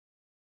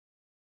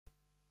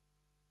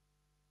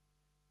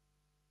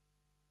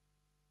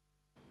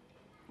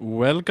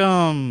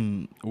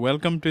Welcome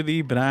to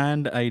the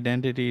Brand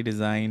Identity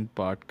Design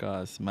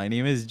Podcast. My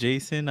name is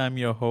Jason. I'm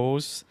your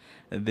host.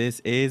 This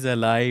is a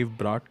live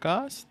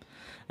broadcast,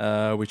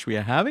 which we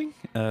are having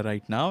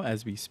right now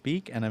as we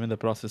speak. And I'm in the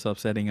process of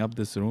setting up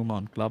this room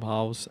on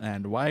Clubhouse.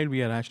 And while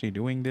we are actually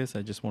doing this,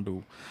 I just want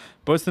to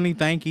personally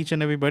thank each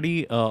and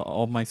everybody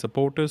of my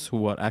supporters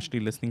who are actually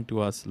listening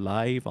to us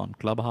live on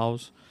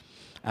Clubhouse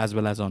as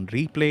well as on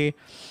replay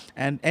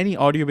and any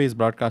audio based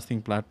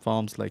broadcasting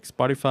platforms like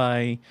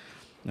Spotify,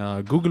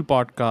 Google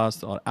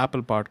Podcasts, or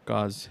Apple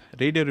Podcasts,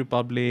 Radio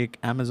Republic,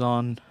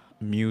 Amazon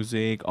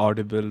Music,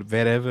 Audible,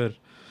 wherever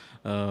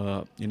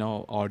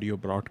audio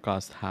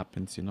broadcast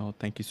happens.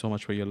 Thank you so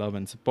much for your love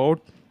and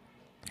support.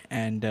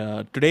 And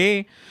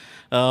today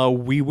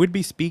we would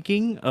be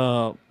speaking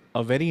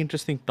a very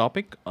interesting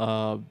topic.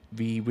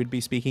 We would be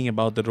speaking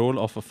about the role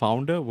of a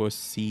founder versus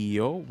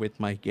CEO with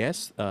my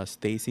guest,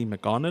 Stacy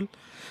McConnell.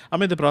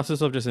 I'm in the process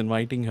of just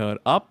inviting her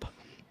up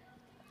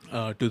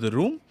to the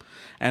room.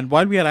 And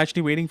while we are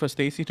actually waiting for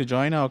Stacy to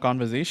join our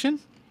conversation,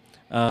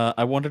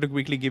 I wanted to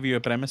quickly give you a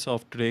premise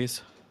of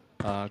today's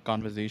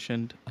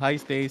conversation. Hi,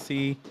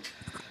 Stacy.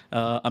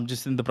 I'm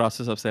just in the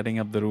process of setting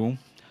up the room.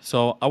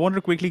 So I wanted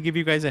to quickly give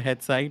you guys a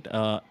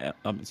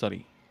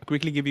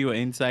quickly give you an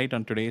insight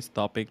on today's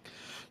topic.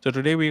 So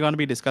today we're going to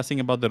be discussing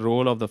about the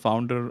role of the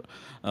founder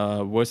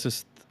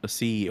versus the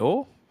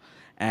CEO.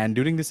 And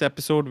during this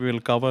episode, we will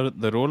cover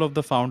the role of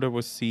the founder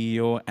versus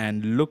CEO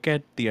and look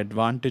at the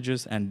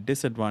advantages and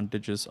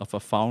disadvantages of a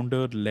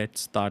founder-led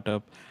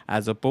startup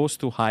as opposed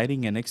to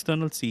hiring an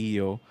external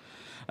CEO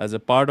as a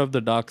part of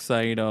the dark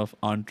side of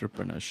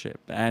entrepreneurship.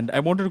 And I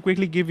wanted to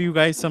quickly give you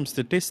guys some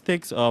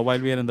statistics while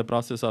we are in the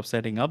process of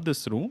setting up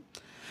this room.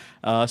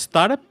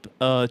 Startup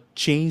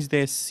change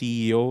their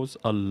CEOs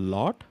a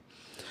lot.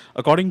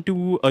 According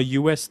to a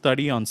US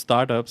study on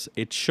startups,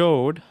 it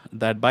showed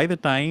that by the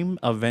time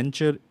a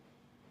venture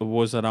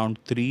was around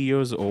 3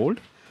 years old,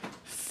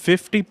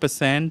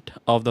 50%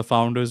 of the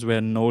founders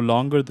were no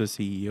longer the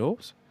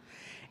CEOs.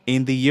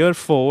 In the year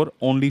 4,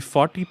 only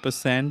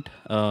 40%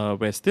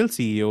 were still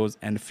CEOs,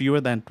 and fewer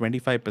than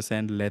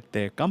 25% led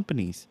their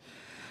companies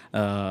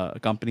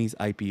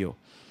IPO.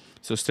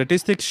 So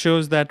statistics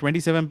shows that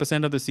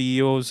 27% of the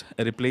CEOs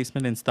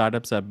replacement in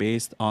startups are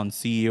based on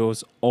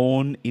CEO's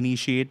own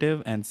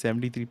initiative, and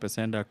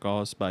 73% are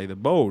caused by the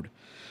board.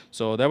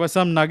 So there were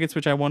some nuggets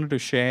which I wanted to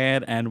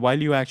share. And while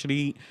you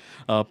actually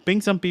ping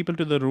some people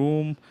to the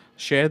room,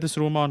 share this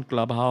room on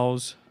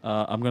Clubhouse,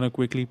 I'm going to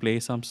quickly play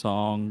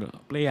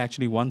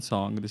actually one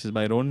song. This is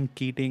by Ronan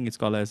Keating. It's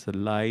called as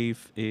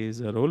Life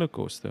is a Roller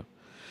Coaster.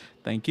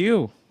 Thank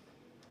you.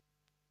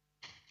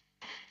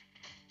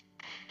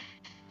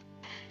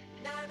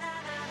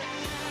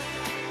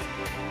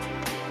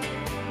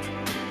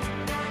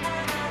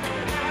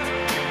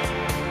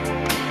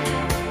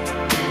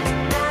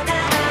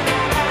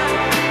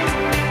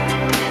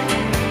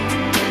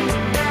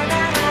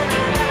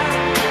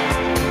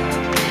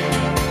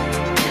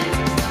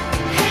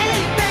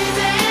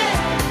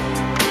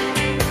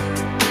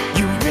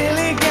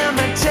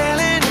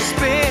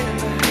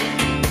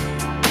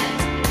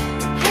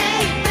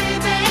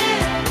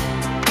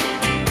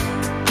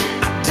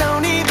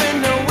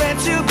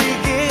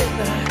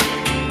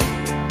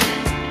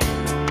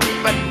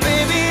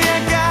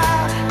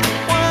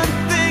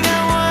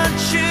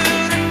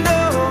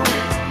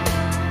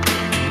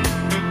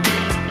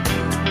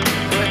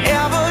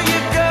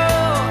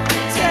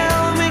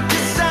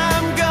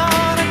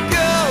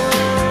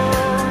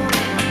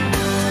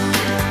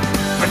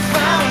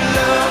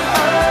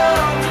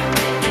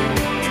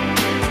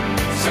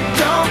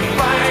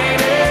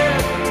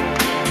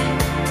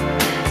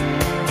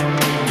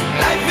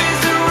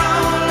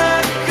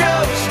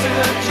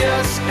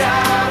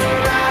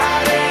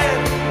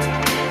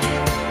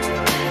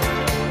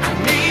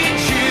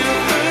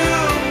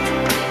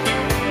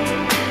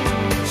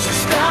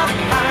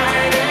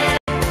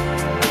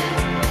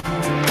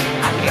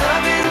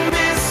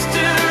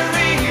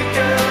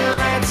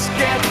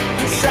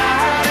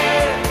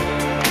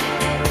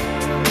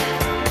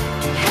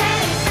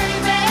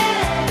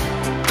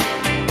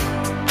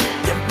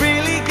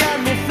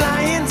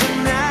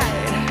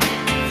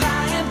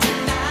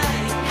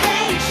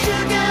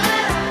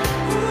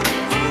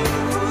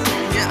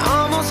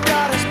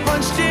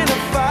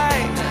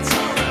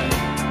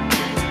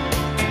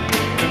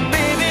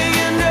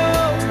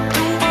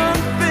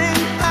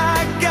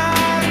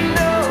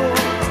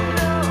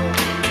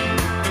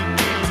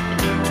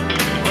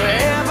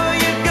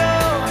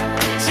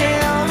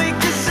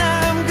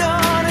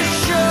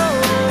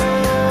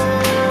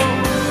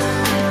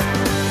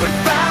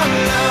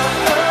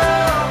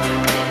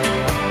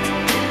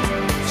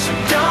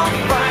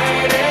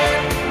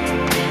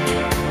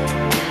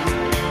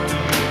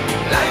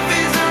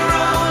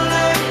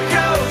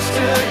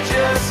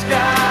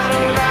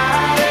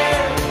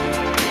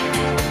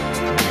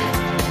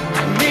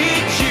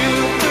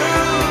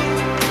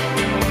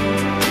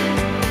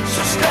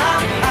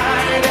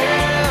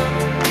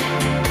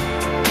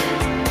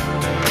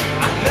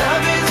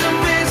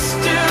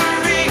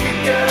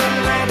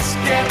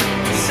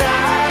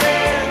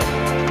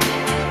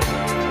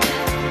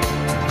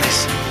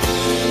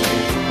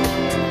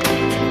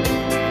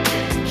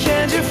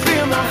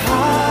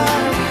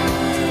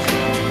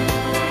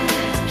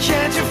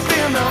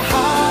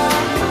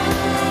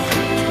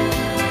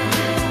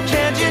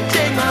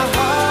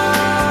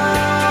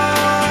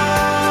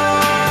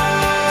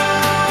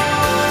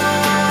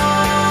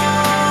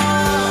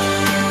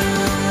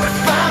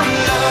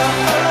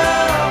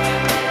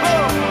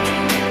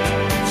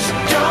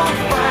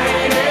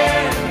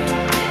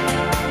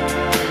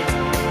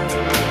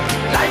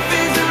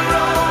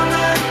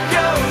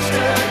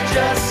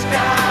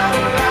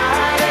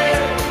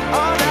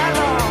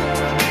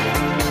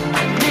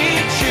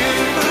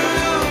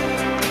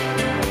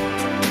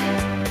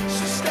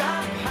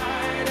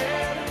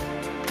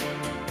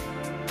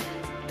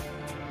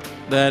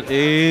 That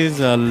is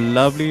a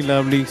lovely,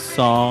 lovely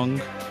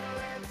song.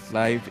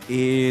 Life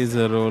is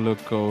a roller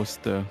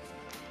coaster.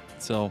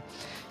 So,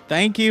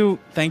 thank you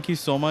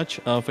so much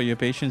for your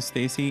patience,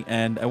 Stacy.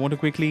 And I want to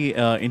quickly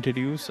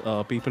introduce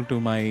people to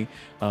my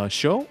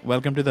show.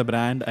 Welcome to the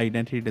Brand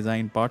Identity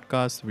Design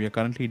Podcast. We are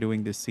currently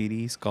doing this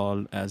series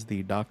called as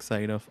the Dark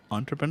Side of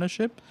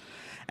Entrepreneurship,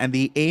 and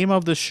the aim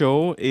of the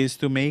show is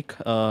to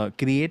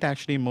create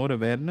actually more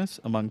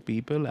awareness among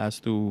people as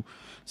to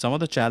some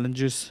of the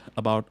challenges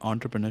about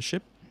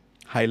entrepreneurship,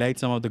 highlight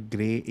some of the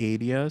gray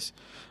areas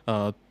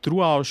through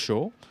our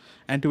show,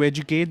 and to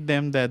educate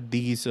them that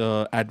these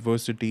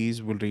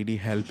adversities will really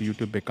help you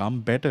to become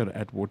better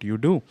at what you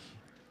do.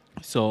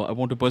 So I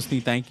want to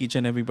personally thank each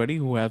and everybody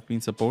who have been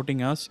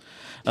supporting us.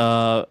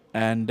 I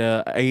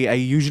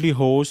usually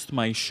host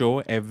my show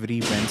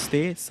every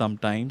Wednesday.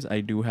 Sometimes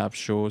I do have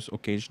shows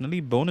occasionally,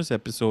 bonus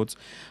episodes,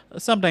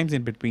 sometimes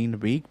in between the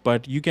week.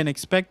 But you can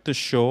expect the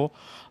show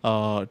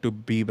to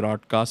be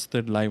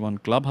broadcasted live on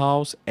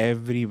Clubhouse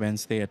every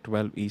Wednesday at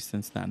 12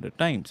 Eastern Standard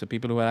Time. So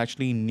people who are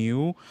actually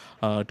new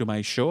to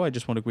my show, I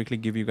just want to quickly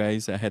give you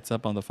guys a heads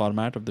up on the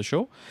format of the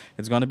show.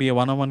 It's going to be a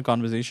one-on-one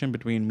conversation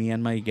between me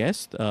and my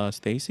guest,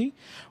 Stacy.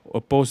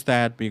 Post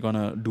that, we're going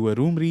to do a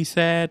room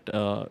reset,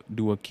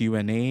 do a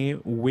Q&A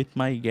with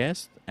my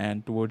guest,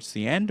 and towards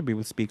the end, we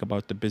will speak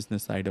about the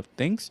business side of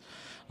things,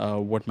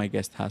 what my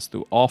guest has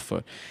to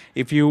offer.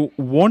 If you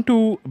want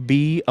to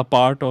be a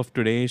part of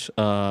if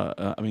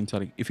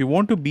you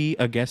want to be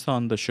a guest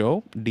on the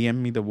show, DM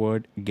me the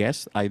word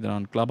guest either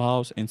on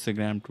Clubhouse,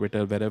 Instagram,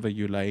 Twitter, wherever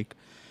you like,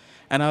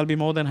 and I'll be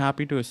more than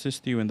happy to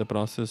assist you in the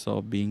process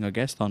of being a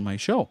guest on my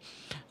show.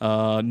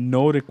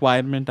 No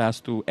requirement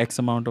as to X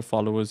amount of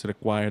followers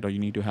required or you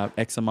need to have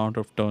X amount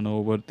of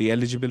turnover. The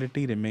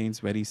eligibility remains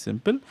very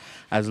simple.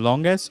 As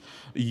long as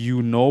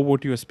you know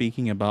what you are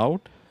speaking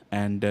about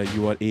and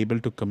you are able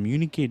to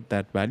communicate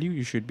that value,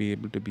 you should be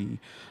able to be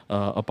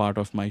a part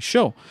of my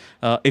show.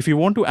 If you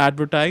want to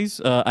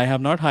advertise, I have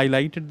not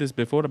highlighted this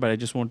before, but I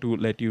just want to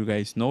let you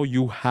guys know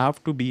you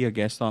have to be a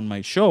guest on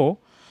my show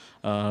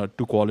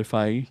to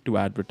qualify to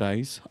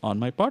advertise on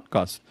my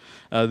podcast.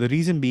 The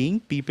reason being,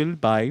 people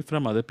buy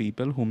from other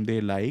people whom they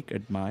like,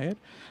 admire.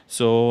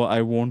 So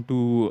I want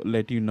to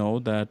let you know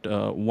that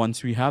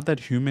once we have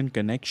that human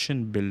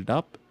connection built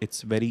up,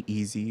 it's very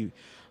easy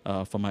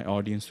for my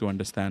audience to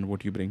understand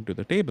what you bring to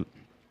the table.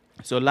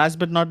 So, last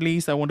but not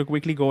least, I want to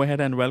quickly go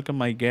ahead and welcome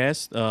my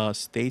guest,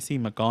 Stacy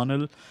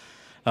McConnell.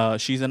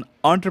 She's an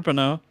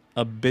entrepreneur,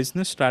 a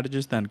business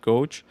strategist and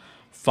coach,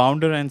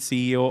 founder and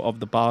CEO of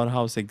the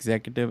Powerhouse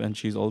Executive, and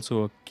she's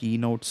also a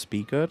keynote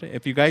speaker.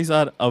 If you guys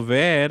are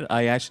aware,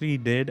 I actually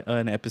did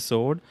an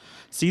episode,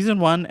 season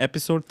 1,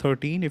 episode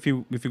 13. If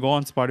you go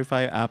on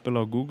Spotify, Apple,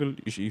 or Google,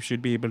 you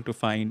should be able to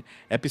find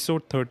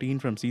episode 13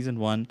 from season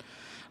 1.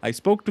 I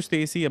spoke to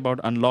Stacy about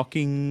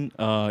unlocking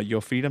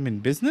your freedom in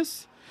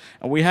business.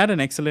 And we had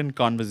an excellent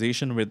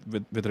conversation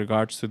with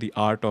regards to the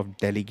art of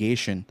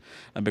delegation,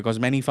 because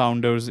many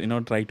founders,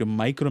 try to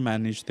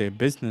micromanage their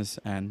business,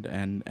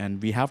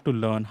 and we have to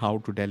learn how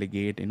to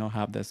delegate,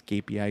 have those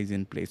KPIs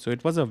in place. So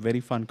it was a very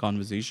fun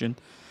conversation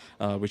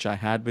which I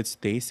had with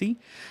Stacy.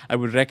 I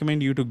would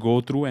recommend you to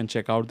go through and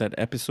check out that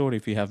episode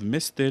if you have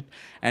missed it.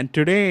 And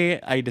today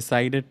I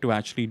decided to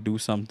actually do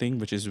something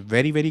which is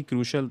very, very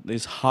crucial.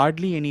 There's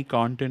hardly any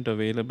content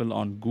available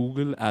on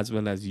Google as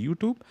well as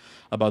YouTube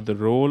about the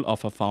role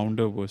of a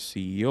founder versus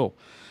CEO.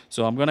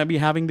 So I'm gonna be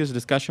having this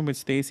discussion with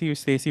Stacy.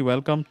 Stacy,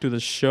 welcome to the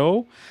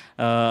show,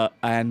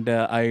 and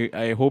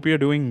I hope you're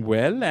doing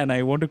well. And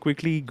I want to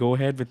quickly go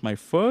ahead with my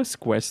first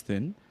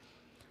question.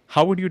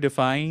 How would you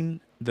define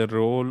the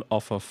role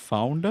of a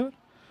founder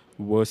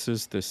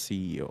versus the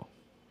CEO?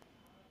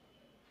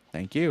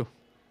 Thank you.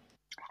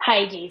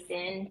 Hi,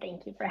 Jason.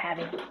 Thank you for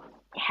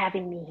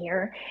having me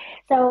here.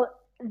 So,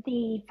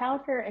 the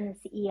founder and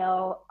the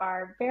CEO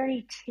are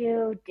very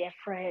two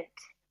different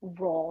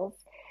roles.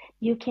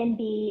 You can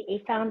be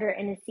a founder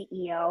and a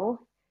CEO,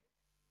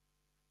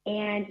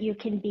 and you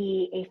can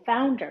be a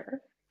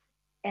founder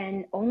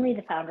and only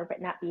the founder,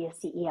 but not be a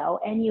CEO.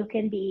 And you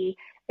can be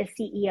a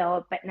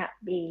CEO, but not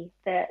be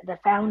the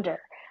founder.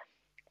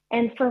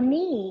 And for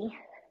me,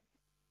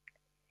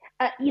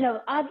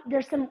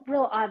 there's some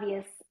real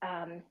obvious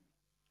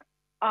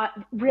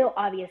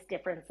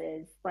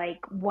differences. Like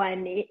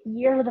one,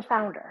 you're the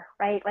founder,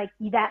 right? Like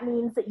that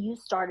means that you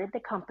started the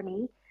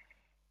company.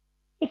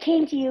 It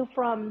came to you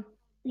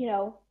you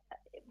know,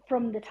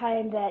 from the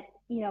time that,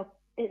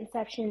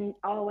 inception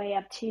all the way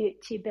up to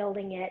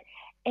building it,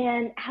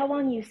 and how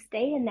long you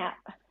stay in that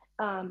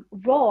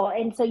role.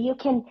 And so you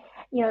can,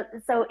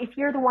 so if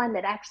you're the one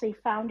that actually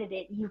founded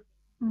it, you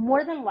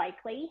more than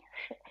likely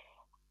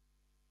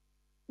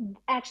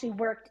actually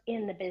worked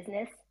in the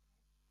business.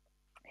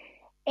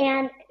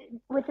 And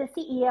with a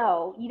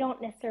CEO, you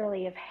don't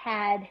necessarily have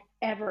had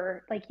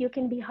ever, like, you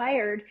can be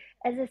hired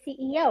as a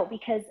CEO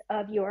because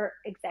of your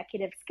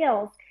executive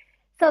skills.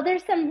 So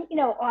there's some,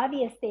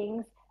 obvious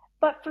things.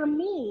 But for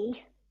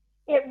me,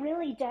 it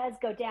really does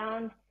go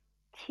down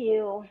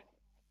to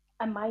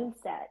a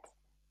mindset,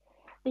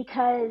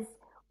 because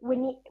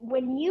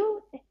when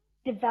you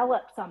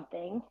develop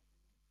something,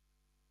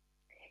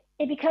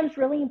 it becomes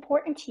really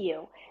important to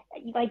you.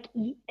 Like,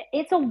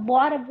 it's a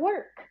lot of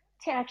work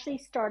to actually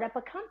start up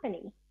a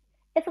company.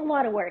 It's a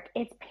lot of work.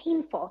 It's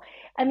painful.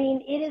 I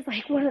mean, it is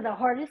like one of the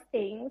hardest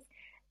things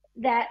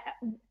that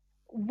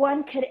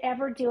one could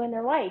ever do in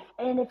their life.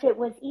 And if it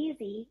was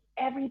easy,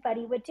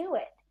 everybody would do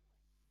it.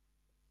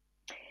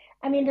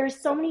 I mean, there's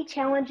so many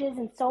challenges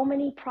and so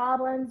many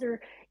problems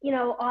or,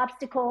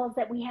 obstacles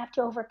that we have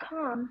to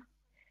overcome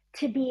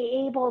to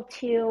be able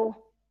to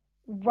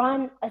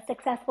run a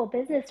successful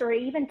business or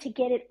even to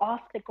get it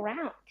off the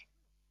ground.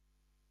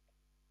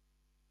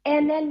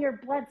 And then your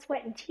blood,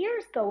 sweat, and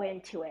tears go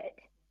into it.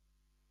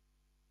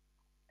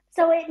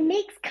 So it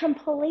makes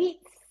complete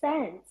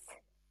sense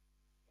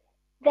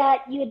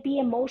that you'd be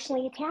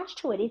emotionally attached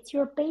to it. It's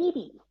your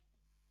baby.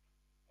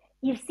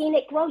 You've seen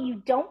it grow. You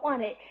don't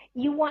want it.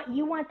 You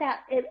want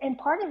that. And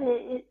part of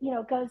it,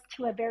 goes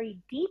to a very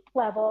deep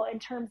level in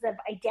terms of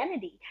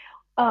identity,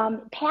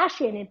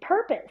 passion, and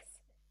purpose.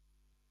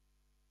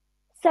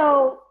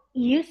 So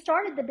you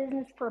started the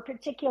business for a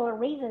particular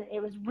reason.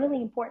 It was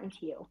really important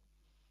to you.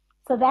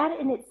 So that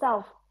in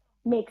itself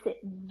makes it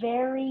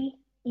very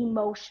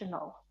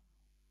emotional,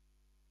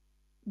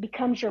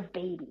 becomes your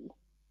baby.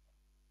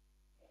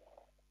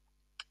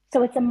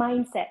 So it's a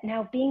mindset.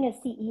 Now, being a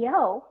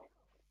CEO,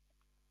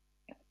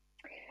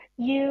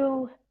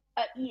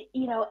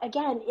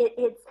 again,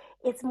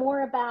 it's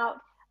more about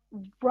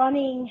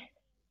running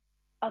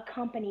a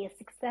company, a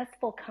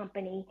successful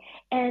company,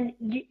 and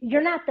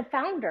you're not the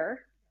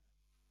founder,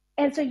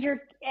 and so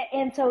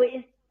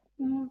it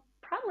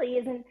probably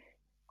isn't.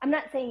 I'm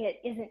not saying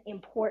it isn't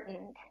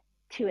important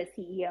to a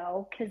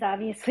CEO, because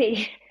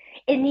obviously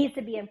it needs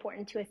to be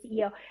important to a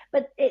CEO,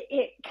 but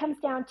it comes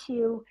down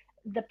to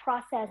the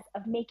process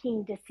of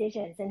making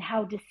decisions and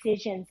how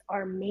decisions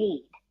are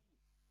made,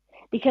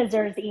 because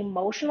there's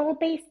emotional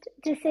based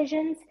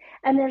decisions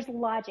and there's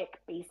logic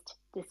based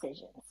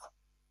decisions.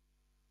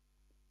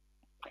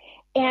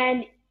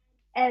 And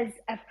as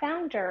a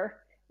founder,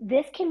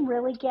 this can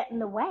really get in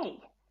the way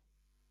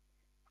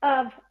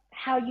of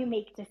how you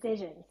make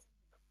decisions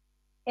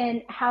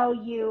and how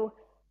you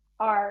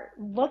are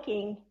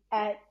looking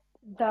at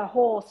the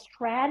whole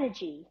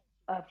strategy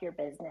of your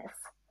business.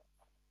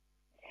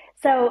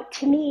 So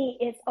to me,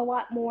 it's a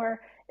lot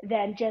more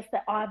than just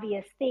the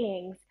obvious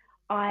things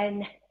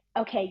on,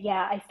 okay,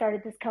 yeah, I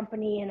started this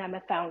company and I'm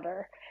a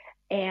founder.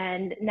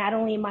 And not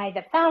only am I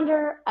the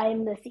founder,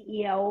 I'm the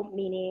CEO,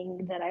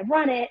 meaning that I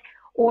run it,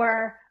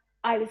 or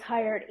I was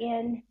hired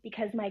in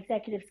because my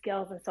executive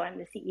skills, and so I'm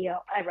the CEO,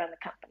 I run the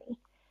company.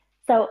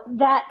 So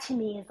that to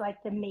me is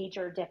like the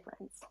major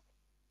difference.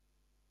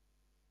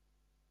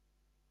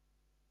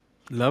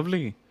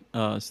 Lovely,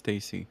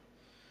 Stacy.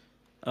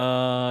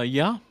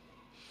 Yeah,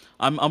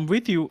 I'm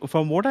with you.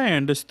 From what I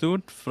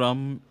understood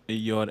from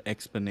your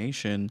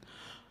explanation,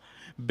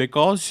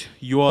 because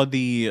you are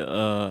the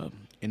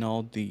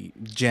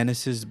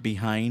genesis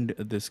behind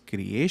this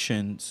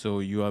creation, so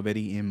you are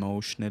very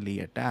emotionally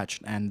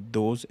attached, and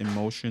those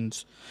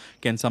emotions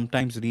can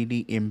sometimes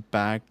really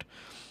impact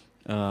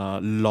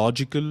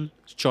logical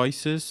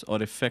choices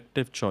or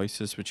effective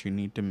choices which you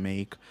need to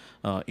make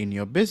in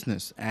your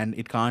business, and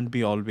it can't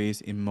be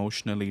always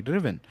emotionally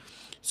driven.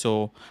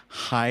 So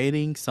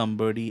hiring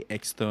somebody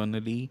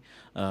externally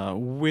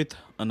with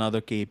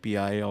another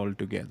KPI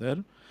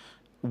altogether,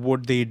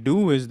 what they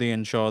do is they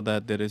ensure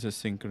that there is a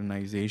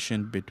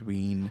synchronization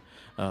between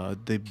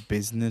the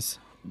business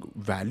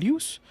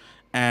values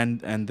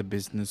and the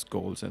business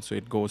goals, and so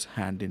it goes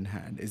hand in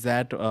hand. Is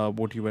that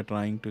what you were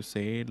trying to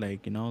say,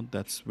 like,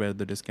 that's where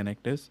the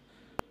disconnect is?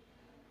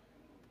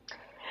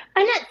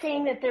 I'm not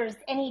saying that there's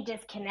any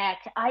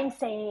disconnect. I'm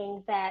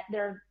saying that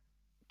there are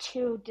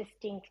two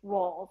distinct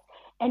roles,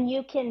 and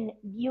you can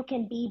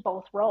be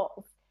both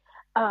roles,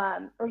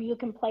 or you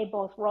can play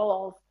both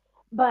roles.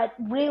 But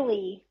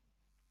really,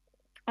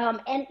 and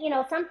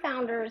some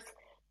founders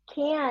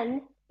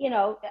can,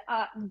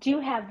 do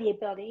have the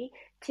ability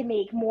to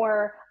make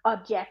more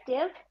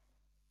objective,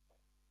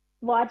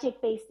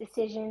 logic-based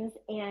decisions,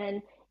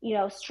 and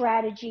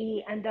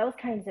strategy and those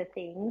kinds of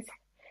things.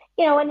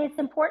 And it's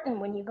important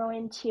when you go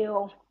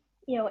into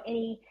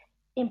any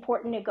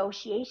important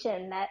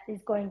negotiation that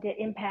is going to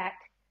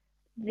impact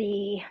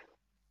the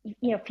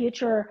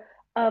future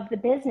of the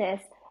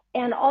business.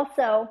 And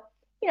also,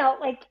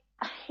 like,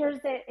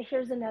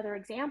 here's another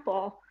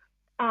example.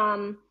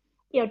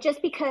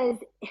 Just because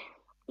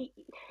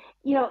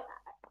you know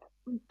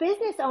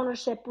business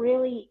ownership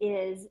really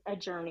is a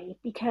journey,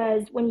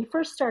 because when you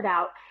first start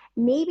out,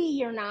 maybe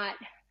you're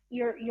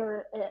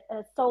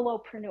a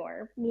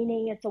solopreneur,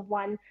 meaning it's a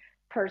one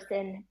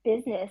person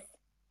business,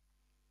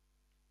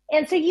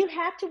 and so you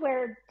have to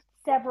wear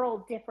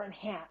several different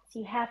hats.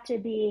 You have to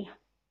be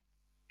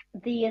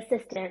the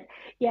assistant,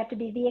 you have to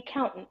be the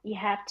accountant, you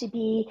have to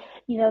be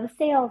the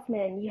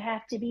salesman, you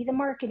have to be the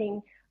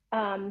marketing,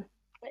 um,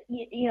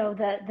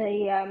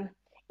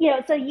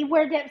 so you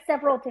wear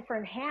several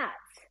different hats.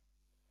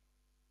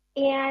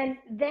 And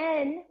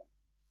then,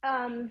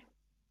 um,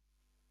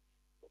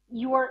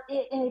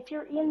 and if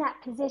you're in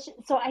that position,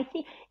 so I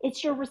think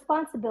it's your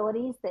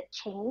responsibilities that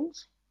change,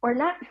 or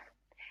not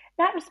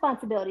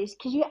responsibilities,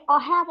 because you all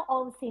have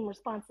all the same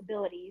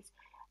responsibilities,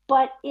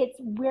 but it's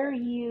where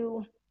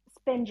you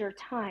spend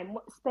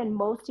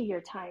most of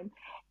your time.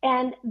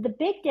 And the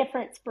big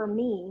difference for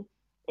me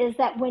is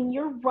that when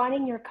you're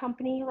running your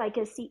company like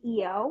a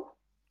CEO,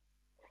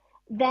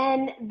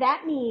 then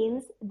that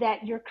means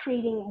that you're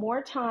creating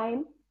more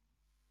time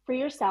for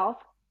yourself,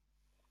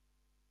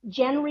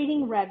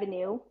 generating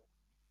revenue,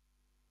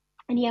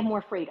 and you have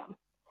more freedom.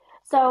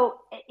 So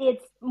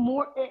it's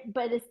more,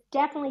 but it's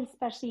definitely,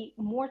 especially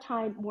more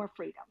time, more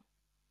freedom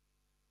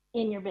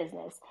in your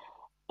business.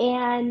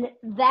 And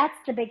that's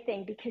the big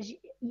thing, because,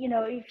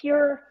 if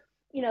you're,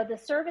 the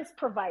service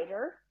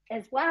provider,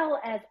 as well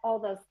as all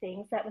those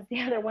things, that was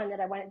the other one that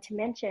I wanted to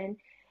mention,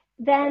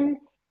 then,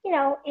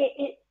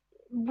 it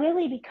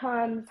really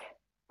becomes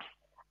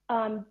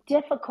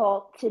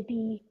difficult to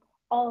be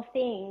all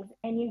things.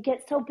 And you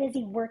get so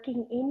busy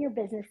working in your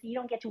business, you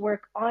don't get to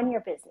work on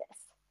your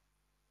business.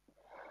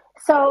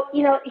 So,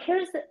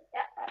 here's the,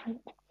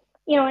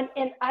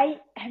 and I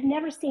have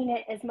never seen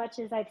it as much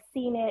as I've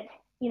seen it,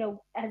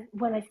 as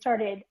when I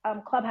started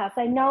Clubhouse.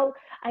 I've known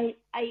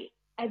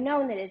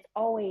that it's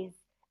always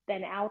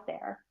been out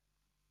there,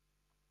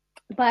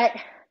 but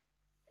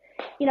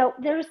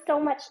there's so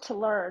much to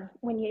learn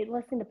when you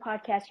listen to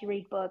podcasts, you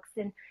read books,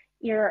 and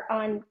you're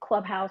on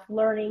Clubhouse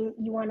learning.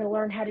 You want to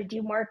learn how to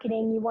do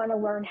marketing. You want to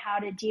learn how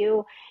to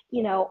do,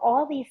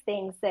 all these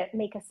things that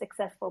make a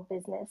successful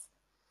business.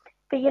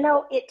 But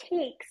it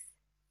takes,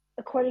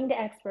 according to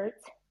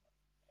experts,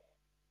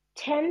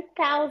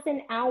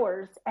 10,000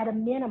 hours at a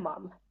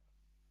minimum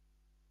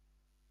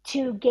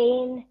to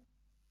gain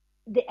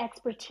the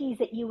expertise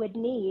that you would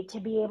need to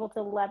be able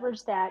to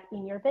leverage that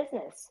in your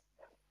business.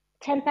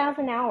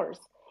 10,000 hours.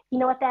 You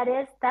know what that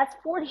is? That's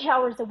 40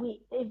 hours a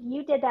week. If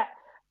you did that,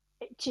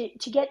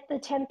 to get the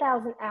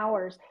 10,000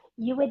 hours,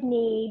 you would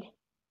need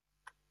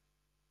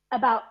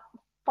about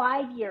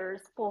 5 years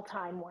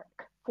full-time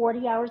work,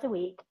 40 hours a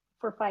week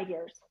for 5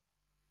 years,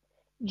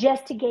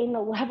 just to gain the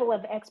level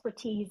of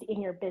expertise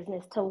in your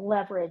business to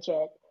leverage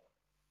it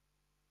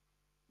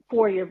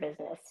for your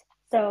business.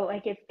 So,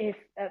 like, if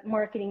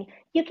marketing,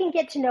 you can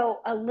get to know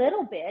a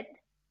little bit,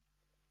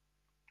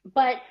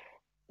 but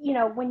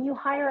when you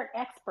hire an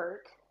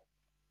expert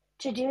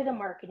to do the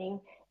marketing,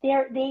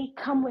 they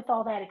come with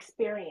all that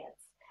experience.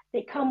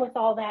 They come with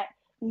all that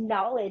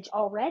knowledge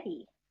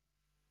already.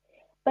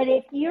 But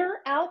if you're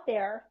out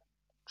there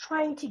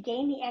trying to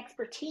gain the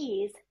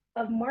expertise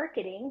of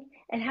marketing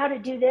and how to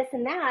do this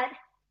and that,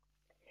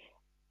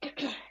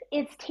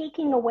 it's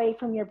taking away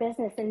from your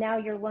business, and now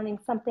you're learning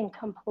something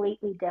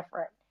completely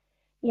different.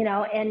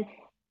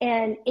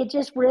 And it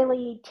just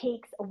really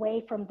takes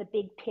away from the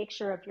big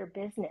picture of your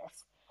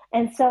business.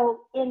 And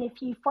so, and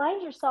if you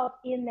find yourself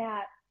in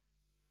that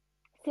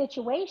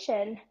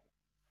situation,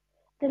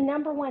 the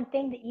number one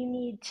thing that you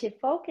need to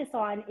focus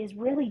on is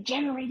really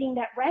generating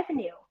that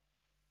revenue.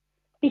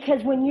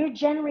 Because when you're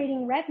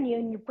generating revenue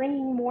and you're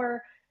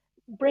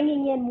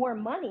bringing in more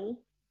money,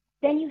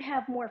 then you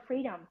have more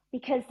freedom.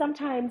 Because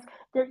sometimes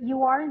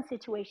you are in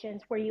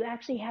situations where you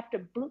actually have to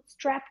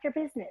bootstrap your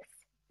business,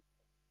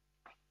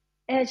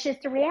 and it's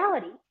just a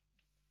reality.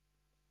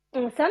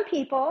 And some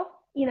people,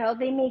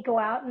 they may go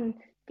out and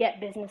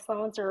get business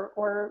loans,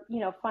 or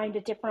find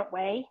a different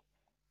way.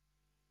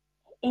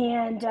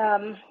 And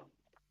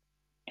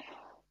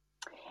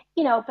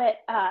but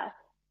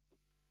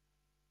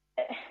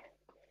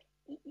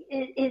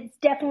it's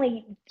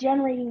definitely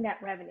generating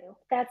that revenue.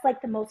 That's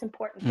like the most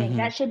important thing. Mm-hmm.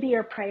 That should be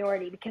your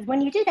priority, because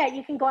when you do that,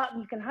 you can go out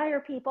and you can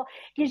hire people.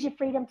 It gives you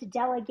freedom to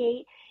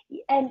delegate,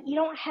 and you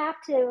don't have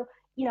to.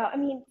 I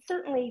mean,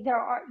 certainly there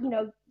are.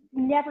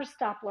 Never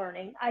stop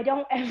learning. I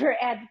don't ever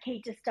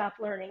advocate to stop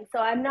learning. So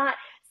I'm not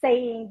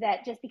saying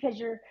that just because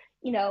you're,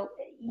 you know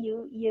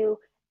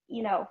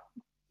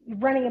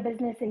running a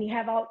business and you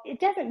have all, it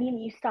doesn't mean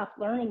that you stop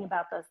learning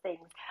about those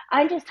things.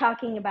 I'm just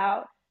talking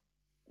about,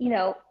 you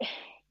know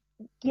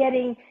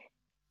getting,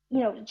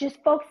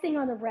 just focusing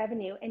on the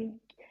revenue and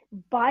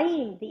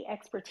buying the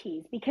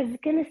expertise, because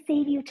it's going to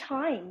save you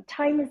time.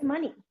 Time is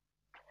money.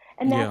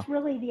 And Yeah. that's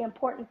really the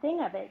important thing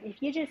of it.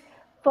 If you just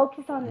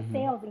focus on the Mm-hmm.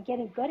 sales and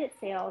getting good at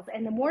sales,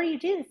 and the more you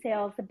do the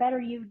sales, the better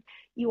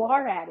you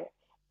are at it.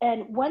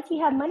 And once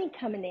you have money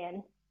coming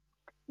in,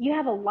 you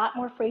have a lot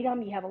more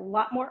freedom, you have a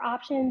lot more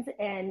options,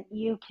 and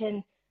you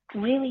can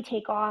really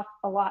take off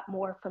a lot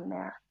more from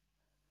there.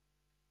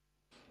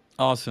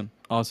 Awesome,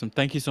 awesome.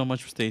 Thank you so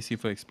much, Stacy,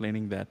 for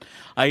explaining that.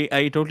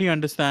 I totally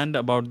understand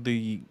about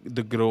the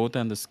growth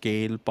and the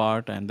scale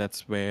part, and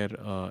that's where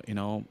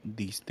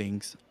these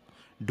things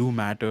do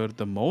matter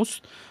the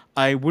most.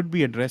 I would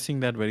be addressing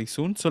that very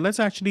soon. So let's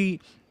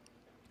actually,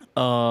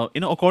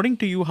 according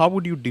to you, how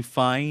would you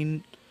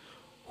define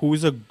who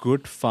is a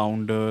good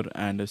founder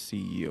and a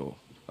CEO?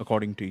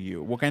 According to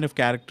you, what kind of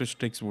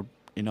characteristics would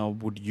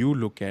you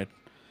look at,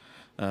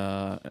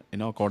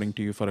 according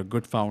to you, for a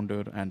good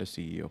founder and a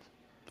CEO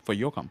for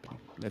your company?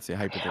 Let's say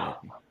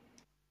hypothetically.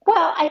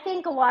 Well, I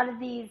think a lot of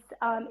these,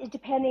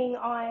 depending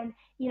on,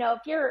 if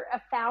you're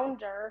a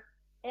founder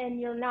and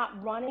you're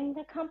not running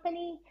the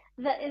company,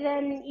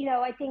 then,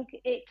 I think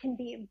it can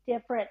be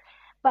different.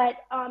 But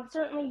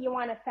certainly you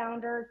want a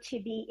founder to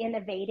be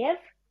innovative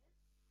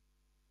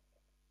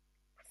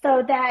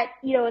so that,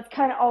 it's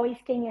kind of always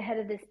staying ahead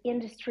of this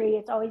industry.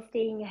 It's always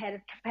staying ahead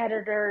of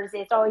competitors.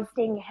 It's always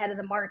staying ahead of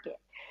the market.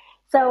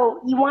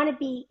 So you want to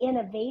be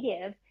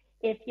innovative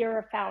if you're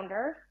a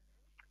founder.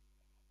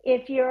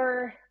 If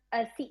you're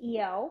a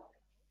CEO,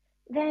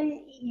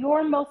 then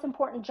your most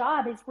important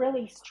job is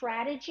really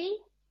strategy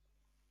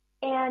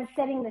and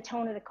setting the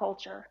tone of the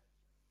culture,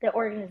 the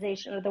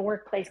organization or the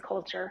workplace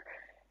culture,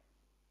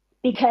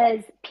 because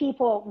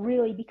people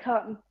really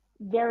become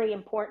very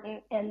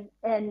important, and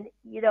and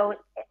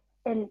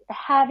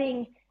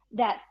having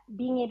that,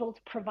 being able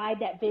to provide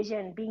that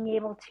vision, being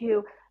able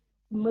to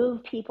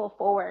move people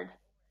forward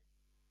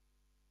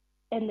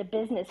and the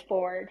business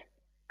forward,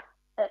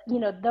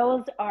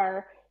 those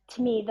are,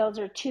 to me, those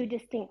are two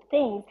distinct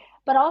things.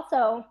 But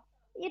also,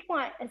 you'd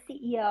want a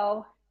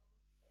CEO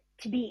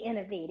to be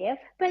innovative,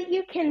 but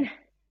you can,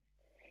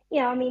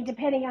 I mean,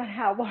 depending on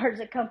how large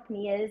a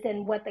company is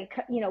and what the,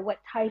 what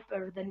type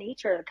or the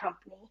nature of the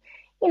company,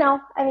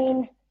 I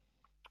mean,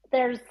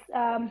 there's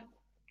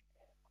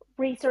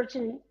research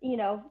and,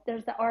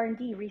 there's the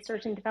R&D,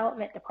 research and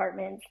development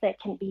departments that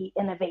can be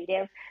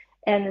innovative,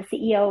 and the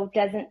CEO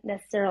doesn't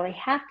necessarily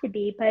have to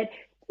be. But,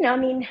 I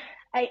mean,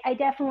 I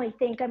definitely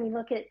think, I mean,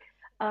 look at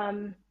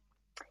um,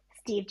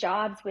 Steve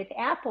Jobs with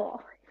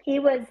Apple. He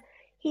was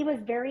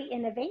very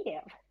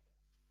innovative,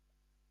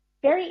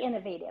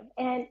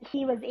 and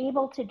he was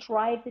able to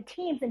drive the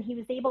teams, and he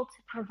was able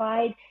to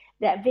provide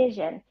that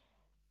vision,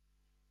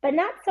 but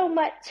not so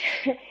much.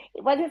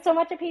 It wasn't so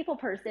much a people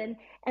person,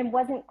 and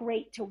wasn't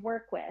great to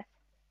work with,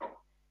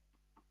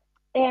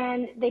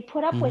 and they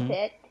put up with Mm-hmm.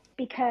 it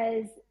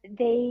because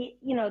they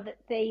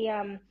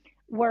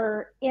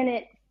were in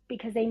it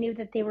because they knew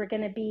that they were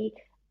going to be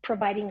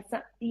providing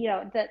some,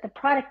 the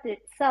product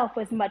itself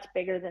was much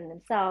bigger than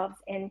themselves,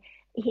 and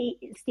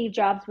Steve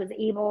Jobs was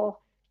able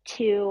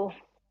to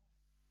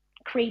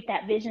create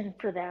that vision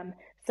for them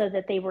so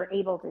that they were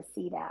able to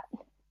see that.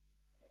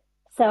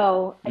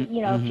 So, if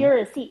Mm-hmm. you're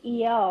a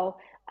CEO,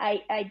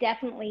 I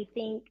definitely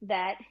think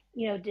that,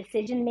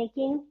 decision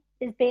making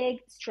is big,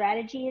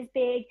 strategy is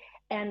big,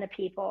 and the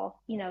people,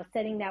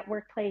 setting that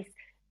workplace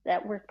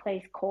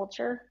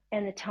culture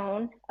and the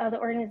tone of the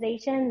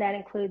organization that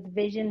includes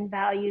vision,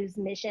 values,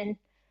 mission,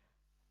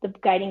 the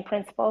guiding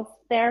principles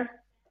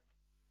there.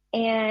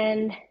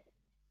 And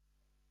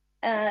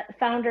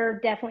founder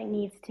definitely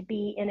needs to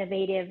be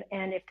innovative,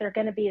 and if they're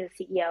going to be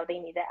the CEO, they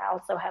need to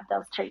also have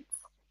those traits.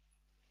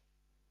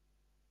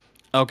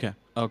 Okay,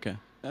 okay.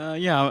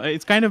 Yeah,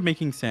 it's kind of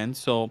making sense.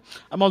 So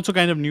I'm also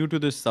kind of new to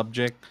this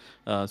subject,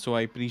 so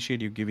I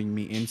appreciate you giving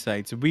me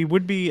insights. We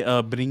would be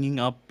bringing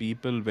up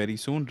people very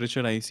soon.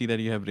 Richard, I see that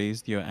you have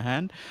raised your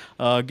hand.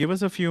 Give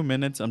us a few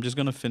minutes. I'm just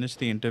going to finish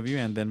the interview,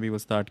 and then we will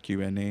start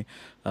Q&A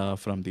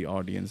from the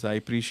audience. I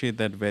appreciate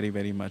that very,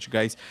 very much,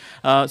 guys.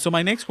 So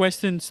my next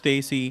question,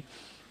 Stacy,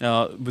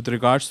 with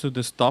regards to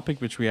this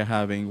topic which we are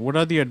having, what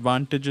are the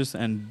advantages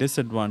and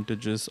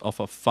disadvantages of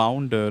a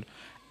founder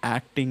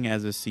acting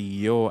as a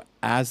CEO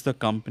as the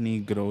company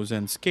grows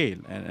and scale?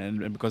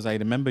 And because I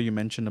remember you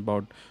mentioned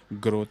about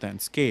growth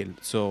and scale.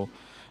 So,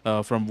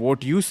 from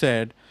what you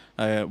said,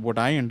 what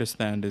I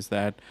understand is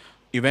that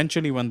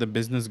eventually when the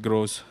business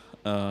grows,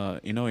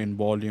 in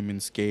volume, in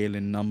scale,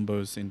 in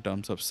numbers, in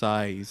terms of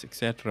size,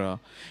 etc.,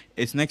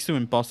 it's next to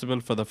impossible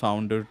for the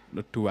founder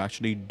to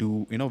actually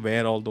do,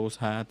 wear all those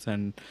hats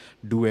and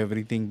do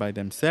everything by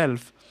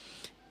themselves.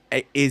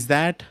 Is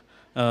that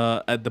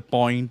at the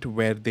point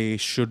where they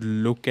should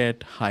look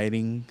at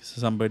hiring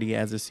somebody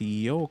as a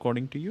CEO,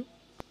 according to you?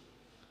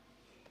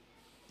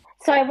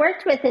 So I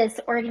worked with this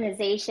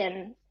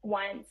organization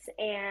once,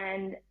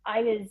 and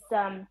I was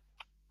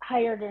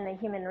hired in a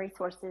human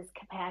resources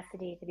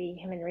capacity to be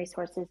human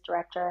resources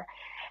director.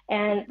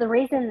 And the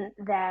reason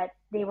that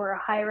they were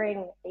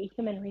hiring a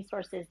human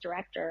resources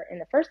director in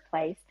the first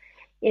place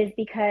is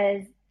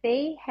because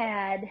they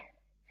had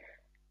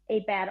a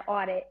bad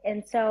audit.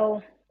 And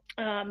so,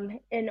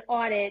 an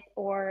audit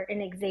or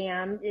an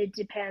exam, it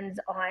depends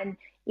on,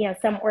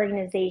 some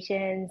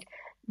organizations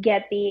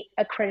get the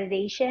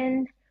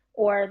accreditation,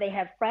 or they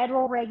have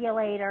federal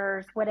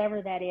regulators,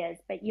 whatever that is.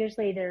 But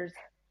usually there's,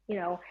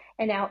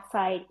 an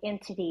outside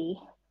entity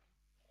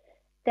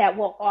that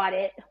will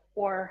audit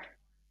or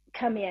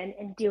come in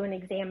and do an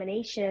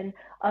examination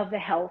of the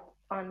health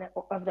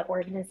of the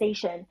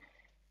organization.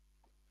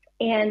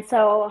 And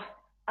so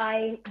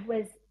I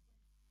was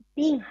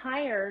being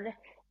hired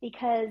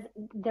because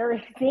their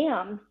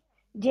exam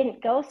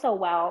didn't go so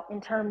well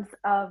in terms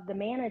of the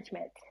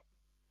management,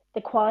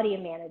 the quality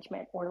of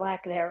management or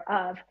lack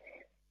thereof.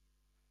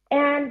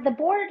 And the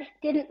board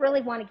didn't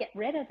really want to get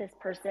rid of this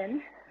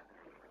person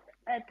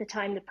at the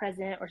time, the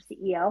president or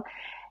CEO.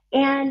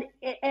 And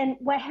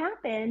what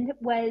happened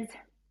was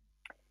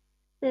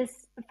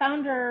this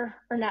founder,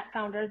 or not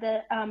founder,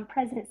 the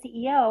president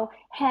CEO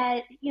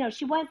had,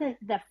 she wasn't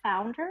the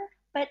founder,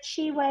 but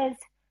she was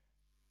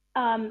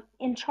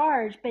in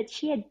charge, but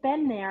she had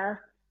been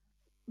there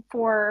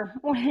for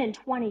more than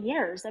 20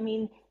 years. I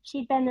mean,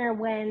 she'd been there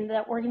when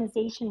the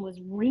organization was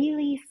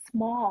really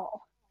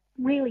small,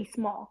 really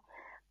small.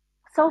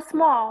 So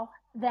small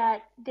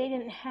that they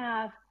didn't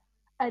have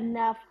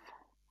enough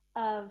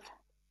of,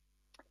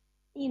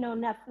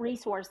 enough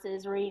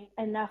resources or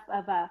enough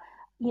of a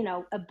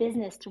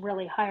business to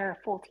really hire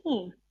a full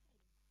team.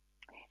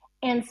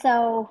 And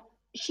so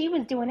she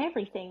was doing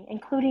everything,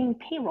 including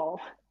payroll.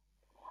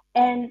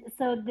 And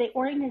so the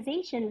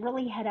organization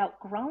really had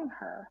outgrown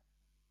her.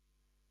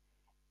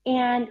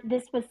 And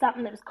this was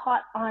something that was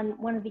caught on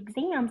one of the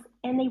exams,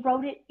 and they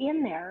wrote it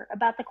in there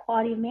about the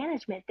quality of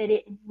management, that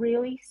it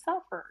really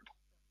suffered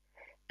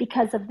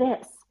because of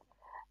this.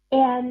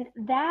 And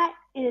that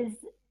is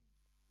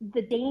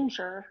the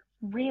danger,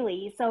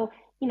 really. So,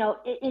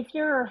 if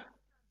you're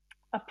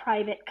a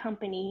private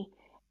company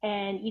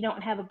and you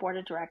don't have a board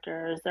of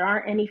directors, there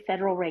aren't any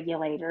federal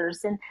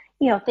regulators, and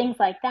things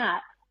like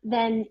that,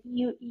 then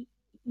you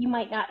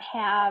might not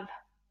have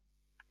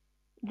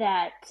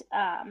that.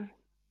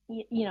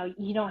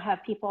 You don't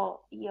have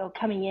people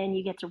coming in.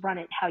 You get to run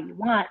it how you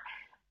want,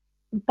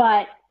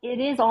 but it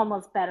is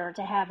almost better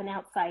to have an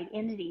outside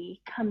entity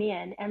come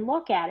in and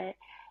look at it,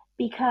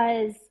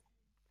 because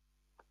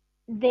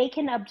they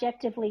can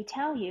objectively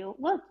tell you,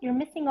 look, you're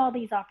missing all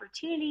these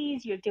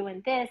opportunities, you're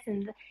doing this,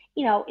 and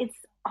it's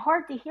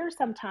hard to hear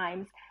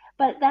sometimes,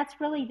 but that's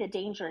really the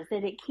danger, is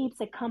that it keeps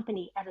a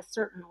company at a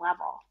certain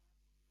level.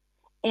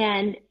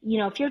 And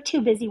if you're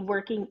too busy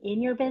working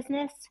in your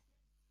business,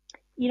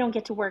 you don't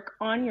get to work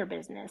on your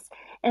business.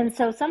 And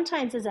so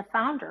sometimes as a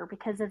founder,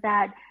 because of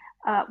that,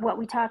 what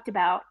we talked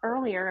about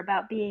earlier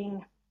about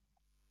being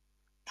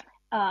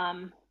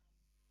um,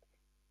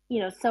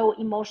 so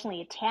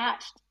emotionally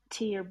attached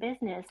to your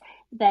business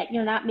that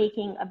you're not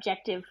making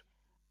objective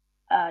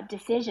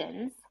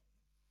decisions,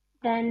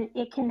 then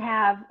it can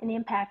have an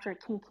impact, or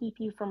it can keep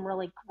you from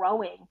really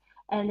growing.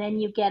 And then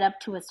you get up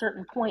to a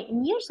certain point,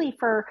 and usually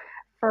for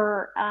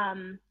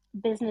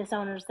business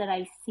owners that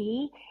I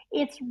see,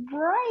 it's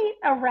right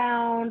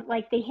around,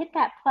 like, they hit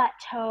that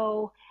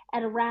plateau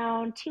at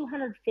around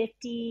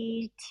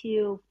 250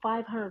 to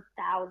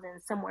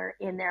 500,000, somewhere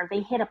in there.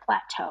 They hit a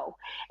plateau,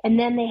 and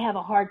then they have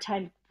a hard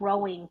time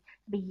growing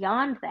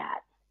beyond that.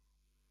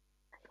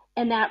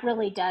 And that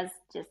really does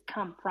just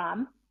come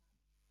from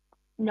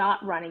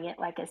not running it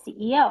like a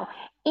CEO.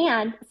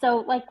 And so,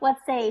 like,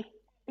 let's say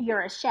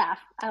you're a chef.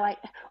 I like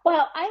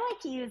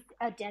to use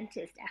a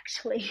dentist,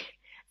 actually.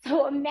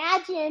 So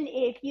imagine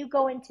if you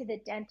go into the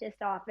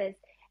dentist office,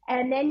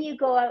 and then you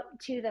go out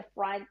to the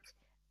front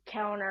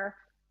counter,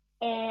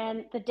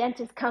 and the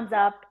dentist comes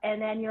up,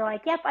 and then you're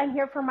like, yep, I'm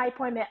here for my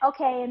appointment.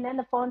 Okay. And then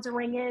the phones are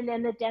ringing,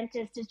 and the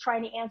dentist is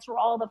trying to answer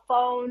all the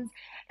phones.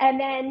 And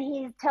then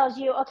he tells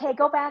you, okay,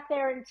 go back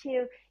there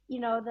into,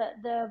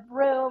 the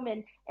room,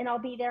 and I'll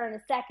be there in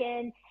a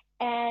second.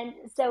 And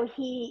so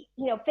he,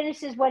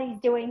 finishes what he's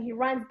doing. He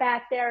runs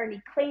back there, and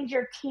he cleans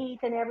your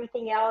teeth and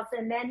everything else.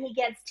 And then he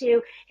gets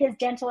to his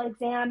dental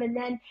exam, and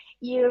then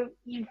you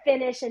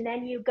finish, and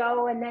then you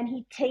go, and then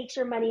he takes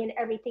your money and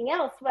everything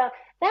else. Well,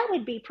 that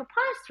would be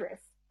preposterous,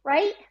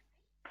 right?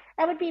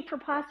 That would be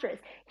preposterous.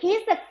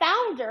 He's the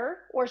founder,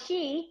 or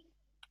he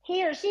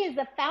or she is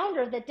the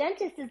founder. The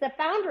dentist is the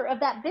founder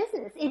of that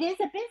business. It is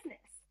a business.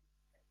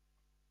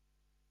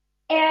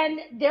 And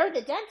they're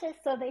the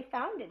dentist, so they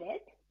founded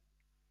it.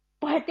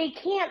 But they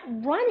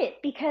can't run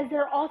it, because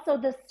they're also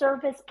the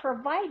service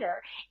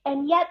provider.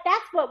 And yet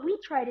that's what we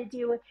try to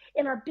do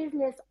in our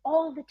business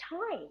all the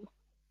time.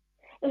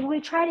 Is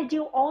we try to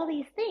do all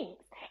these things,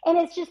 and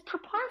it's just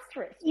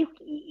preposterous.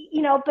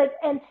 But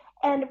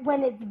and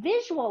when it's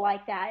visual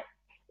like that,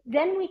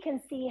 then we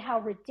can see how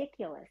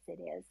ridiculous it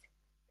is.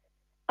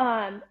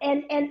 And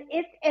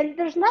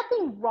there's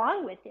nothing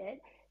wrong with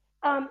it.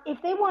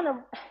 If they want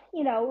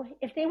to,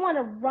 if they want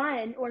to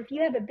run, or if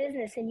you have a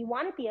business and you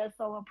want to be a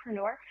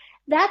solopreneur,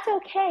 that's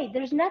okay.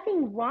 There's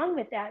nothing wrong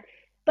with that.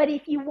 But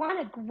if you want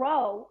to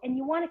grow and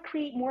you want to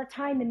create more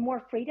time and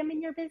more freedom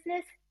in your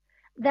business,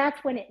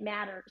 that's when it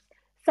matters.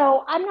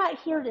 So I'm not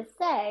here to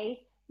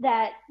say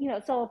that,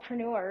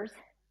 solopreneurs,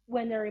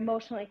 when they're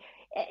emotionally,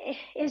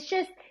 it's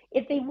just,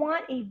 if they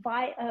want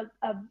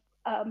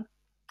um,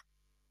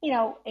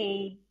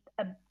 a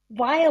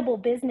viable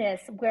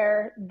business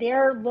where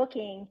they're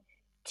looking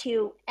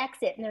to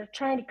exit, and they're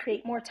trying to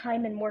create more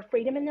time and more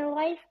freedom in their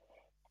life,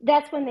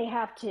 that's when they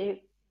have to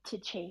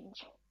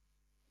change.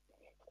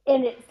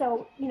 And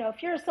so,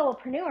 if you're a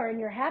solopreneur and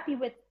you're happy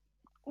with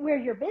where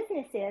your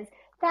business is,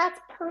 that's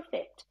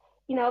perfect.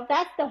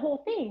 That's the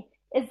whole thing,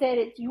 is that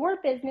it's your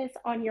business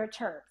on your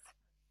terms.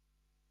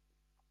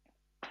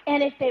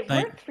 And if it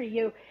I works for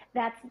you,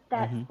 that's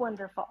mhm.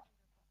 wonderful.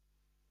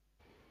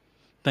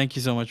 Thank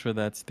you so much for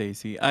that,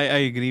 Stacy. I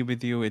agree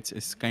with you.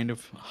 It's kind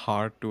of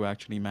hard to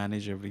actually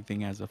manage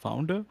everything as a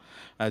founder,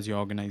 as your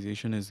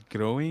organization is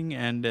growing,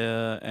 and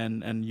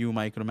you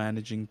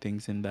micromanaging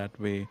things in that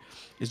way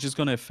is just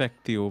going to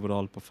affect the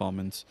overall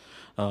performance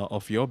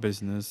of your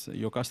business,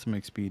 your customer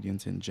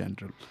experience in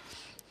general.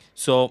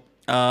 So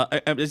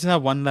I just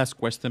have one last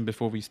question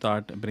before we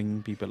start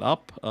bringing people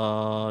up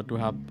to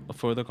have a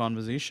further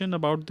conversation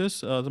about this.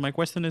 So my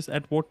question is: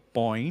 at what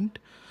point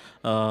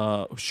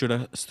should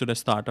a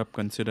startup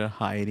consider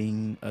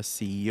hiring a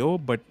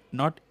CEO, but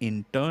not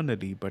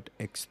internally, but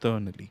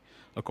externally,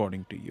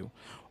 according to you?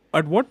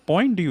 At what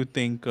point do you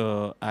think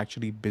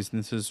actually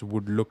businesses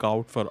would look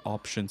out for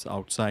options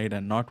outside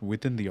and not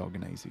within the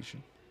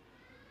organization?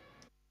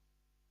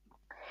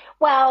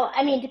 Well,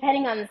 I mean,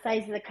 depending on the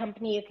size of the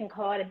company, you can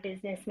call it a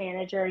business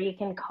manager, you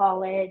can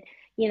call it,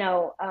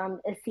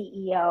 a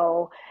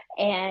CEO.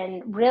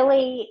 And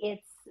really,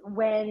 it's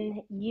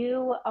when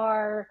you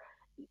are,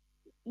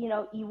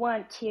 you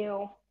want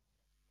to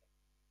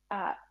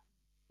uh,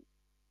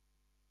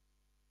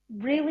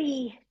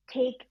 really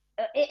take,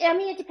 I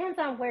mean, it depends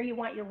on where you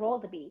want your role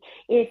to be.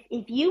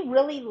 If you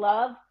really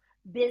love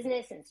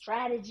business and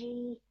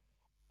strategy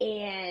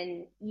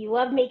and you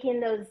love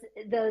making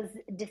those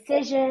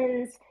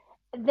decisions,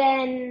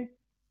 then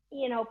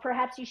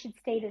perhaps you should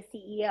stay the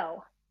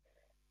CEO.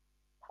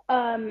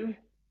 Um,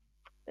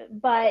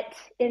 but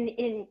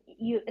in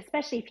you,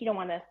 especially if you don't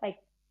want to like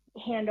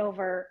hand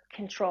over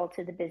control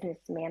to the business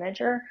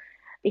manager,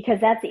 because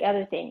that's the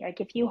other thing.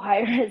 Like if you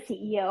hire a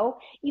CEO,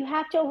 you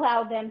have to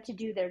allow them to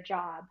do their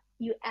job.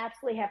 You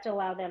absolutely have to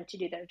allow them to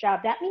do their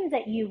job. That means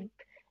that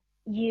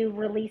you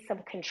release some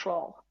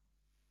control.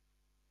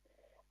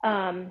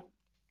 Um,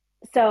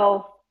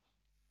 so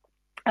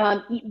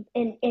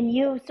and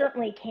you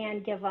certainly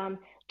can give them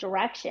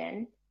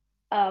direction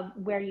of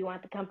where you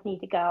want the company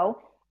to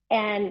go,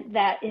 and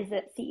that is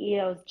a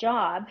CEO's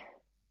job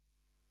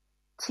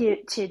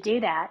to do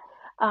that.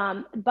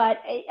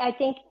 But I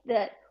think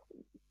that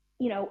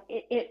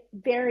it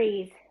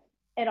varies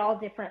at all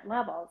different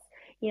levels.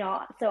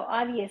 So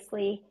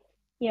obviously,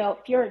 if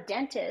you're a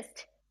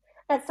dentist,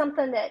 that's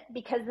something that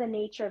because of the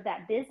nature of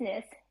that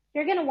business,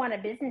 you're going to want a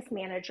business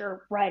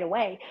manager right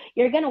away.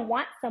 You're going to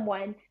want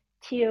someone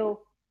to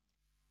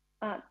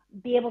uh,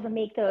 be able to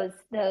make those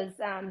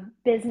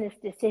business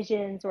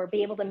decisions, or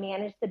be able to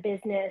manage the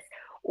business,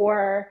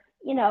 or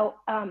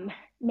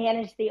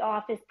manage the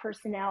office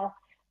personnel,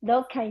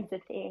 those kinds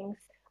of things,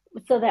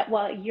 so that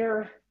while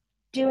you're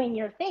doing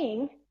your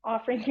thing,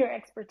 offering your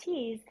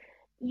expertise,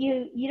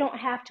 you don't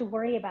have to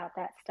worry about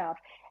that stuff,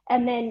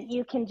 and then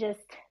you can just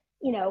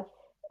you know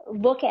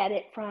look at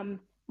it from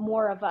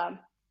more of a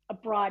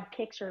broad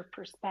picture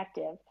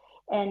perspective.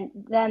 And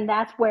then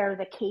that's where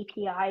the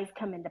KPIs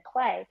come into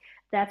play.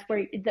 That's where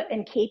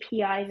and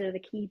KPIs are the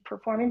key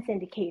performance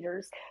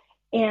indicators.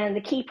 And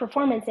the key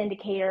performance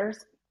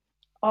indicators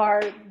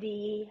are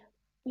the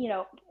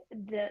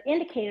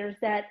indicators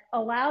that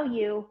allow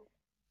you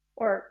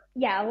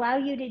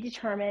to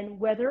determine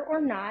whether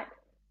or not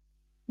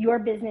your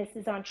business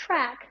is on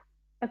track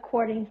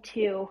according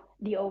to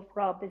the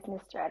overall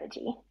business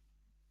strategy.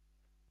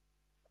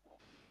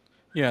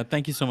 Yeah,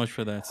 thank you so much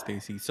for that,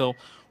 Stacy. So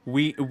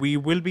we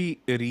will be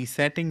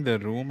resetting the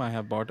room. I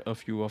have brought a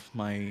few of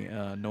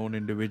my known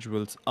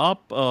individuals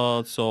up.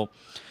 So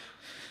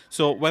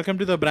welcome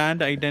to the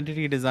Brand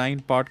Identity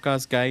Design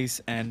podcast,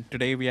 guys. And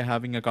today we are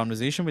having a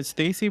conversation with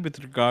Stacy with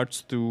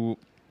regards to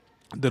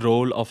the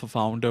role of a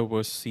founder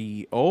versus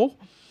CEO.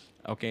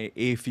 Okay,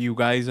 if you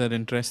guys are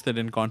interested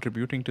in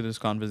contributing to this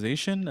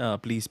conversation,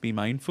 please be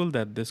mindful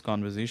that this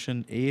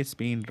conversation is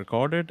being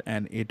recorded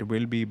and it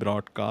will be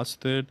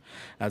broadcasted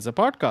as a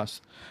podcast.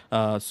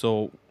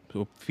 So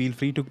feel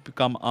free to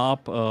come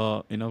up.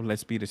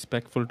 Let's be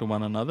respectful to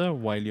one another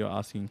while you're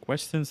asking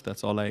questions.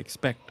 That's all I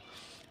expect.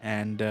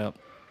 And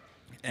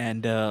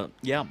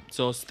yeah,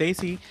 so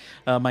Stacy,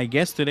 my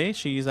guest today,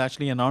 she is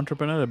actually an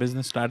entrepreneur, a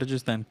business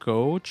strategist and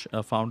coach,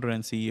 a founder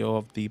and CEO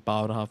of the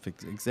Powerhouse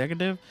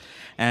Executive.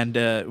 And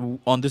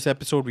on this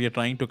episode, we are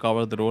trying to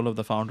cover the role of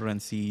the founder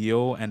and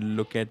CEO and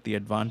look at the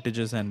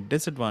advantages and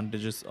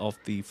disadvantages of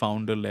the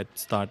founder-led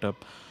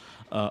startup,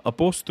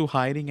 opposed to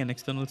hiring an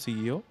external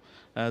CEO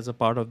as a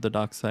part of the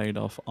dark side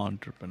of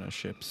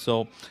entrepreneurship.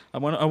 So I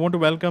want to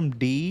welcome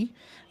Dee,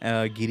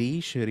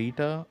 Girish,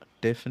 Rita,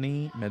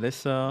 Tiffany,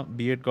 Melissa,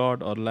 Beard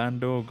God,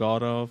 Orlando,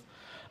 Gaurav,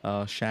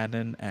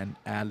 Shannon, and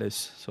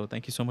Alice. So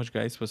thank you so much,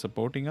 guys, for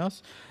supporting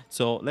us.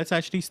 So let's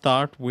actually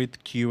start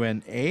with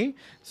Q&A.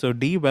 So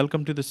Dee,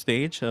 welcome to the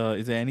stage.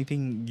 Is there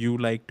anything you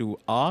like to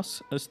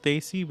ask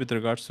Stacy with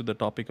regards to the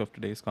topic of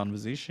today's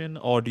conversation,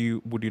 or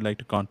would you like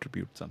to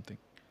contribute something?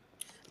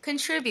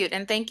 Contribute,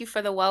 and thank you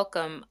for the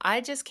welcome.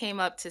 I just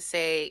came up to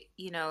say,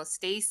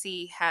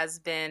 Stacy has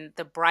been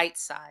the bright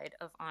side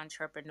of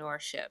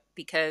entrepreneurship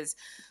because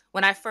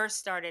when I first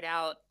started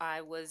out,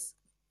 I was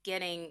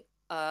getting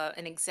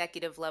an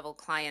executive level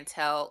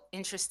clientele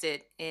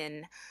interested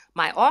in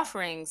my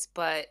offerings,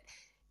 but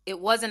it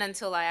wasn't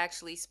until I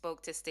actually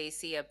spoke to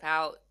Stacy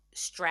about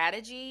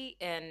strategy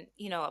and,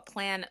 a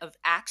plan of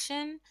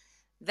action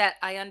that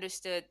I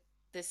understood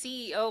the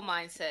CEO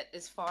mindset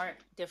is far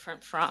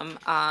different from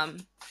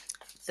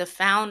the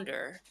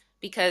founder,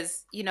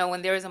 because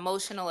when there is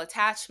emotional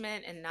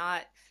attachment and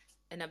not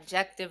an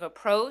objective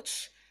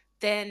approach,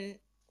 then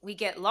we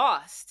get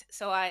lost.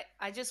 So I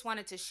just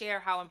wanted to share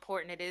how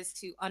important it is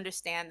to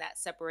understand that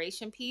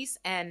separation piece.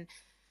 And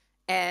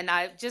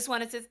I just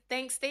wanted to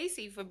thank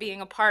Stacy for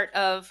being a part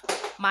of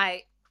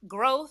my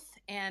growth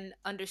and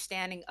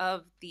understanding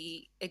of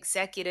the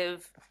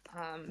executive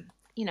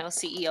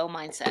CEO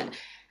mindset.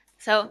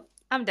 So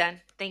I'm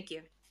done. Thank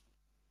you.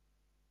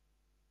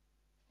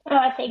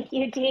 Oh, thank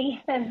you,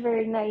 Dee. That's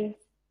very nice.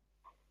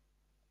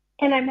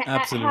 And I'm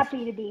Absolutely.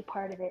 happy to be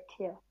part of it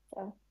too.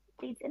 So,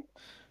 Jason.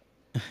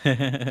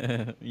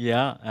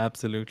 Yeah,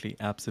 absolutely,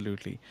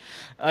 absolutely.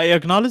 I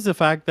acknowledge the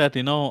fact that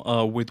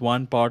with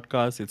one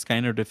podcast, it's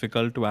kind of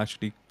difficult to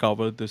actually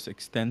cover this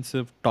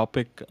extensive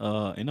topic,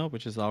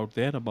 which is out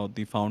there about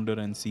the founder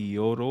and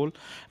CEO role,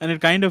 and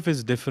it kind of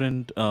is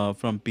different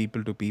from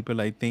people to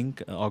people. I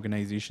think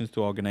organizations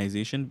to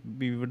organization,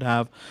 we would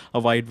have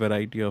a wide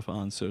variety of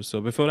answers.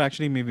 So before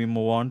actually maybe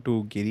move on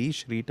to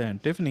Girish, Rita,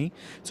 and Tiffany,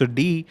 so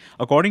D,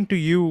 according to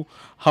you,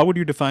 how would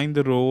you define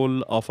the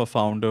role of a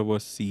founder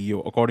versus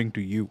CEO according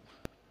to you?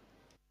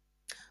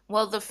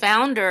 Well, the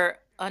founder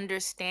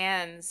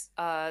understands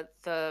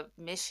the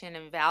mission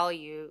and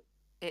value.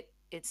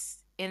 It's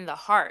in the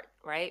heart,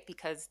 right?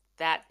 Because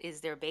that is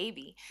their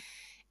baby.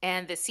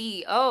 And the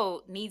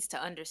CEO needs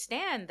to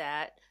understand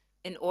that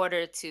in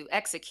order to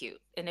execute.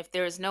 And if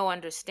there is no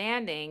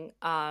understanding,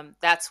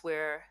 that's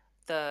where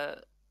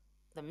the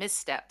the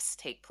missteps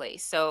take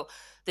place. So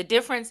the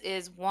difference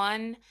is,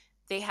 one,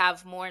 they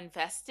have more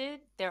invested,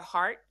 their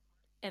heart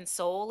and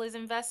soul is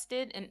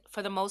invested and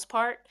for the most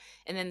part,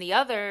 and then the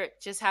other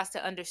just has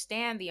to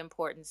understand the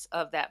importance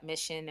of that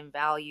mission and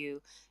value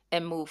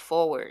and move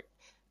forward.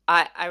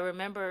 I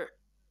remember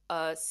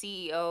a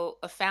CEO,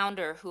 a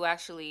founder who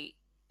actually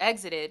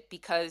exited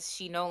because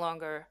she no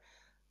longer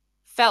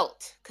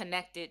felt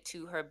connected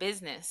to her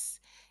business.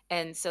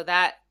 And so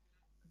that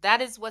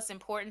is what's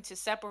important, to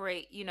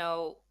separate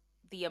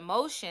the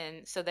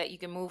emotion so that you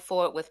can move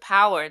forward with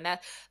power. And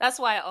that's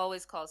why I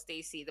always call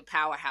Stacy the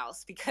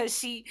powerhouse, because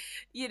she,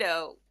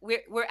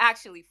 we're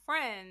actually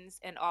friends,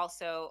 and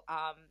also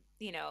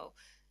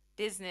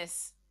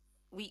business,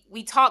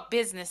 we talk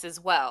business as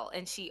well,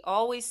 and she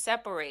always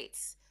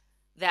separates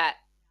that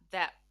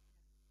that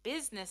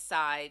business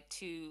side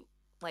to,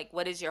 like,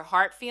 what is your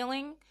heart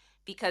feeling,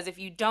 because if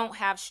you don't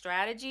have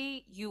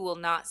strategy, you will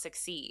not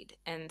succeed.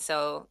 And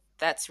so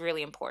that's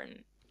really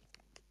important.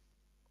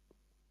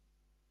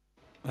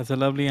 That's a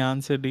lovely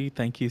answer, Dee.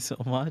 Thank you so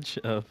much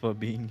for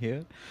being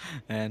here.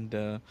 And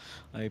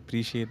I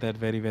appreciate that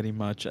very, very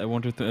much. I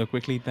want to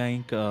quickly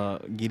thank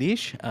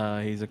Girish.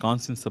 He's a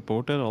constant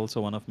supporter,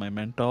 also one of my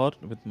mentor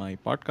with my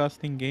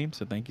podcasting game.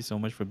 So thank you so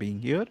much for being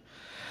here.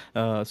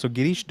 So,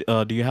 Girish,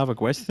 do you have a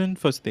question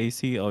for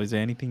Stacy, or is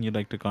there anything you'd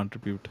like to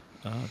contribute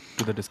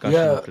to the discussion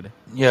Yeah, of today?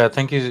 yeah.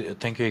 Thank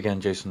you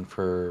again, Jason,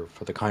 for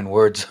the kind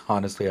words.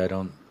 Honestly, I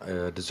don't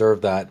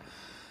deserve that.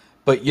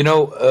 But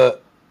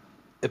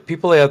if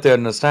people out there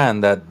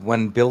understand that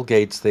when Bill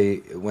Gates,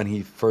 when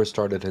he first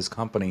started his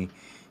company,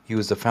 he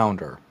was the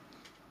founder,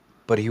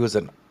 but he was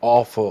an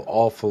awful,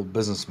 awful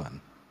businessman.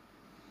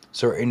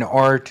 So in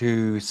order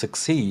to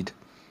succeed,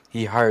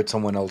 he hired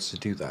someone else to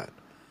do that.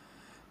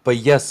 But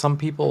yes, some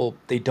people,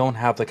 they don't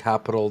have the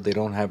capital, they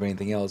don't have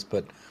anything else.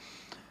 But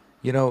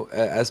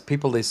as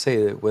people, they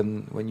say that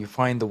when you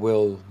find the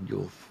will,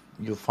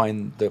 you'll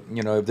find the,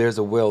 if there's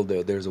a will,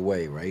 there's a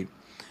way, right?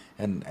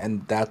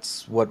 And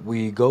that's what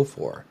we go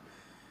for,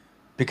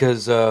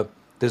 because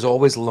there's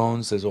always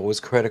loans, there's always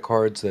credit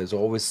cards, there's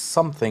always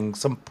something,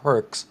 some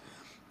perks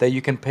that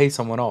you can pay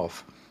someone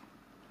off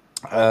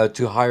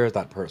to hire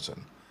that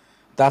person.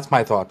 That's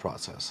my thought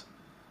process.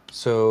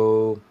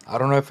 So I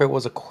don't know if it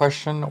was a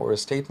question or a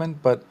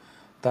statement, but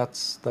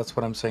that's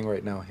what I'm saying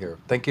right now here.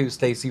 Thank you,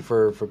 Stacy,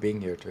 for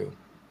being here too.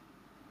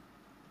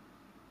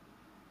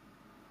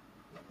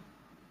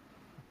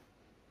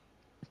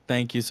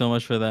 Thank you so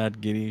much for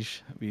that,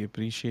 Girish. We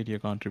appreciate your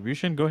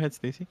contribution. Go ahead,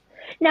 Stacy.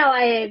 No,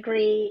 I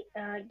agree,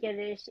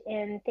 Girish,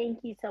 and thank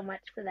you so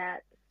much for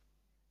that.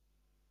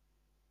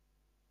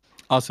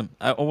 Awesome.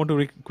 I want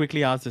to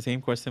quickly ask the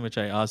same question which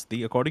I asked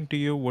Dee. According to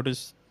you,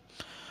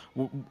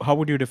 how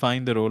would you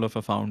define the role of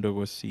a founder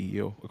versus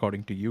CEO,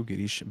 according to you,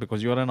 Girish?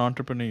 Because you're an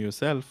entrepreneur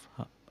yourself.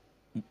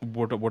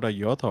 What are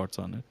your thoughts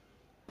on it?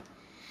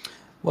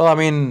 Well, I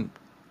mean,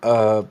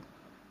 uh,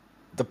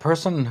 the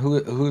person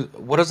who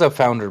what does a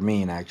founder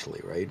mean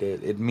actually, right?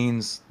 It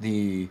means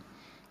the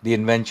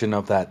invention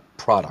of that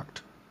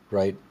product,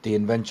 right? The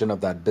invention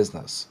of that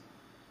business.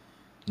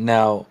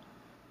 Now,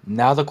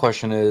 now the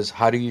question is,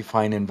 how do you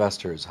find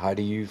investors? How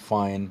do you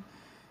find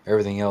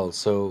everything else?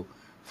 So,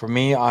 for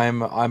me,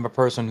 I'm a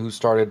person who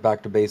started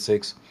back to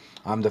basics.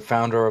 I'm the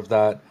founder of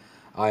that.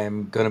 I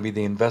am going to be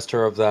the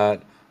investor of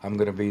that. I'm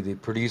going to be the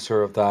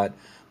producer of that.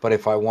 But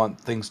if I want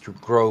things to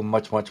grow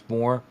much, much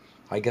more,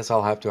 I guess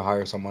I'll have to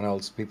hire someone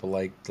else. People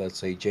like, let's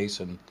say,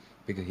 Jason,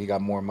 because he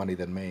got more money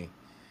than me.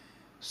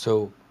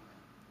 So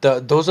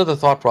those are the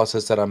thought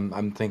process that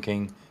I'm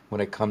thinking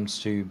when it comes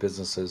to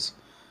businesses.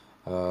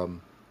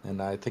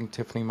 And I think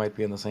Tiffany might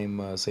be in the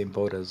same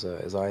boat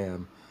as I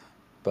am.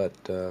 But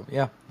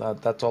yeah,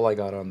 that's all I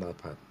got on that,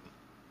 Pat.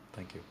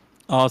 Thank you.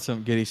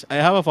 Awesome, Girish. I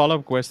have a follow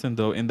up question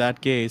though. In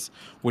that case,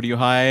 would you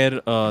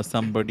hire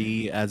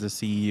somebody as a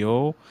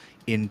CEO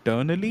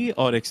internally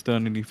or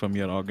externally from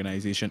your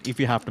organization if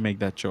you have to make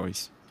that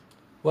choice?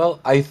 Well,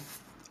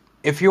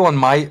 if you want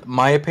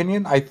my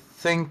opinion, I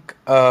think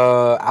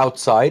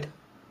outside.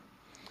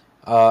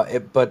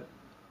 But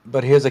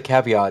here's a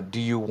caveat: do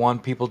you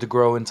want people to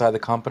grow inside the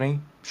company?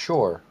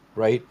 Sure,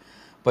 right?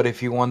 But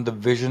if you want the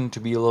vision to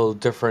be a little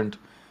different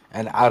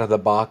and out of the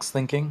box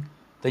thinking,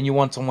 then you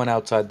want someone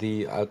outside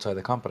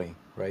the company,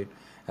 right?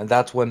 And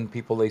that's when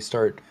people they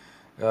start,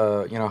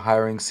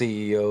 hiring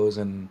CEOs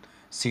and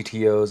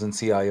CTOs and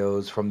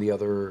CIOs from the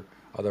other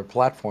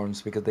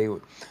platforms because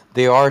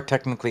they are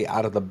technically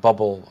out of the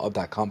bubble of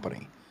that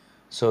company,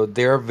 so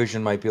their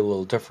vision might be a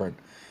little different.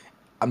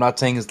 I'm not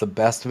saying it's the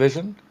best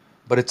vision,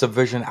 but it's a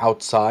vision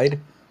outside,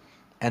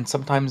 and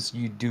sometimes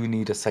you do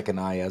need a second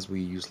eye, as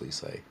we usually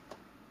say.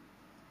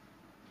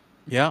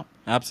 Yeah,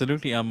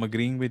 absolutely. I'm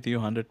agreeing with you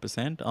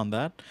 100% on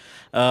that.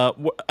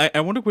 I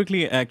want to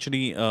quickly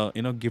actually,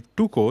 give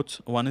two quotes.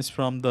 One is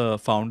from the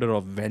founder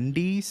of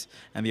Wendy's,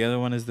 and the other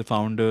one is the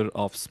founder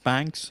of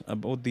Spanx.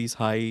 Both these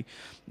high,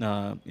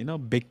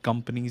 big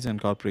companies and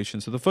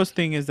corporations. So the first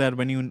thing is that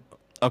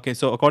okay,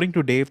 so according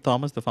to Dave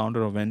Thomas, the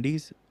founder of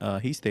Wendy's,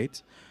 he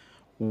states,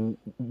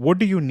 what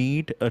do you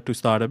need to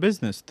start a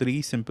business?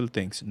 Three simple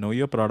things: know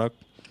your product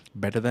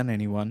better than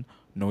anyone,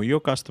 know your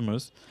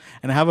customers,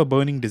 and have a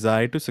burning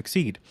desire to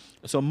succeed.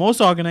 So,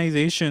 most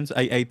organizations,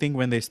 I think,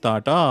 when they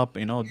start up,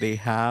 they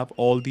have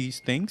all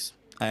these things.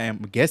 I am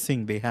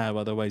guessing they have,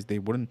 otherwise, they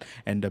wouldn't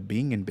end up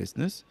being in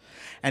business.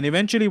 And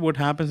eventually, what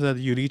happens is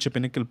that you reach a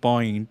pinnacle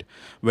point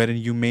wherein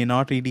you may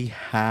not really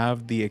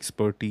have the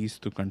expertise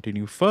to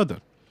continue further.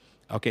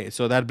 Okay,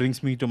 so that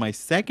brings me to my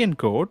second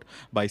quote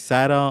by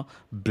Sarah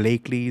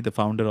Blakely, the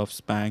founder of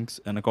Spanx.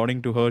 And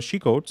according to her, she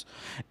quotes,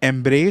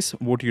 embrace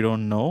what you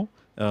don't know,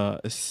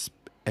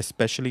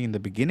 especially in the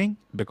beginning,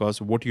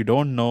 because what you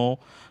don't know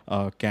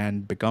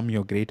can become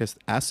your greatest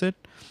asset.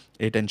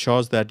 It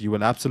ensures that you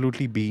will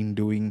absolutely be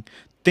doing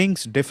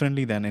things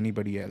differently than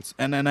anybody else.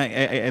 And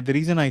the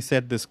reason I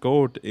said this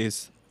quote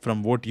is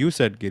from what you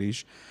said,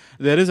 Girish.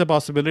 There is a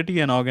possibility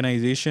an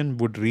organization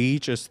would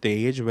reach a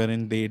stage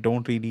wherein they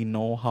don't really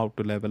know how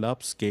to level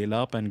up, scale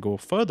up, and go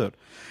further.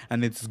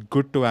 And it's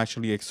good to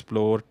actually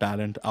explore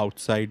talent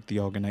outside the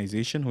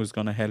organization who's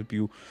going to help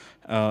you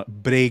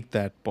break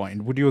that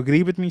point. Would you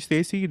agree with me,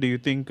 Stacy? Do you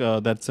think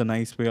that's a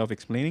nice way of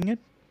explaining it?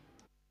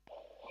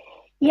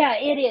 Yeah,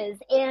 it is.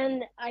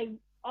 And I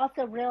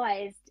also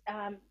realized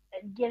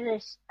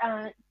Girish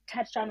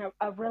touched on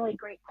a really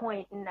great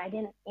point, and I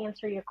didn't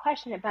answer your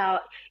question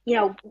about,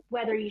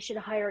 whether you should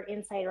hire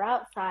inside or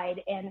outside.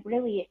 And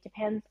really, it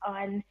depends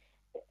on,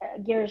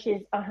 Girish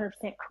is 100%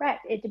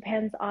 correct. It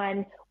depends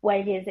on what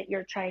it is that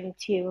you're trying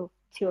to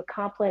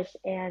accomplish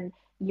and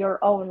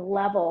your own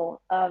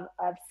level of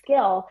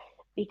skill.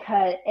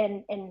 Because,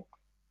 and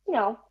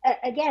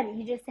again,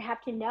 you just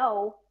have to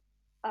know.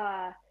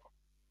 Uh,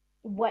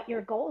 what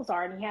your goals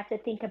are, and you have to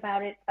think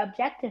about it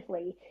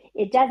objectively.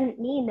 It doesn't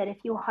mean that if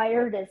you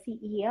hired a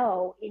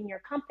CEO in your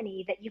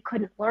company that you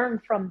couldn't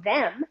learn from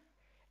them,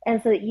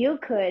 and so that you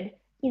could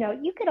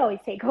always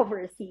take over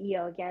as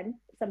CEO again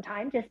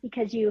sometime. Just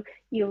because you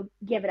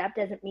give it up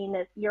doesn't mean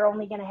that you're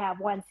only going to have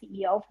one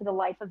CEO for the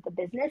life of the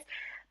business.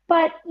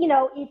 But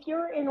if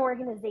you're an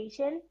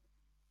organization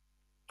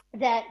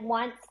that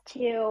wants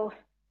to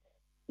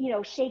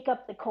shake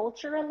up the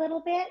culture a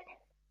little bit,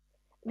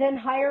 then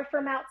hire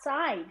from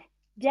outside.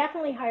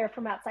 Definitely hire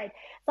from outside.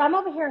 So I'm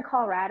over here in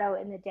Colorado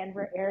in the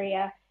Denver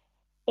area,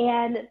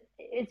 and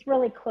it's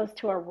really close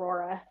to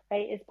Aurora,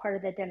 right? It's part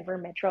of the Denver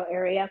metro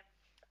area.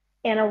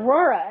 And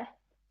Aurora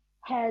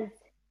has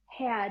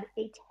had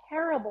a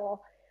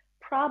terrible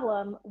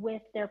problem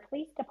with their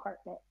police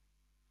department.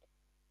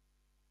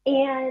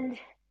 And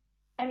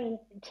I mean,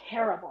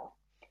 terrible.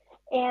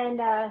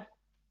 And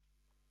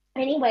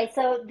anyway,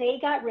 so they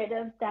got rid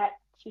of that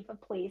chief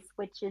of police,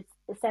 which is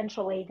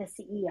essentially the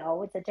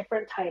CEO. It's a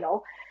different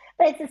title,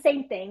 but it's the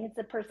same thing. It's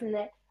the person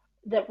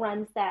that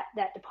runs that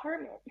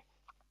department.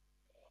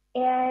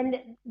 And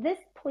this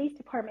police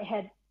department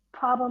had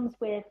problems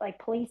with like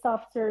police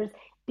officers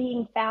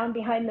being found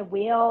behind the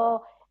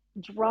wheel,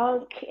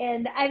 drunk,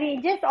 and I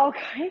mean just all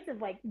kinds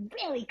of like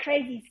really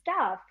crazy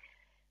stuff.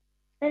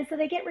 And so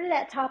they get rid of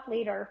that top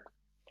leader.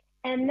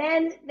 And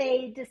then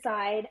they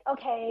decide,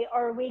 okay,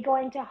 are we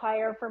going to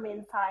hire from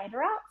inside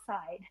or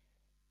outside?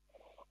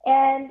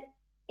 And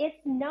it's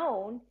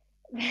known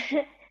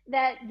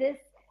that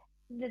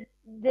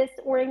this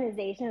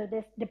organization or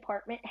this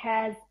department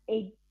has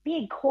a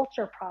big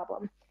culture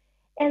problem.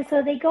 And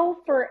so they go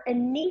for a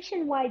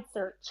nationwide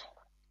search,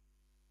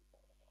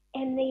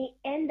 and they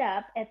end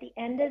up at the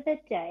end of the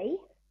day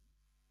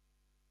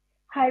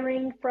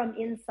hiring from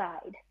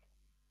inside.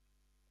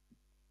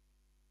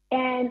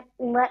 And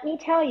let me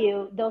tell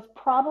you, those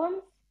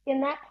problems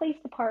in that police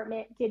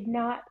department did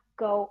not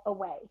go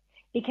away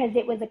because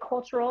it was a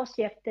cultural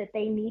shift that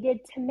they needed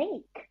to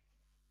make.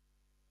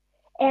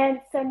 And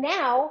so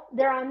now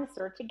they're on the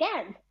search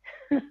again.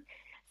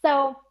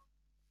 So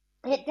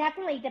it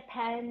definitely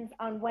depends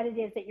on what it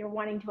is that you're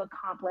wanting to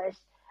accomplish.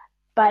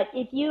 But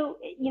if you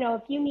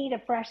need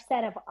a fresh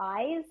set of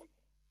eyes,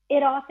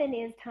 it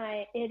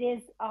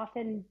is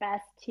often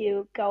best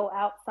to go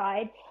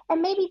outside, and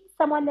maybe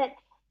someone that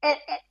eh,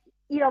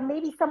 eh,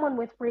 maybe someone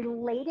with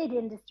related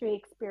industry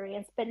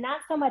experience, but not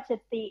so much at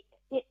the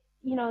it,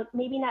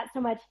 maybe not so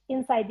much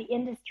inside the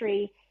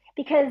industry,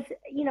 because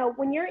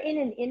when you're in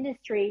an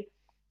industry,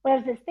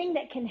 there's this thing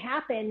that can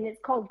happen.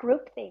 It's called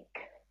groupthink,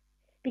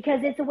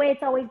 because it's the way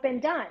it's always been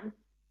done,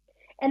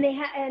 and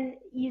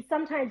you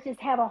sometimes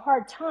just have a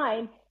hard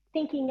time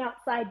thinking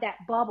outside that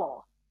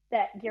bubble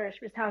that Girish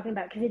was talking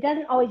about, because it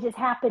doesn't always just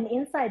happen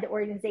inside the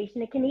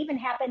organization. It can even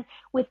happen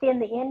within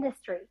the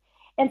industry.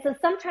 And so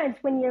sometimes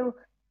when you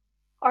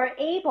are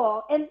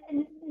able, and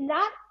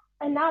not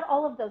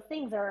all of those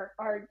things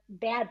are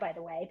bad, by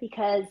the way,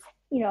 because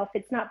if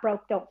it's not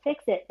broke, don't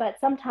fix it. But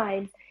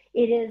sometimes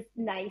it is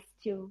nice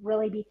to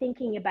really be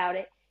thinking about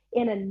it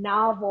in a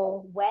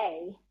novel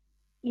way,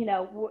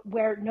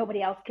 where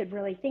nobody else could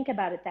really think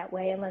about it that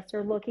way unless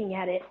they're looking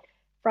at it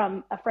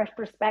from a fresh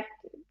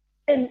perspective.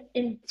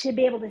 And to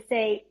be able to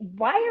say,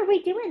 why are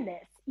we doing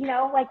this?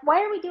 Like,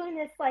 why are we doing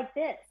this like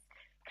this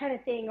kind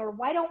of thing? Or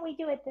why don't we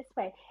do it this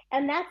way?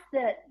 And that's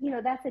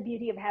the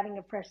beauty of having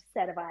a fresh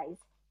set of eyes.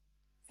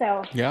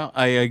 So, Yeah,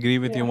 I agree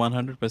with you yeah.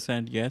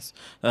 100%. Yes.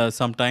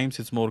 Sometimes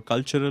it's more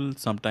cultural,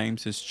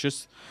 sometimes it's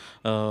just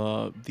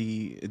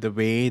the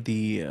way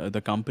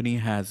the company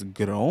has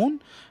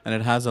grown, and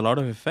it has a lot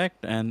of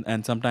effect.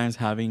 And sometimes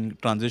having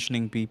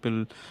transitioning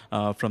people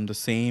from the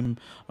same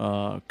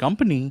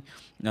company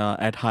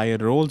at higher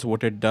roles,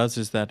 what it does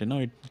is that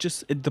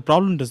the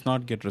problem does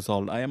not get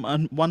resolved. I am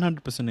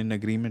 100% in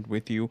agreement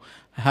with you.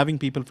 Having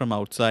people from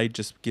outside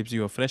just gives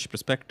you a fresh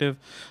perspective,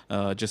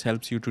 just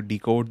helps you to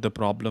decode the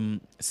problem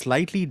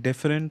slightly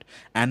different,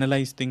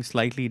 analyze things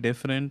slightly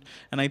different,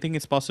 and I think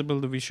it's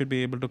possible that we should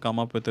be able to come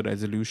up with a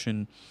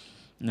resolution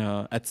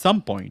at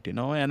some point.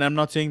 And I'm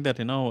not saying that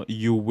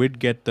you would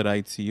get the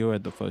right CEO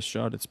at the first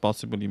shot. It's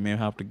possible you may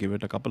have to give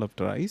it a couple of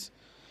tries,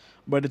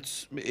 but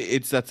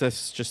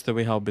that's just the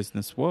way how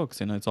business works.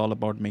 It's all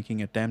about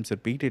making attempts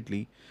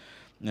repeatedly.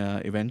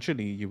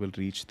 Eventually you will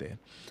reach there.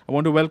 I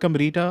want to welcome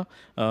Rita.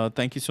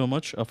 Thank you so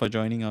much for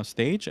joining our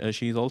stage.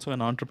 She's also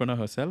an entrepreneur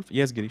herself.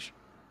 Yes, Girish.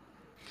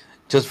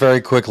 Just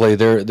very quickly,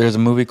 there's a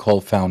movie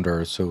called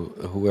Founder. So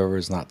whoever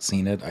has not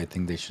seen it, I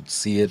think they should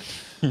see it.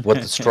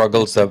 What the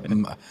struggles that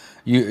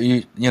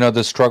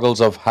the struggles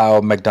of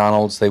how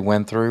McDonald's they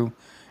went through,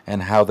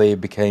 and how they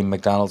became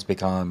McDonald's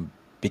became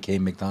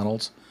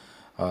McDonald's.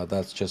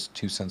 That's just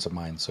 2 cents of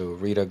mine. So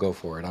Rita, go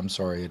for it. I'm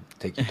sorry,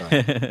 take your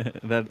time.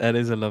 That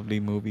is a lovely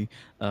movie,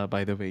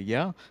 by the way.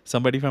 Yeah,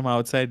 somebody from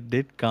outside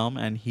did come,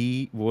 and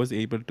he was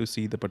able to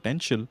see the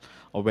potential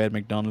of where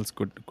McDonald's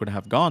could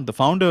have gone. The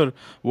founder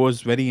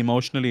was very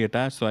emotionally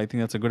attached, so I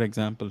think that's a good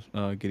example,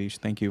 Girish.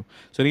 Thank you.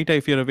 So Rita,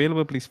 if you're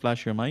available, please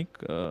flash your mic.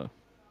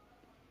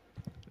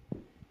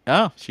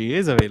 She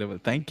is available.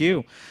 Thank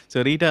you.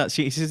 So Rita,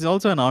 she's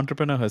also an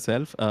entrepreneur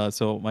herself.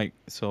 So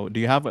do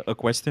you have a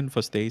question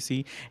for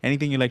Stacy?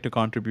 Anything you'd like to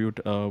contribute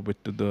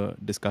with to the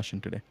discussion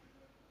today?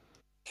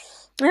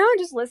 No,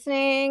 just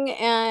listening,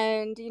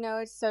 and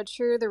it's so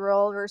true. The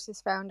role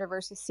versus founder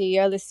versus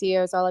CEO. The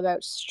CEO is all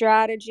about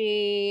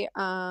strategy,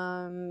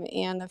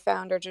 and the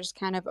founder just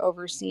kind of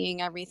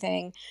overseeing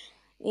everything.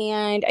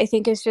 And I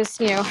think it's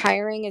just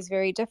hiring is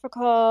very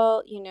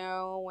difficult.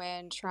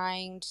 When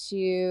trying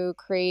to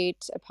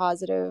create a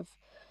positive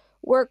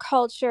work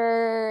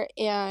culture,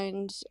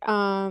 and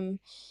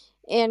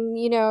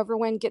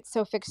everyone gets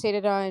so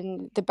fixated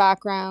on the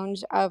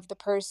background of the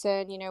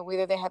person,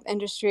 whether they have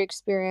industry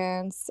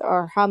experience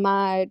or how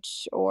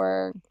much,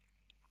 or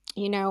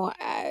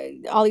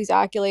all these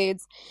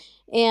accolades.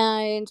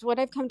 And what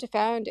I've come to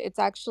find, it's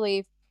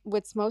actually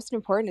what's most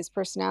important is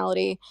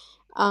personality.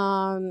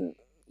 um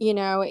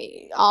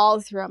all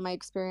throughout my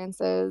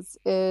experiences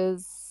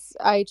is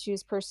I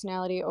choose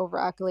personality over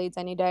accolades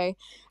any day,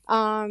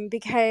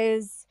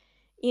 because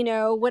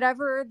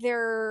whatever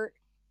they're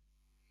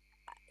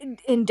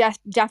in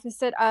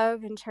deficit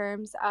of, in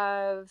terms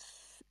of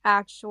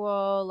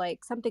actual,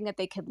 like, something that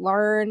they could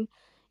learn,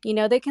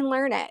 they can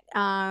learn it.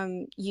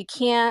 You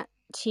can't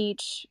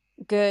teach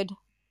good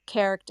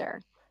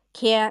character,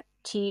 can't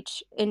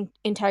teach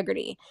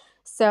integrity.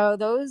 So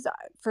those,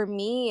 for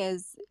me,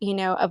 is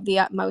of the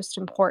utmost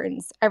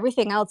importance.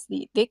 Everything else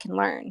they can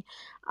learn,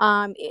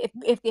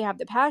 if they have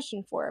the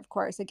passion for it, of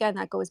course. Again,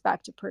 that goes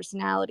back to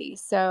personality.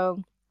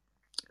 So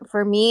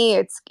for me,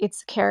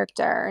 it's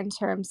character, in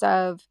terms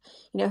of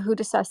who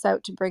to suss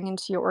out to bring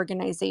into your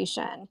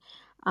organization.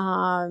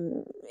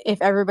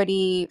 If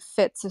everybody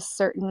fits a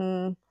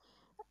certain,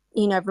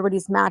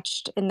 everybody's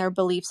matched in their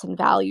beliefs and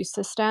value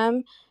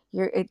system,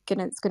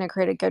 it's gonna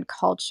create a good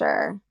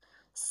culture.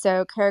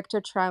 So character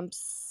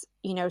trumps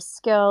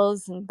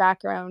skills and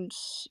background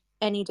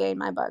any day in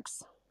my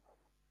books.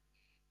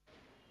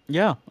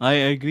 Yeah, I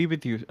agree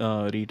with you,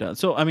 Rita.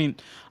 So, I mean,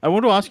 I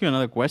want to ask you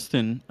another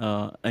question.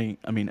 I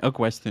mean, a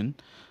question.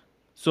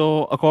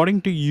 So,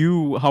 according to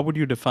you, how would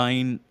you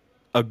define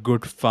a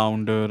good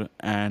founder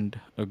and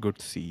a good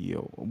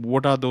CEO?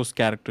 What are those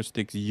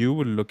characteristics you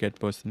will look at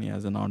personally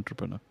as an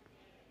entrepreneur?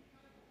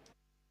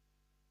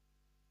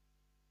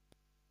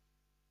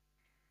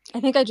 I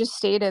think I just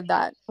stated that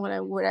that's what I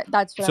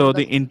So, would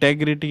the look.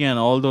 integrity and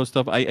all those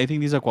stuff, I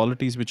think these are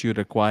qualities which you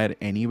require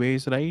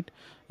anyways, right?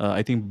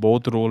 I think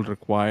both role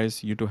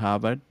requires you to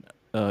have it.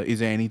 Is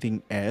there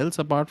anything else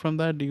apart from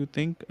that? Do you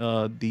think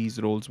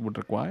these roles would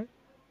require?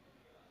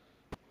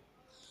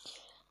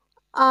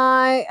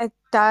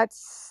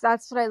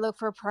 That's what I look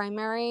for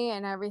primary,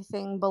 and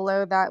everything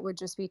below that would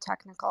just be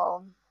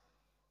technical.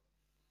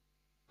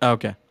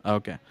 Okay,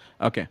 okay,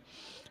 okay.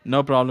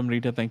 No problem,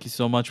 Rita. Thank you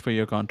so much for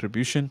your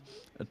contribution.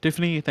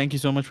 Tiffany, thank you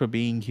so much for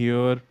being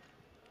here.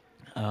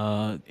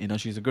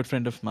 She's a good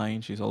friend of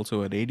mine. She's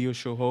also a radio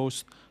show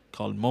host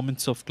called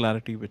Moments of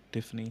Clarity with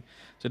Tiffany.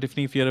 So,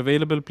 Tiffany, if you're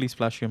available, please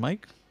flash your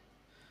mic.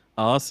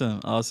 Awesome,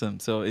 awesome.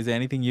 So, is there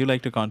anything you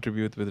like to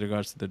contribute with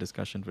regards to the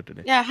discussion for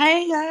today? Yeah,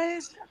 hi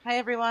guys. Hi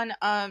everyone.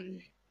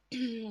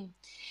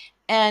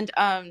 And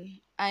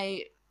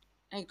I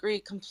agree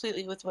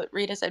completely with what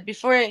Rita said.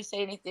 Before I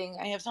say anything,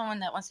 I have someone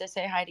that wants to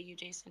say hi to you,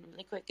 Jason,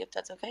 really quick, if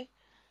that's okay.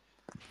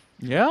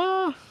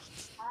 Yeah.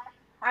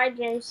 Hi,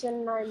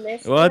 Jason. I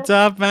miss you. What's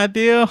up,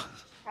 Matthew?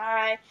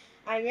 Hi,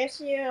 I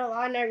miss you a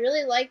lot, and I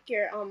really like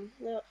your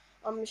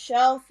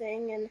shell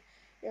thing, and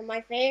you're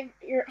my favorite.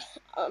 You're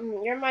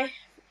my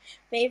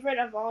favorite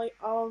of all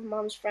of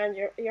Mom's friends.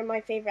 You're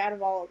my favorite out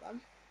of all of them.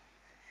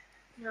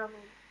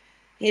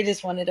 He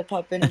just wanted to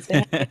pop in and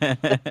say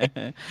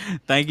hi.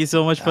 Thank you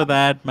so much for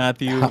that,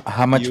 Matthew.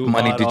 How much You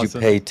money are did you awesome.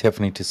 pay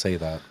Tiffany to say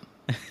that?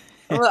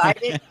 Well, I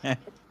did. I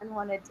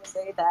wanted to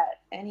say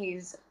that, and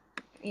he's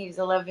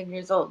 11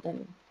 years old,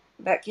 and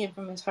that came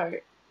from his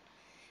heart.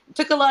 It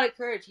took a lot of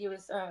courage. He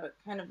was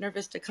kind of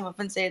nervous to come up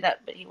and say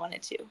that, but he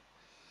wanted to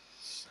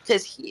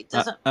because he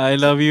doesn't I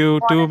love you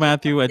want too,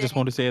 Matthew. I just anyone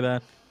want to say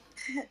that.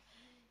 saying.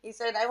 He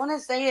said, "I want to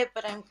say it,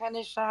 but I'm kind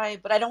of shy,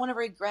 but I don't want to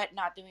regret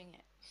not doing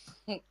it."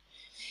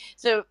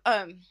 So,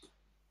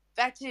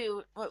 back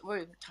to what we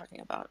were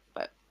talking about,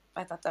 but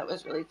I thought that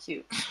was really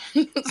cute.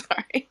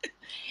 Sorry.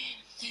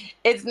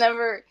 It's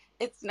never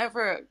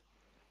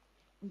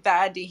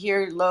bad to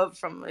hear love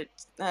from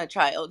a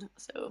child.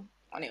 So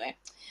anyway,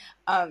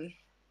 um,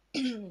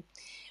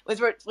 with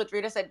what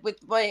Rita said,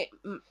 with my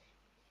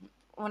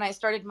when I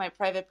started my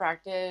private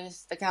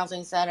practice, the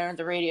counseling center,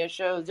 the radio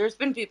show, there's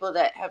been people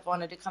that have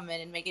wanted to come in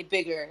and make it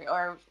bigger,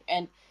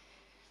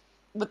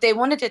 but they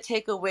wanted to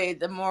take away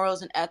the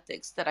morals and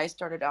ethics that I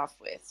started off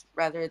with,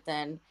 rather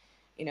than,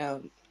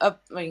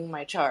 upping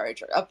my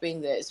charge or upping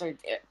this or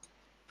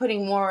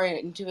putting more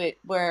into it.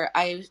 Where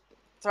I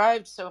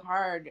thrived so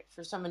hard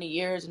for so many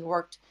years and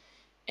worked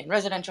in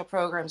residential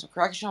programs or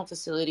correctional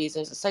facilities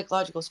as a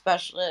psychological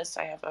specialist.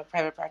 I have a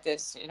private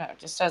practice,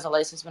 just as a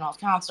licensed mental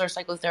health counselor,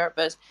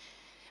 psychotherapist,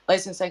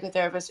 licensed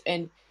psychotherapist,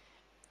 and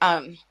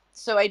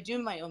so I do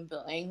my own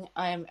billing.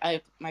 I'm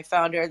my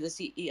founder, the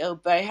CEO,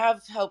 but I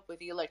have help with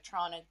the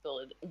electronic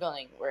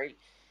billing, where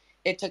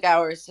it took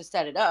hours to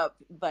set it up,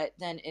 but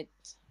then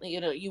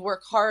you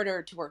work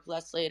harder to work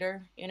less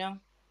later, because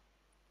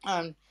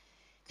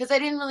I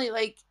didn't really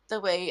like the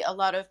way a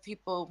lot of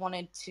people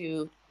wanted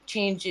to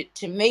change it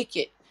to make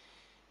it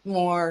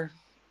more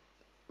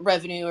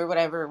revenue or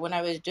whatever, when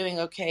I was doing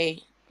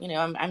okay.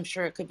 I'm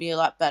sure it could be a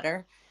lot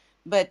better,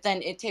 but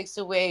then it takes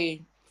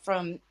away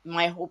from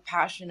my whole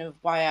passion of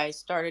why I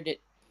started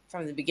it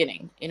from the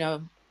beginning.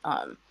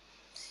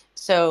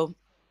 So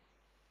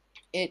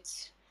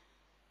it's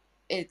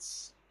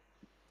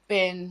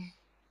been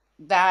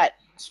that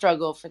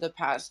struggle for the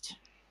past,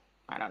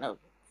 I don't know,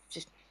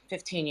 just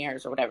 15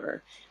 years or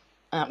whatever,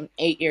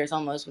 8 years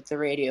almost with the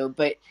radio.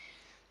 But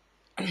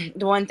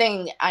the one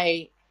thing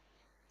I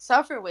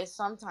suffer with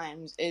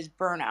sometimes is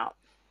burnout,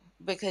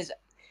 because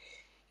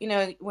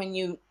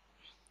when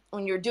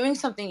you're doing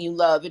something you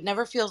love, it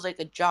never feels like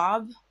a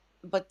job,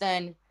 but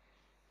then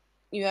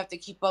you have to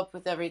keep up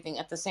with everything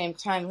at the same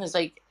time. Because,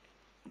 like,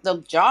 the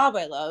job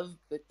I love,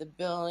 with the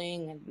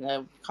billing and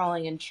the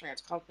calling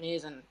insurance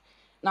companies and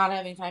not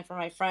having time for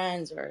my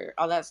friends or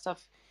all that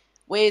stuff,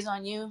 weighs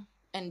on you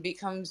and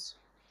becomes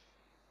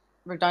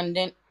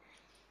redundant.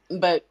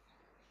 But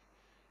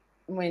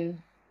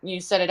when you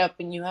set it up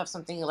and you have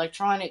something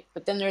electronic,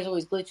 but then there's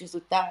always glitches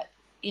with that,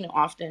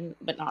 often,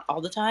 but not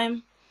all the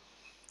time.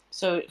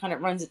 So it kind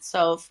of runs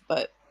itself.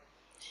 But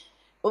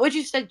what would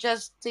you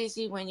suggest,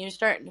 Stacy, when you're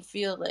starting to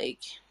feel like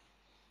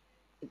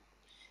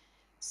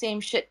same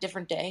shit,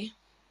 different day,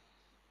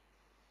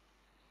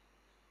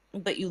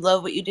 but you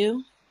love what you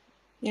do?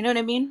 You know what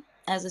I mean?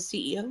 As a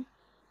CEO.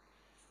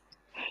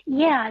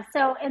 Yeah,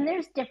 so, and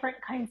there's different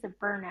kinds of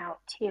burnout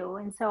too.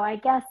 And so I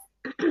guess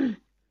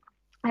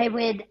I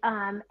would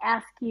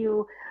ask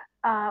you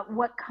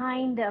what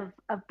kind of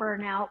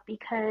burnout,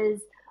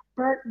 because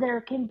there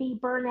can be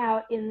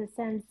burnout in the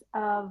sense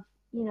of,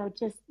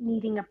 just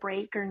needing a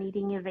break or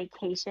needing a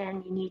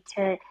vacation. You need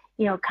to,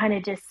 kind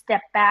of just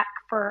step back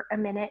for a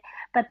minute.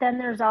 But then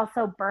there's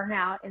also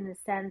burnout in the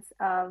sense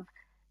of,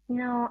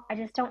 I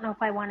just don't know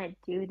if I want to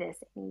do this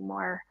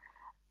anymore.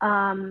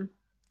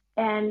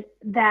 And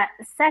that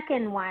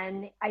second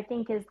one, I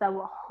think, is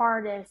the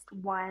hardest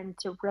one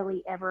to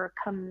really ever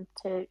come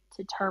to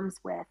terms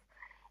with.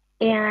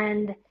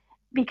 And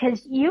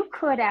because you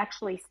could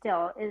actually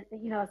still,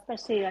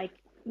 especially like,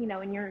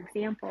 in your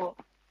example,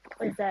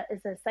 is a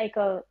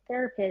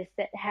psychotherapist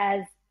that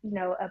has,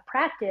 a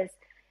practice,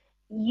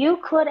 you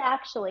could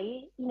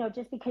actually,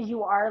 just because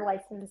you are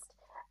licensed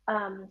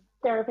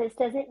therapist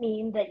doesn't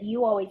mean that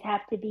you always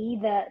have to be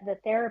the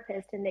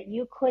therapist, and that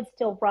you could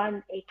still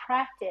run a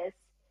practice,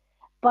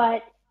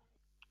 but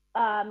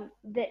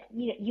that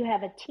you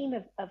have a team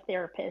of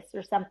therapists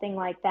or something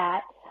like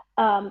that.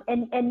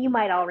 And you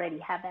might already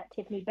have that,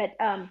 Tiffany, but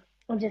I'm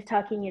just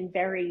talking in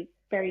very,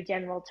 very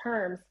general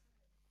terms.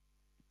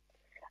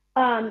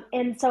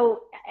 And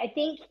so I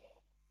think,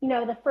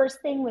 the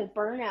first thing with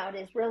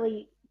burnout is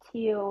really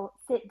to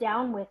sit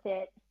down with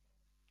it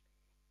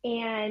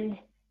and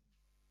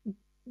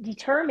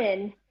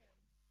determine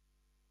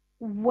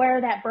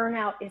where that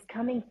burnout is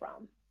coming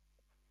from.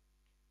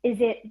 Is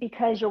it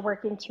because you're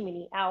working too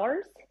many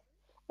hours?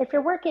 If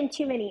you're working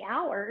too many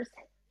hours,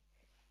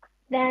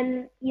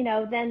 then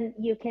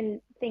you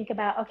can think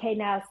about, okay,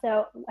 now,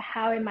 so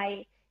how am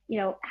I,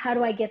 how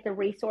do I get the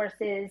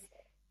resources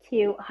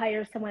to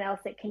hire someone else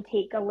that can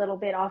take a little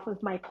bit off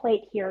of my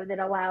plate here, that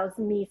allows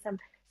me some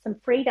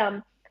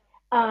freedom?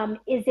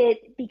 Is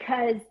it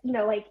because,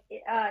 like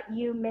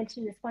you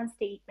mentioned this one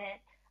statement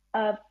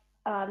of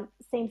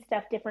same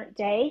stuff, different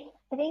day,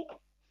 I think.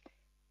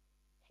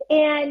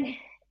 And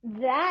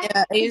that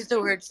Yeah, I use the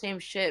word same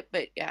shit,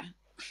 but yeah.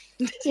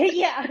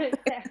 yeah.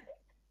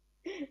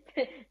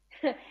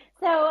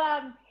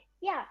 So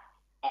yeah,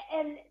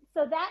 and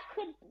so that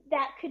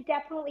could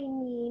definitely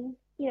mean,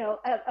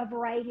 a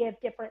variety of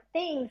different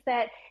things.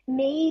 That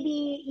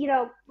maybe,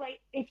 like,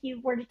 if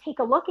you were to take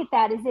a look at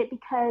that, is it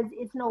because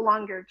it's no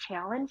longer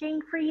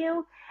challenging for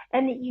you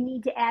and that you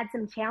need to add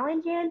some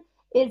challenge in?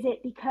 Is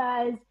it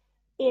because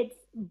it's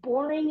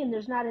boring and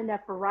there's not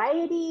enough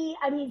variety?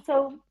 I mean,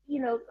 so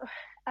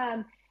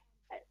um,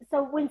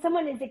 so when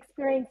someone is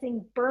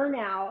experiencing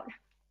burnout,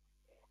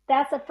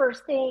 that's the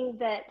first thing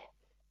that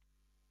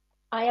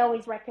I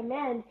always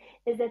recommend,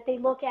 is that they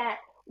look at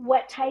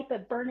what type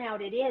of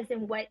burnout it is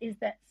and what is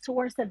the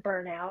source of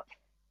burnout.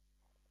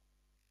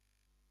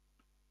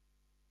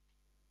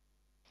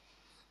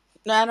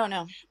 I don't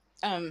know.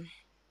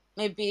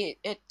 Maybe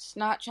it's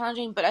not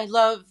challenging, but I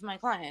love my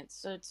clients,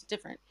 so it's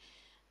different.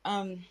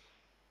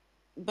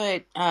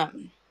 But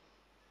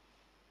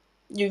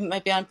you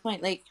might be on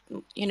point. Like,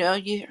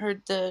 you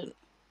heard the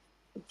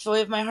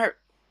joy of my heart,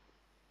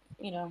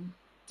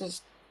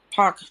 just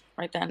talk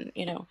right then,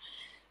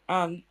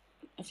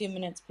 a few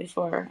minutes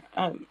before.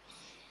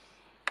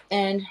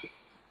 And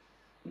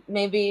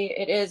maybe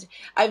it is.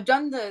 I've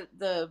done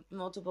the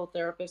multiple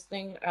therapist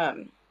thing,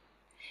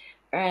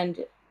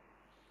 and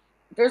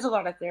there's a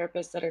lot of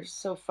therapists that are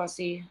so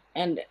fussy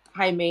and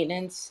high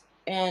maintenance,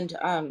 and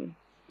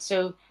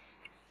so,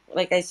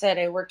 like I said,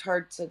 I worked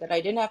hard so that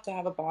I didn't have to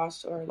have a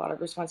boss or a lot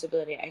of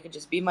responsibility. I could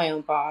just be my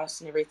own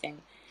boss and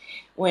everything.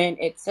 When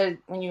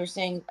you were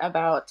saying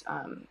about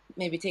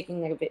maybe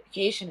taking a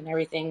vacation and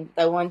everything,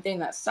 the one thing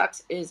that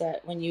sucks is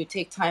that when you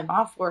take time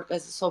off work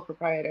as a sole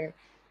proprietor,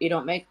 you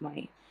don't make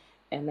money,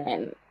 and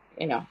then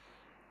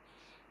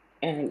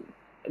and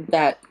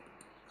that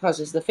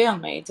causes the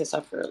family to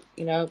suffer,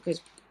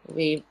 because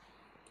we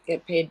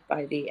get paid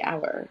by the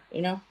hour,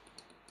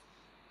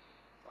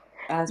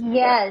 as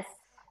Yes,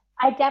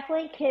 I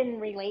definitely can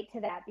relate to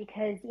that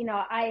because,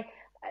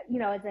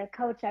 as a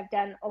coach, I've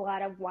done a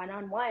lot of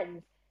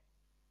one-on-ones,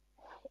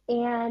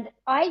 and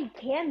I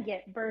can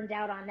get burned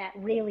out on that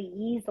really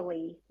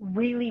easily,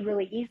 really,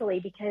 really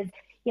easily, because,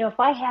 if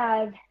I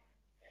have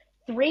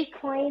 3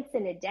 clients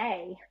in a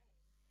day,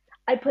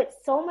 I put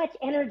so much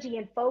energy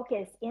and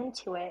focus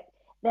into it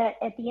that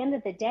at the end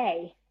of the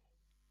day,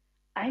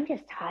 I'm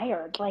just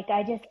tired. Like,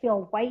 I just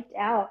feel wiped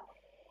out.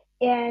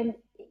 And,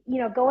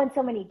 going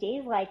so many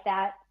days like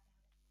that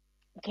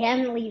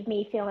can leave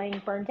me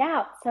feeling burned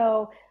out.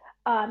 So,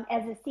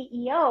 as a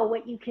CEO,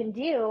 what you can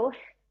do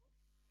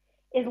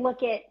is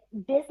look at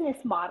business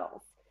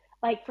models.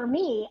 Like for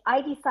me,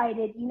 I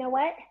decided, you know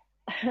what?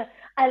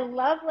 I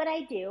love what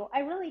I do. I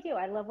really do.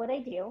 I love what I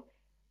do.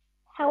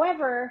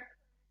 However,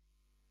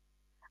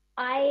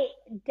 I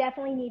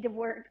definitely need to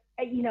work.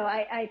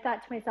 I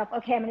thought to myself,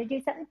 okay, I'm going to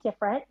do something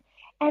different.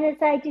 And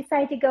as I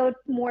decide to go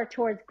more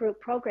towards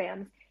group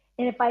programs,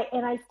 and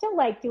I still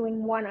like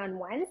doing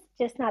one-on-ones,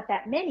 just not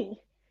that many.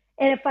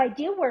 And if I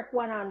do work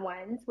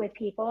one-on-ones with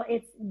people,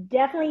 it's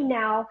definitely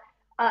now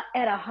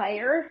at a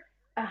higher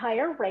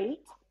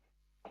rate,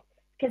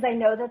 because I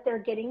know that they're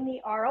getting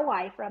the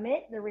ROI from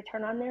it, the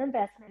return on their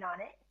investment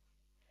on it.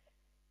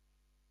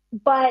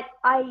 But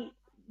I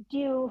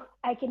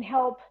can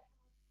help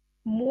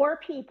more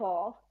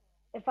people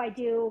if I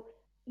do,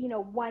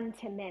 one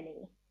to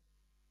many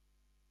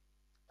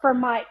for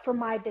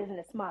my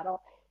business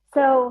model.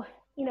 So,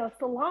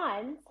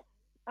 salons,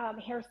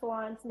 hair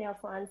salons, nail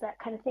salons, that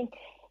kind of thing,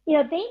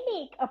 they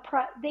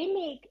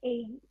make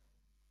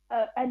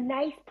a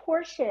nice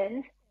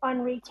portion on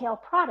retail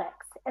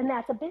products, and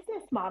that's a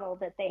business model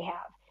that they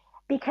have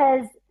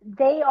because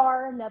they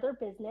are another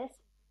business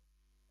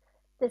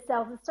that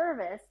sells a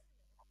service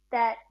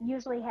that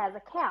usually has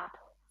a cap.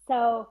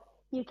 So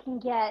you can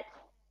get,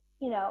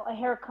 a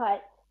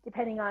haircut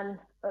depending on,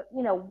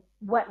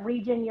 what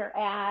region you're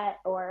at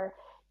or,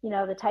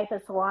 the type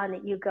of salon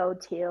that you go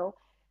to.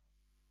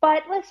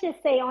 But let's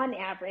just say on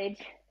average,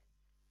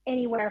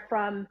 anywhere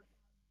from,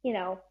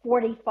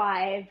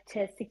 45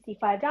 to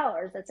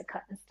 $65 as a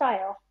cut and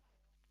style.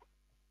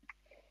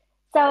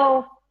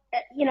 So,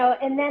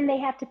 and then they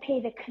have to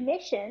pay the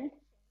commission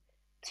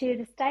to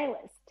the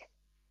stylist.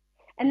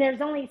 And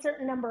there's only a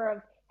certain number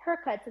of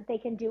haircuts that they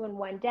can do in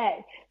one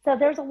day. So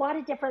there's a lot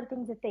of different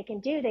things that they can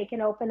do. They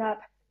can open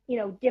up,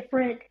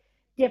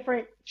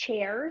 different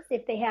chairs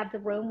if they have the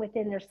room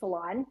within their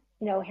salon,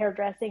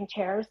 hairdressing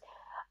chairs,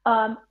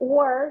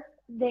 or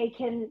they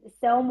can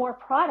sell more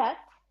product,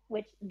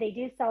 which they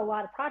do sell a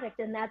lot of product,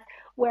 and that's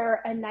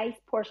where a nice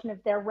portion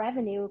of their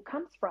revenue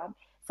comes from.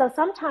 So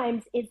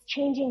sometimes it's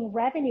changing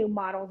revenue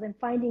models and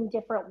finding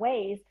different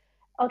ways.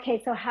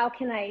 Okay, so how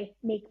can I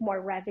make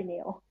more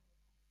revenue?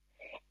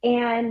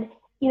 And,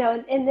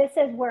 and this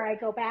is where I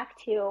go back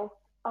to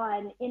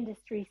on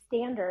industry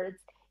standards,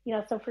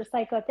 so for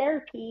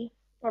psychotherapy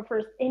or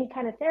for any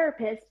kind of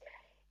therapist,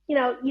 you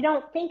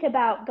don't think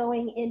about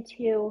going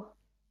into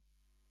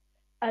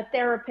a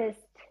therapist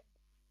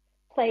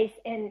place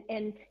and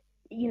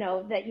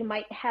that you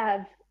might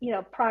have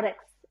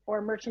products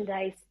or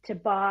merchandise to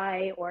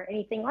buy or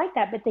anything like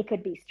that, but they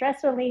could be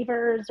stress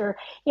relievers or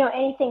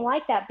anything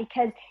like that,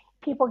 because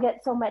people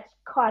get so much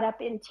caught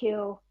up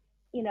into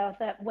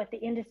what the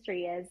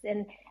industry is,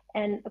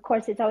 and of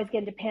course it's always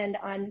going to depend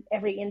on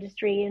every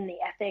industry and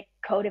the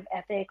code of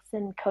ethics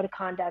and code of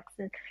conducts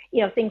and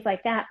things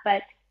like that.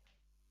 But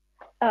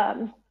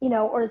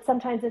or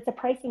sometimes it's a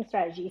pricing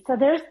strategy. So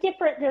there's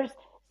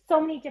so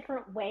many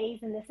different ways,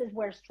 and this is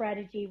where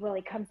strategy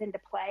really comes into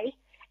play.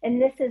 And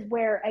this is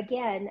where,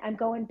 again, I'm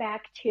going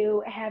back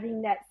to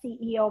having that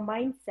CEO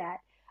mindset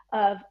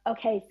of,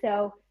 okay,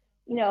 so,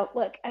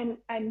 look, I'm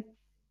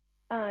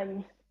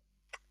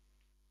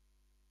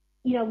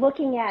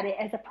looking at it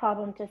as a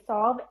problem to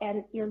solve,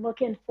 and you're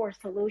looking for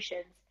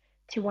solutions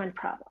to one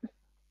problem.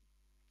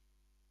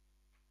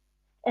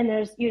 And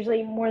there's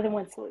usually more than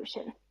one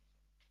solution.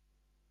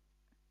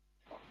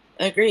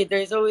 Agreed.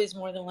 There's always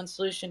more than one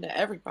solution to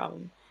every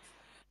problem.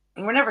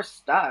 And we're never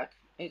stuck.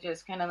 It's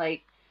just kind of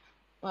like,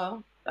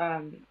 well,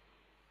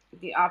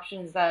 the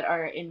options that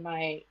are in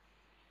my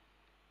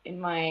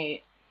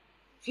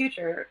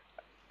future,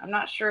 I'm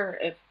not sure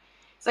if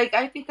it's like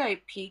I think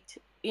I peaked,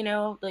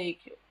 like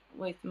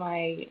with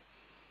my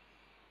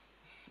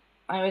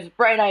I was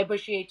bright eyed,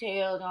 bushy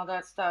tailed, and all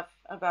that stuff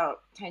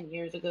about 10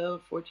 years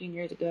ago, 14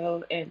 years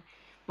ago. And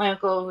my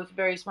uncle, who's a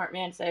very smart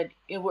man, said,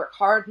 you work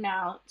hard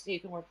now so you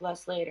can work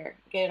less later.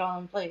 Get it all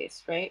in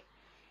place, right?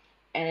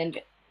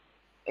 And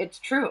it's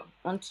true.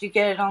 Once you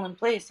get it all in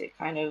place, it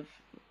kind of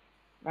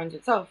runs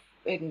itself,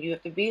 and you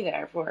have to be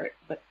there for it.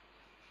 But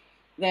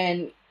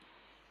then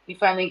you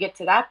finally get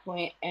to that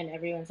point, and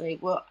everyone's like,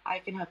 well, I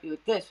can help you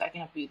with this, I can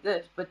help you with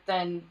this. But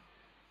then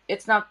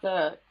it's not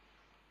the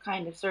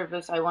kind of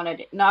service I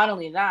wanted. Not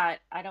only that,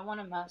 I don't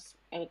want to mess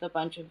with a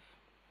bunch of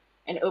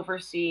and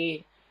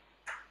oversee,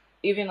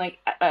 even like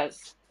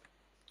us,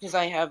 because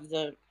I have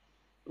the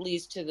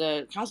lease to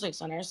the counseling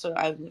center, so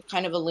I'm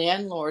kind of a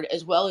landlord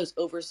as well as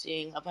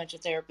overseeing a bunch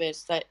of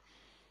therapists. That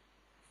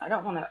I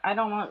don't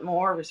want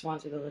more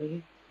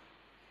responsibility.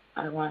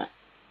 I want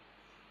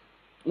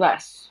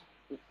less,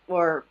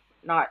 or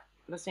not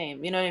the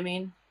same. You know what I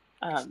mean?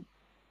 Um,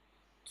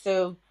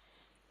 so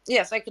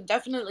yes, I could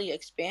definitely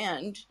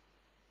expand,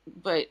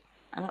 but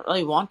I don't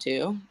really want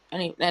to.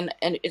 And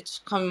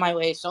it's come my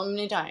way so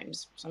many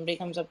times. Somebody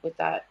comes up with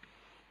that,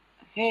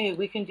 hey,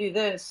 we can do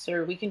this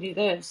or we can do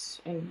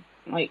this, and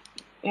I'm like,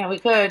 yeah, we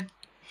could,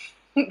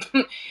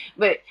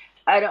 but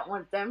I don't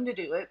want them to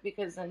do it,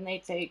 because then they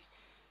take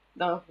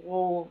the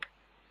whole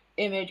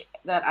image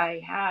that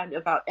I had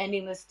about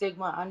ending the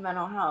stigma on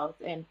mental health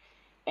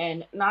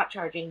and not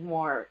charging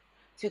more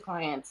to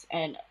clients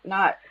and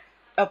not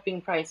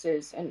upping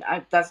prices, and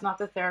that's not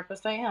the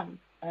therapist I am.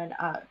 And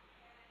I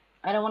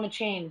don't want to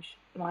change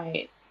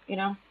my, I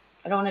don't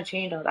want to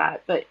change all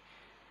that. But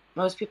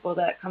most people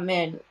that come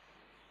in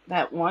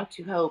that want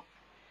to help,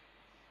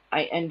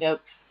 I end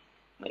up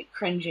like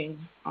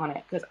cringing on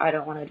it because I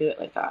don't want to do it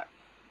like that,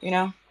 you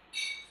know?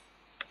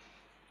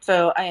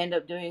 So I end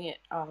up doing it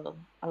all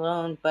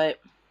alone, but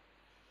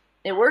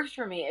it works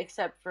for me,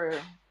 except for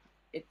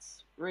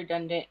it's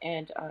redundant,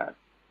 and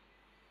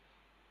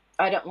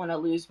I don't want to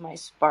lose my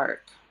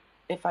spark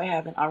if I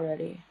haven't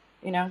already,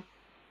 you know?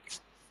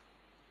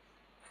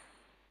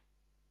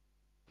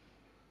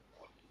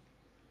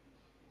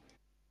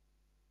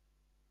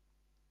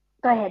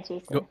 Go ahead,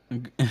 Go.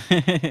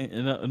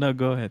 Jason. No, no,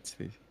 go ahead,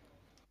 Steve.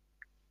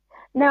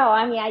 No,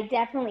 I mean, I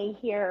definitely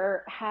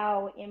hear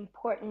how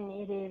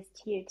important it is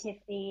to you,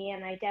 Tiffany,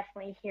 and I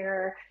definitely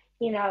hear,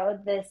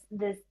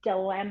 this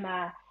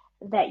dilemma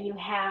that you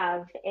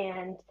have,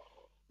 and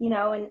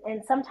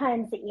and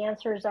sometimes the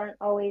answers aren't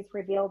always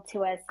revealed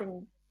to us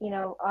in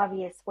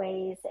obvious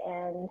ways,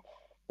 and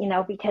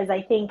because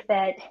I think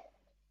that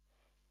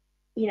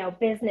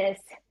business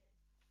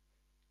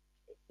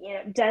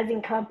does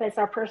encompass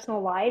our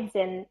personal lives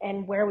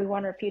and where we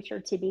want our future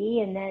to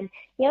be, and then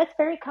it's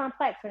very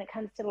complex when it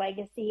comes to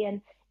legacy,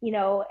 and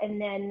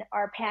then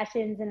our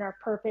passions and our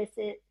purpose,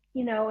 and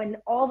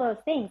all those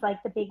things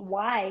like the big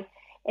why,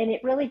 and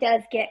it really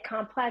does get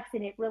complex,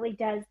 and it really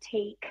does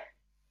take,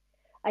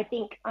 I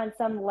think, on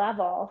some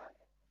level,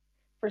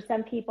 for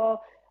some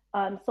people,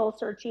 soul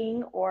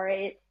searching, or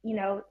it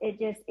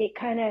just it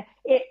kind of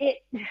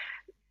it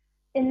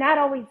and not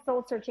always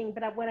soul searching,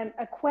 but what I'm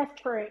a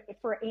quest for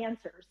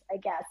answers, I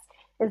guess,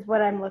 is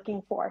what I'm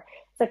looking for.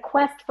 It's a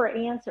quest for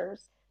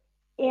answers,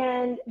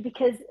 and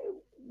because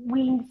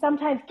we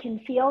sometimes can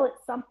feel that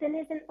something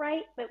isn't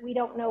right, but we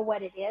don't know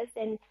what it is.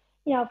 And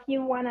if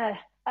you want to,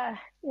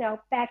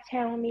 back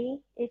channel me,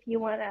 if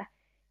you want to,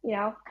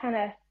 kind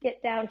of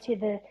get down to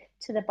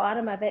the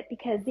bottom of it,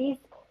 because these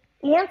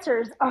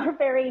answers are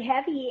very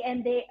heavy,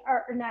 and they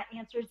are not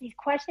answers. These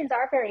questions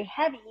are very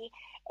heavy,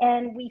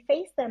 and we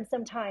face them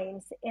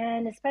sometimes,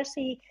 and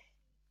especially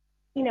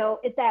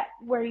at that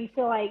where you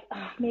feel like,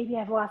 oh, maybe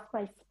I've lost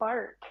my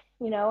spark,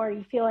 or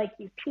you feel like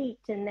you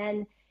peaked, and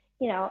then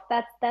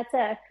that's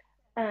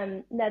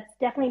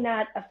definitely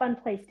not a fun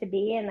place to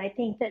be. And I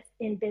think that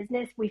in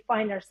business we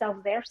find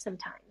ourselves there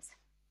sometimes.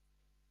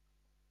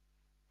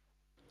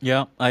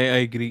 Yeah, I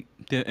agree.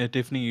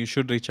 Tiffany, you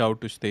should reach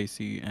out to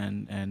Stacy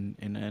and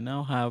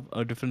now have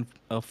a different,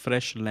 a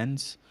fresh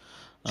lens,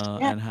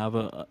 Yeah, and have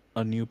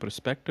a new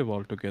perspective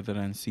altogether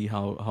and see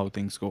how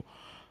things go. I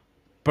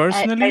I,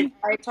 Personally,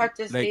 I talk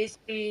to like,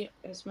 Stacy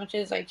as much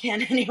as I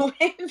can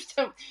anyway.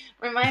 So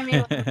remind me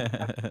when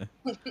I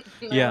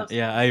yeah, will.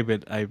 yeah, I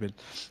will.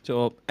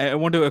 So I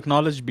want to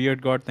acknowledge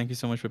Beard God. Thank you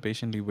so much for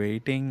patiently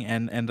waiting.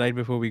 And right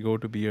before we go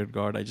to Beard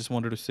God, I just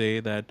wanted to say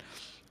that,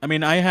 I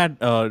mean, I had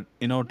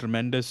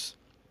tremendous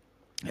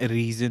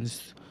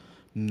reasons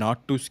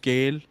not to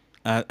scale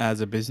as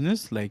a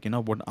business, like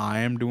what I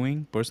am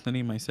doing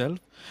personally myself,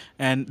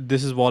 and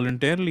this is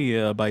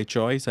voluntarily, by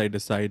choice. I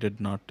decided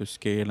not to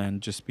scale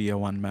and just be a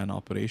one man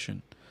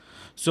operation.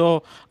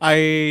 So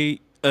I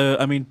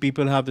mean,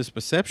 people have this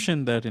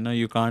perception that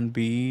you can't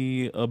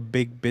be a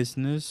big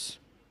business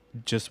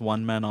just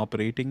one man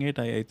operating it.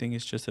 I think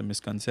it's just a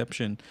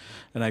misconception,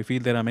 and I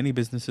feel there are many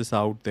businesses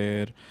out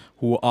there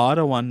who are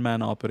a one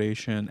man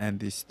operation and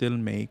they still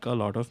make a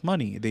lot of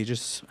money. They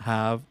just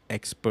have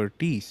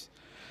expertise.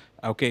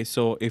 Okay,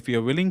 so if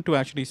you're willing to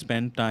actually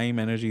spend time,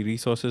 energy,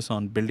 resources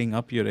on building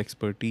up your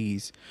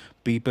expertise,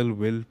 people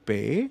will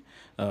pay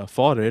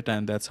for it,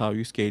 and that's how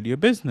you scale your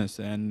business.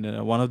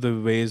 And one of the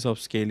ways of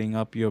scaling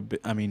up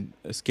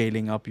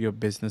scaling up your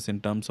business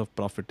in terms of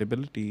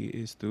profitability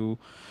is to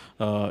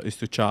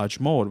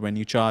charge more. When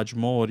you charge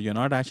more, you're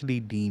not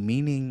actually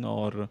demeaning,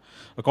 or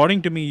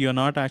according to me, you're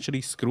not actually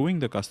screwing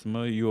the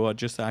customer. You are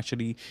just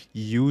actually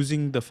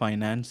using the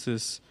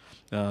finances,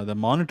 the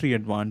monetary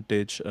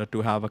advantage,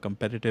 to have a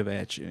competitive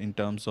edge in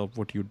terms of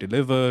what you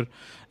deliver,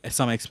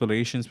 some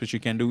explorations which you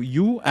can do.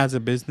 You as a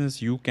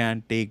business, you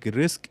can take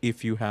risk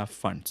if you have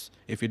funds.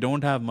 If you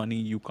don't have money,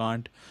 you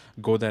can't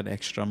go that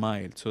extra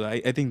mile. So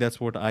I think that's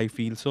what I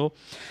feel. So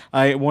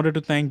I wanted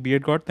to thank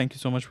Beard God. Thank you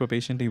so much for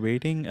patiently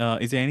waiting.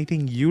 Is there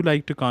anything you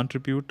like to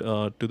contribute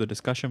to the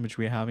discussion which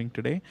we're having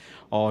today,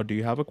 or do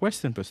you have a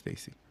question for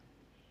Stacy?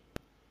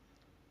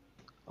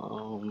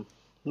 Um,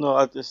 no,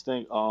 I just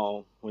think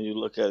when you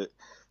look at it,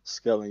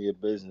 scaling your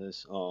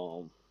business,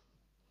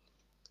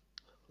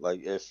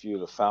 like if you're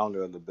the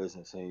founder of the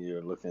business and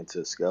you're looking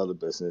to scale the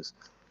business,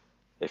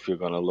 if you're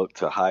gonna look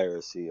to hire a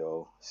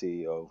CEO,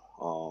 you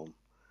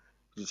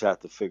just have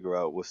to figure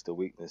out what's the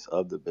weakness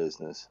of the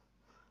business,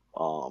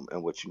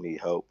 and what you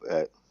need help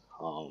at.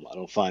 I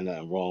don't find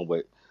nothing wrong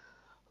with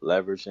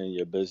leveraging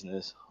your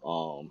business.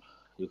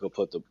 You could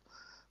put the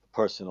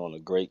person on a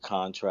great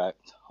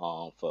contract,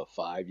 for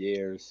 5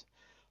 years.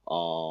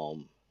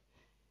 Um,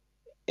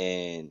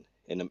 and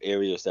in them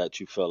areas that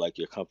you feel like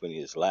your company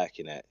is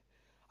lacking at,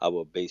 I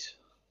will base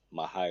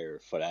my hire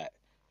for that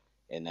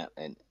in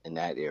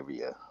that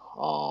area.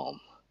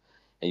 Um,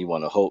 and you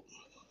want to hope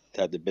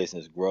that the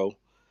business grow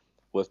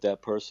with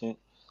that person,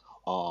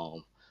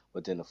 um,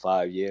 within the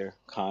 5 year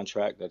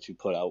contract that you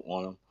put out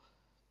on them.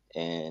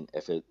 And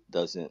if it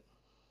doesn't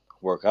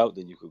work out,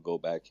 then you could go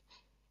back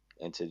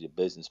into your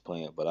business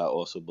plan. But I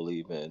also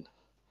believe in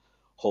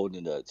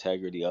holding the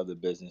integrity of the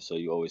business. So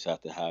you always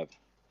have to have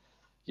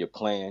your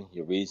plan,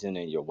 your reason,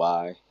 and your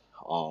why.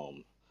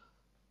 Um,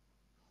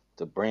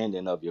 the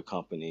branding of your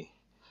company,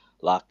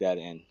 lock that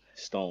in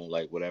stone,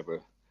 like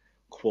whatever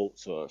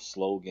quotes or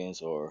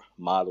slogans or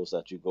models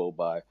that you go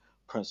by,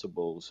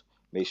 principles.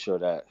 Make sure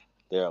that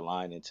they're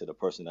aligning to the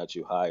person that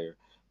you hire.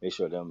 Make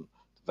sure them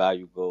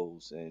value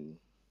goals and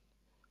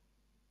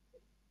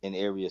in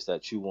areas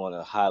that you want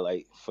to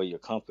highlight for your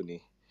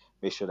company.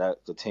 Make sure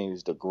that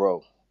continues to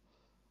grow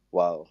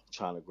while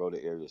trying to grow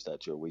the areas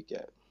that you're weak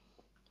at.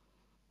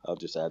 I'll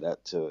just add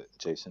that to it,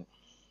 Jason.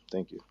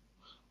 Thank you.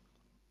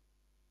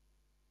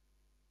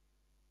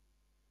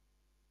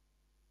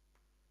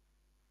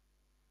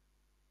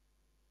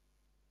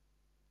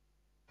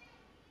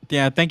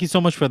 Yeah, thank you so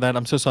much for that.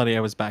 I'm so sorry I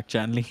was back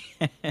channeling.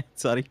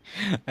 Sorry.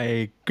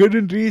 I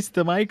couldn't reach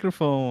the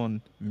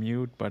microphone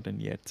mute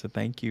button yet. So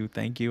thank you.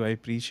 Thank you. I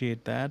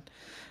appreciate that.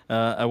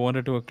 I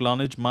wanted to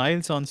acknowledge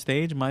Miles on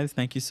stage. Miles,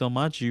 thank you so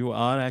much. You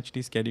are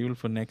actually scheduled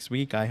for next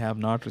week. I have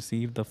not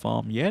received the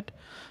form yet.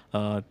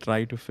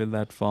 Try to fill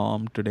that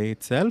form today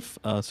itself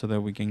so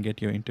that we can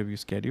get your interview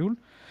scheduled.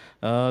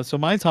 So,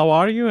 Miles, how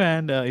are you?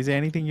 And is there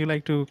anything you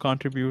like to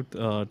contribute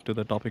to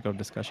the topic of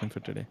discussion for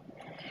today?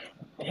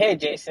 Hey,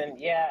 Jason.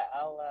 Yeah,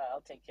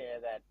 I'll take care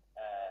of that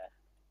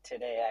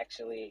today,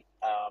 actually.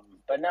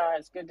 But no,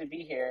 it's good to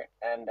be here,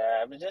 and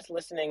I was just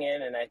listening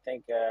in, and I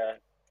think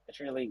it's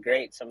really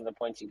great some of the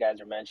points you guys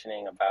are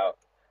mentioning about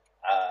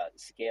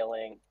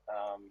scaling.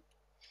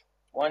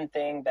 One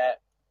thing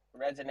that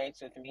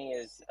resonates with me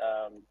is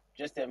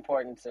just the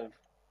importance of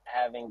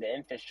having the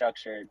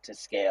infrastructure to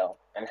scale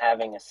and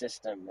having a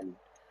system. And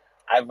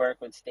I've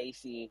worked with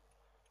Stacy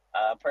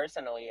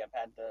personally. I've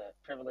had the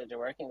privilege of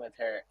working with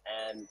her,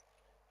 and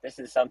this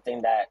is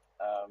something that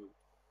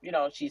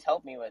she's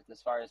helped me with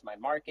as far as my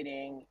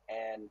marketing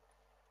and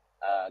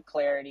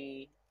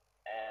clarity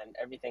and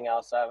everything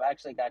else. So I've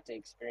actually got to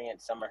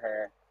experience some of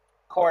her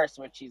course,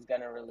 which she's going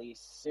to release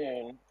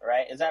soon,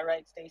 right? Is that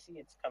right, Stacy?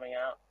 It's coming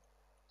out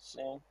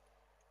soon.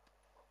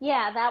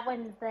 Yeah, that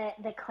one's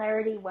the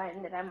clarity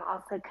one that I'm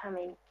also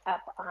coming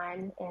up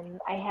on, and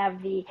I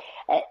have the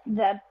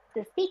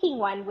speaking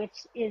one,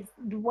 which is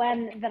the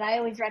one that I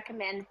always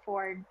recommend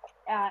for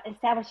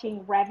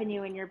establishing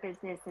revenue in your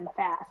business and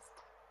fast.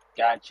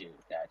 Got you.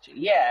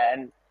 Yeah,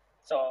 and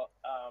so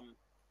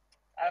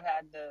I've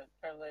had the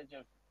privilege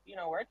of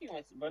working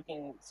with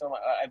booking. So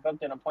I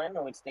booked an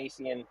appointment with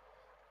Stacy, and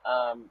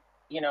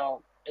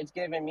it's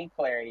given me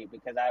clarity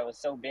because I was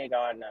so big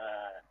on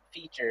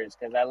features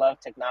because I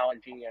love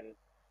technology, and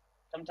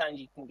sometimes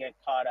you can get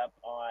caught up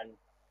on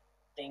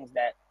things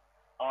that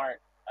aren't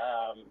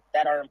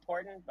that are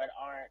important but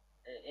aren't.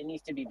 It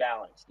needs to be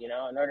balanced. In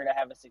order to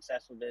have a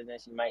successful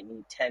business, you might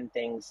need 10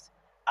 things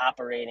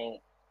operating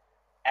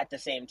at the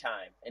same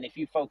time, and if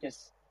you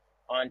focus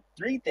on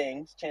 3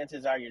 things,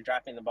 chances are you're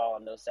dropping the ball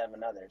on those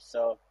 7 others.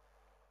 So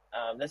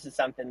this is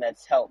something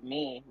that's helped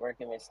me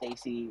working with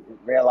Stacy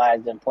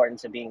realize the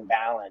importance of being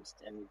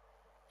balanced and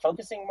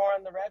focusing more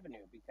on the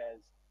revenue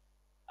because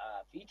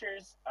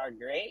features are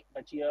great,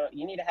 but you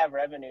need to have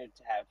revenue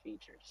to have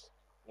features,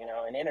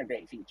 and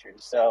integrate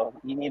features. So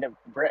you need to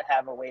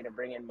have a way to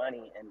bring in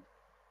money, and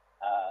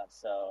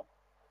so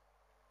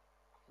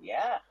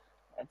yeah,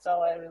 that's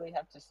all I really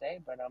have to say.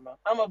 But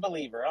I'm a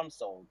believer. I'm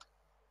sold.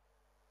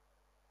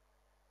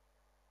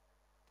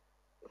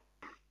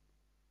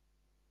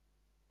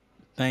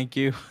 Thank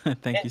you.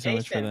 Thank And you so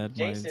much for that,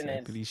 Miles. Jason I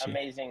is appreciate.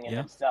 amazing in Yeah.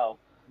 himself.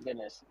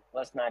 Goodness,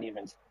 let's not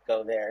even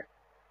go there.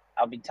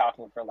 I'll be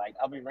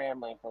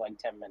rambling for like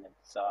 10 minutes,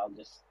 so I'll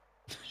just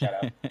shut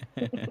up.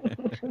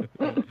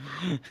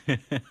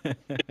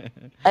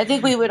 I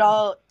think we would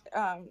all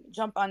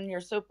jump on your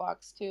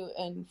soapbox too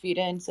and feed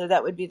in, so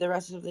that would be the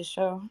rest of the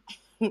show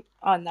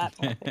on that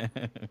topic.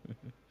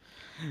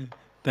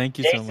 Thank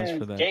you so much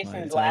for that, Jason's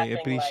Miles. I laughing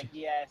like, appreciate.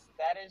 yes,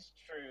 that is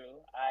true.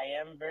 I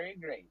am very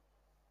great.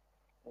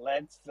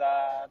 Let's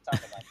talk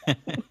about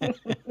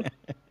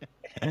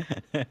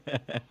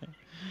that.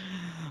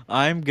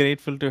 I'm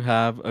grateful to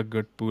have a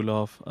good pool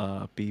of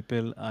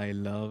people I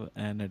love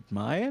and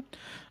admire.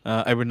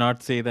 I would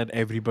not say that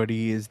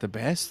everybody is the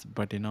best,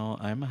 but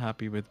I'm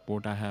happy with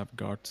what I have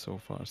got so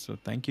far. So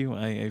thank you.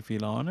 I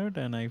feel honored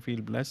and I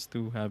feel blessed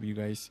to have you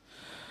guys,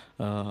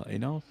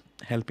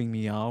 helping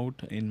me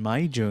out in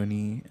my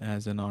journey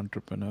as an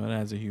entrepreneur,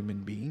 as a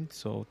human being.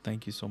 So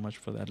thank you so much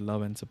for that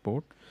love and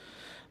support.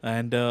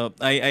 And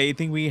I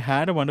think we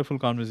had a wonderful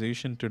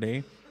conversation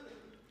today.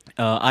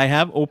 I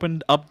have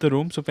opened up the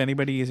room, so if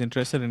anybody is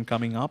interested in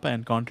coming up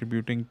and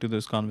contributing to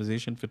this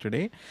conversation for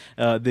today,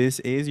 this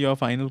is your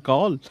final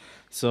call.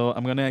 So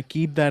I'm gonna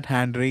keep that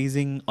hand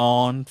raising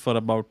on for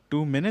about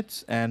 2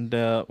 minutes, and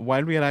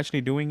while we are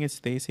actually doing it,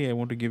 Stacy, I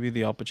want to give you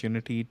the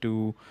opportunity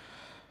to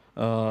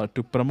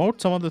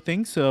promote some of the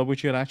things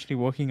which you're actually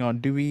working on.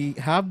 Do we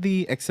have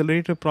the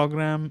accelerator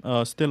program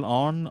still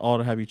on,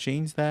 or have you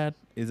changed that?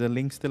 Is the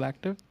link still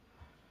active?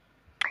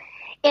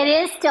 It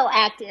is still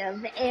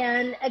active,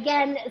 and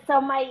again,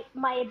 so my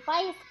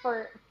advice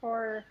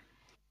for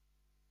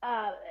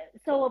uh,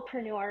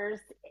 solopreneurs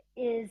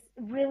is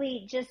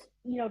really just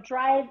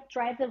drive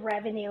the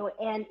revenue.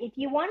 And if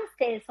you want to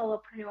stay a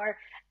solopreneur,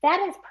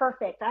 that is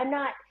perfect. I'm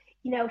not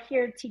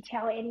here to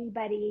tell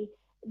anybody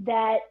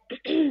that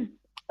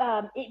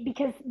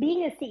because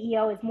being a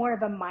CEO is more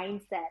of a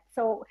mindset.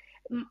 So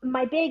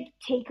my big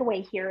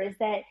takeaway here is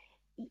that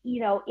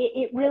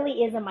it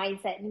really is a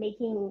mindset,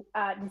 making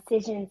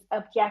decisions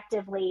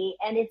objectively,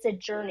 and it's a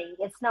journey.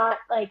 It's not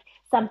like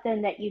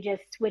something that you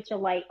just switch a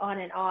light on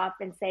and off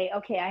and say,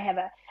 okay, I have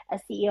a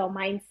CEO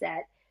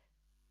mindset.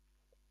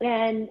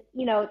 And,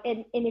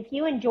 and if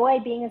you enjoy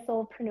being a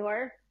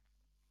solopreneur,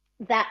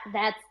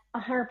 that's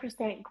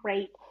 100%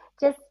 great.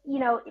 Just,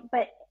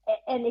 but,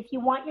 and if you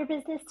want your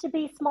business to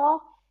be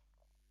small,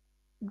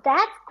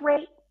 that's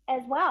great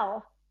as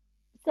well.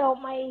 So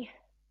my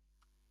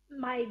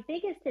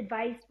biggest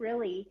advice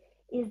really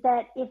is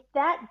that if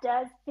that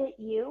does fit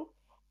you,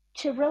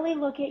 to really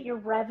look at your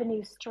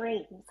revenue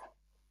streams,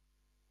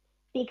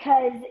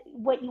 because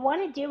what you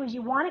want to do is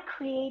you want to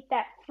create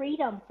that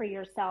freedom for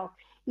yourself.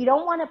 You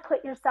don't want to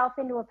put yourself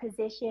into a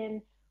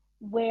position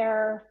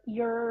where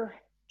you're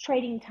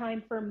trading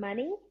time for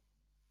money.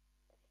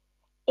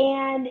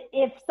 And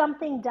if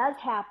something does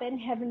happen,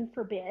 heaven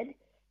forbid,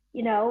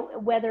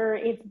 whether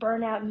it's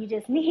burnout and you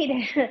just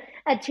need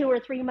a 2 or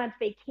 3 month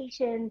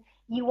vacation,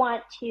 you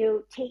want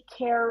to take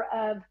care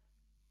of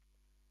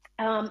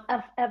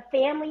a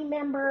family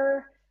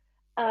member,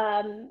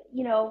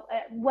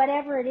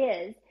 whatever it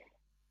is,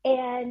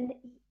 and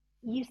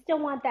you still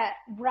want that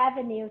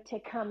revenue to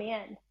come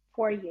in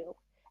for you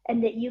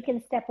and that you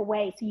can step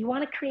away. So you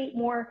want to create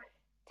more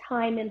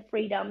time and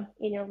freedom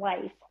in your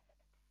life.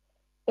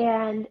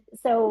 And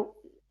so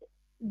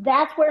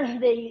that's where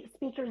the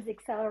Speakers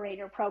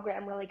Accelerator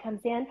program really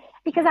comes in,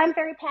 because I'm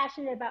very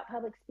passionate about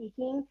public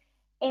speaking.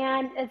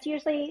 And it's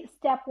usually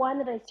step one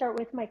that I start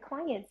with my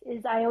clients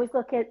is I always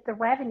look at the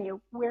revenue.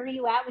 Where are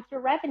you at with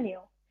your revenue?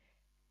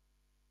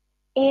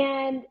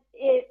 And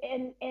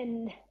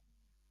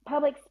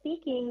public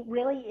speaking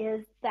really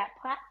is that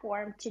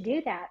platform to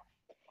do that.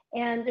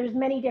 And there's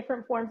many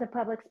different forms of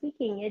public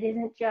speaking. It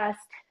isn't just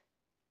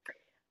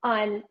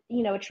on,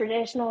 a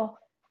traditional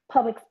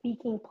public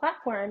speaking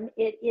platform.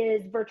 It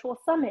is virtual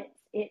summits.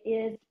 It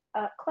is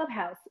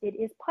Clubhouse. It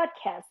is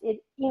podcasts.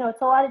 It's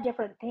a lot of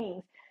different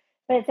things,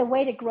 but it's a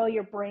way to grow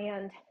your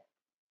brand.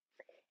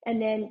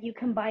 And then you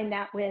combine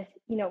that with,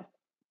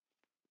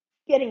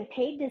 getting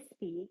paid to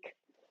speak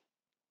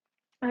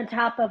on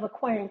top of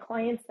acquiring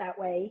clients that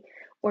way,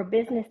 or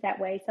business that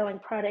way, selling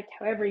product,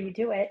 however you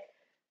do it,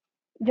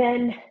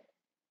 then,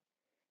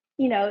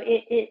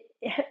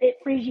 it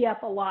frees you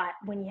up a lot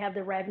when you have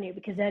the revenue,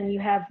 because then you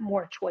have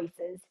more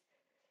choices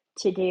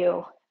to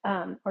do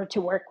or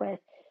to work with.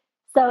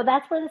 So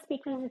that's where the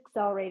Speakers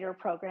Accelerator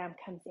program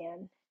comes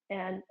in.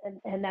 And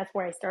that's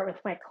where I start with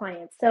my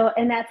clients. So,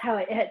 and that's how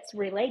it's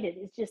related.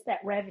 It's just that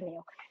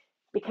revenue,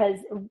 because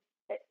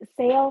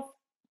sales,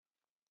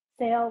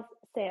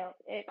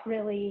 it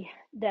really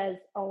does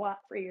a lot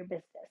for your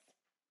business.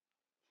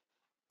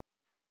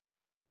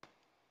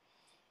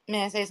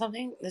 May I say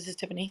something? This is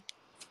Tiffany.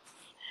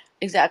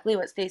 Exactly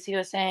what Stacy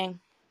was saying.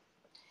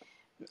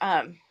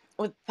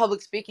 With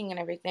public speaking and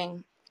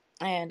everything.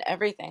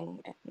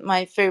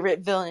 My favorite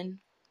villain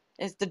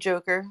is the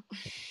Joker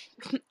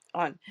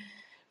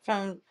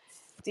from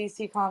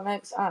DC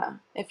Comics.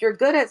 If you're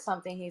good at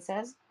something, he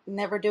says,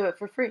 never do it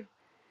for free.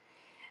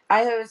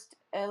 I host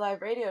a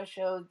live radio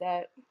show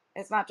that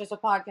it's not just a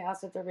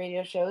podcast, it's a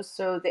radio show,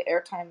 so the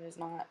airtime is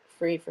not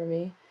free for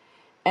me.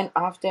 And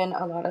often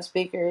a lot of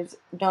speakers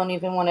don't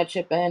even want to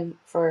chip in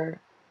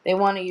they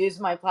want to use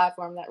my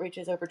platform that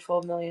reaches over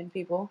 12 million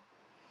people,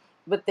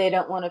 but they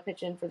don't want to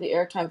pitch in for the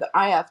airtime that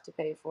I have to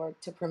pay for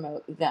to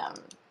promote them.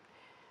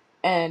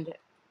 And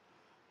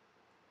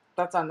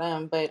that's on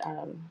them, but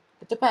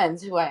it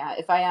depends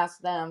if I ask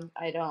them,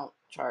 I don't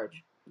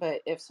charge.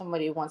 But if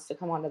somebody wants to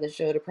come onto the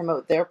show to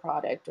promote their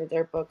product or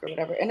their book or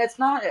whatever, and it's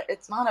not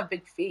a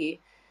big fee.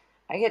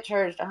 I get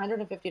charged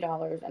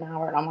 $150 an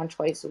hour, and I'm on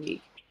twice a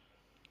week.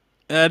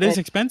 It is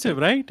expensive,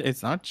 right?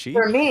 It's not cheap.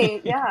 For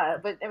me, yeah,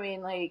 but I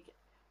mean, like,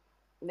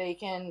 they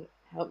can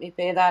help me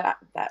pay that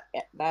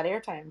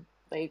airtime,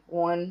 like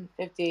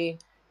 $150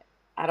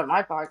 out of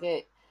my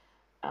pocket,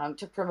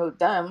 to promote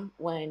them,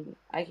 when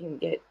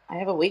I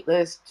have a wait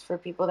list for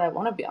people that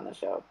want to be on the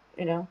show,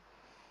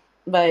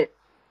 but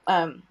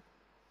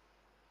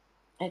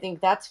I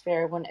think that's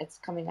fair when it's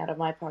coming out of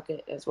my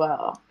pocket as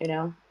well,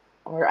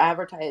 or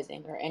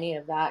advertising or any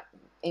of that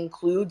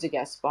includes a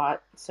guest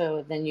spot.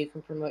 So then you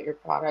can promote your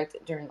product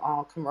during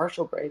all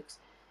commercial breaks,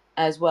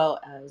 as well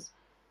as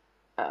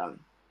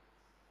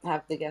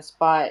have the guest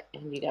spot,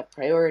 and you get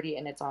priority,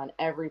 and it's on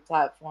every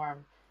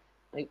platform.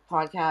 Like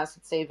podcast,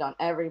 it's saved on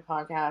every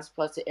podcast,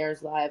 plus it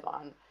airs live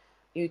on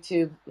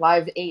YouTube,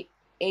 live 8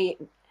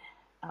 AM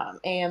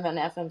and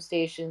FM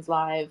stations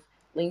live,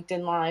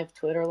 LinkedIn live,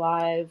 Twitter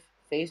live,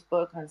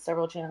 Facebook on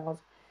several channels,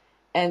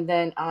 and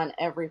then on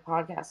every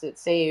podcast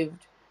it's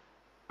saved.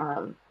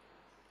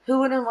 Who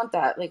wouldn't want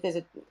that? Like, because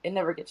it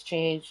never gets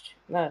changed.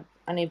 Not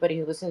anybody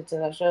who listens to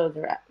that show,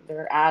 there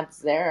are ads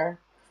there,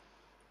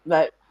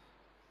 but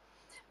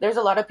there's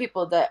a lot of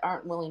people that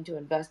aren't willing to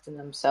invest in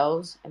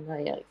themselves, and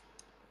they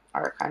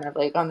are kind of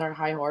like on their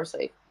high horse,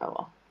 like, oh,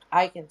 well,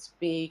 I can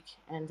speak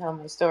and tell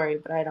my story,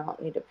 but I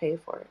don't need to pay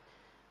for it.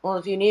 Well,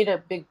 if you need a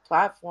big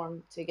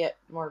platform to get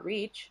more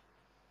reach,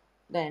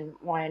 then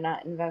why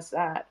not invest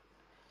that?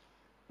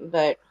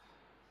 But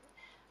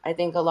I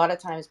think a lot of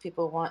times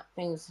people want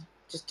things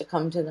just to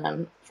come to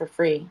them for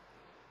free,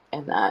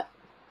 and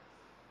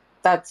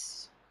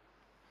that's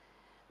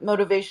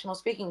motivational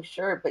speaking,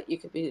 sure, but you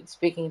could be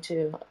speaking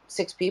to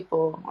 6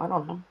 people, I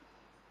don't know,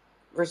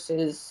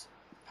 versus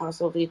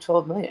possibly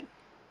 12 million.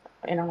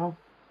 I don't know.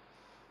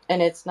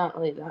 And it's not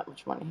really that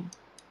much money.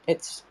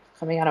 It's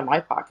coming out of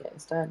my pocket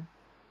instead.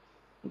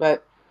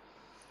 But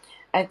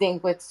I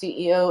think with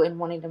CEO and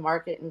wanting to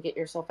market and get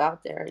yourself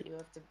out there, you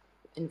have to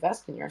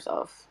invest in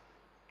yourself.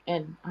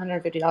 And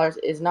 $150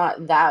 is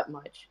not that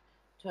much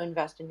to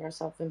invest in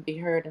yourself and be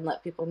heard and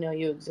let people know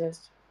you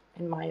exist,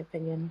 in my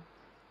opinion.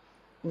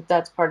 But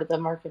that's part of the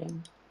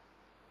marketing.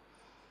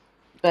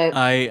 But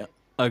I people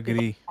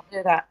agree. don't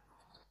do that.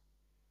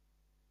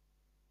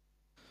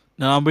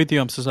 No, I'm with you.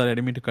 I'm so sorry. I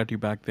didn't mean to cut you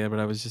back there, but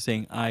I was just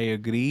saying I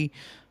agree.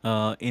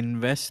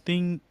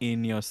 Investing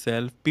in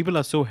yourself, people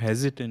are so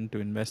hesitant to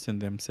invest in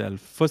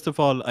themselves. First of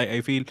all,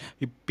 I feel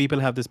people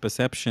have this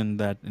perception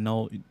that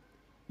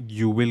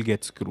you will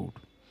get screwed.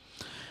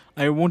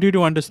 I want you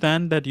to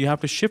understand that you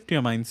have to shift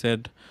your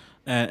mindset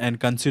and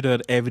consider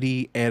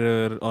every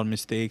error or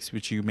mistakes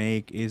which you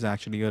make is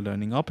actually a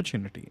learning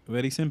opportunity.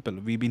 Very simple.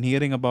 We've been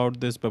hearing about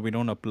this, but we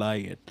don't apply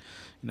it.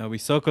 We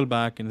circle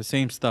back in the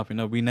same stuff.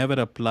 We never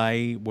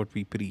apply what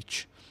we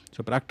preach.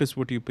 So practice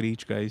what you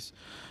preach, guys.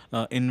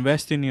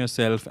 Invest in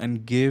yourself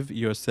and give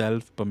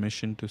yourself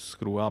permission to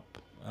screw up.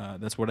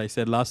 That's what I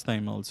said last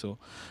time. Also,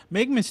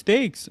 make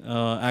mistakes.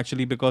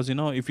 Actually, because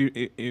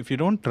if you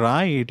don't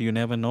try it, you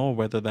never know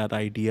whether that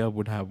idea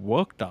would have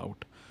worked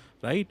out,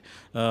 right?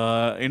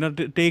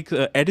 Take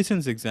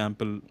Edison's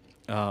example.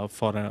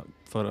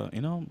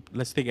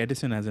 Let's take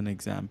Edison as an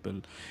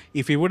example.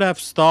 If he would have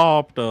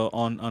stopped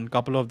on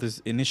couple of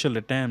these initial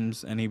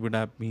attempts, and he would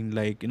have been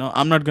like,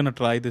 I'm not gonna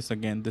try this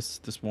again. This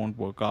won't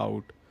work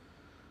out.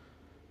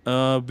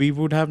 We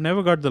would have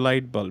never got the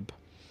light bulb.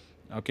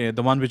 Okay,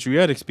 the one which we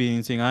are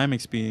experiencing, I am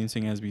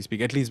experiencing as we speak.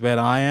 At least where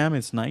I am,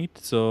 it's night.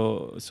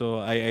 So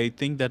I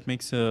think that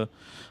makes a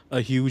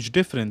huge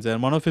difference.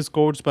 And one of his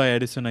quotes by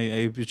Edison,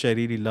 which I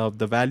really love,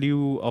 the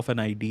value of an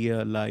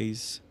idea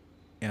lies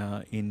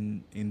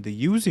in the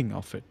using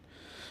of it.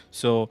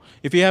 So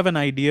if you have an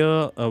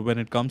idea when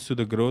it comes to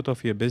the growth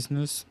of your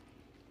business,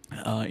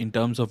 in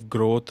terms of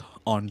growth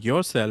on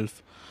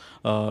yourself,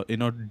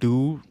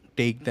 do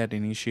take that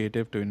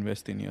initiative to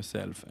invest in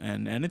yourself,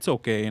 and it's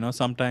okay.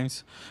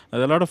 Sometimes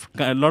there are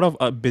a lot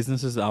of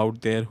businesses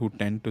out there who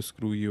tend to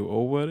screw you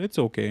over. It's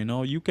okay.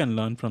 You can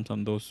learn from some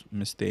of those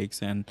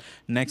mistakes, and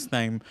next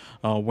time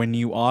when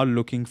you are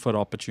looking for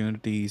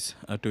opportunities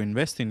to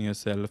invest in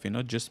yourself,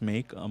 just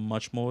make a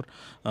much more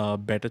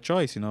better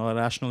choice, a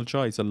rational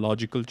choice, a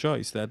logical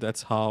choice.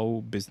 That's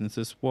how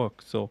businesses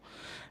work. So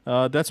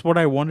that's what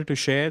I wanted to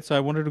share. So I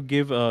wanted to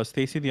give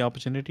Stacy the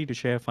opportunity to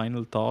share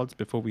final thoughts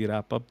before we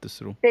wrap up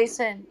this room.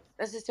 Jason,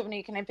 this is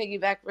Tiffany. Can I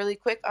piggyback really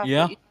quick off what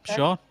Yeah, you said?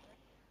 sure.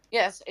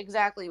 Yes,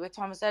 exactly. With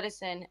Thomas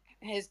Edison,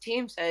 his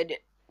team said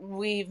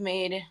we've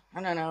made,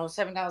 I don't know,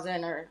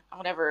 7,000 or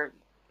whatever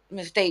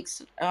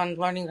mistakes on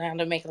learning how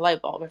to make a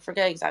light bulb. I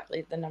forget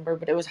exactly the number,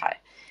 but it was high.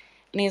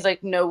 And he's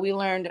like, no, we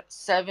learned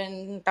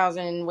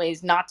 7,000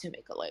 ways not to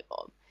make a light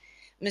bulb.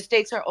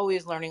 Mistakes are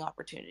always learning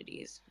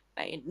opportunities.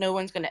 No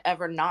one's going to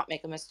ever not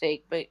make a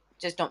mistake, but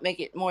just don't make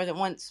it more than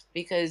once,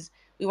 because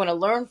we want to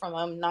learn from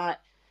them,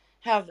 not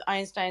have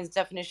Einstein's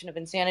definition of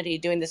insanity,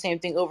 doing the same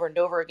thing over and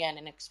over again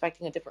and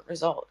expecting a different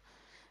result.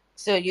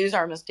 So use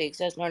our mistakes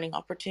as learning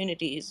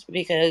opportunities,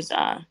 because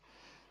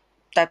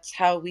that's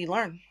how we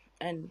learn.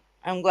 And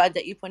I'm glad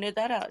that you pointed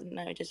that out. And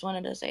I just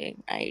wanted to say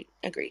I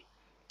agree.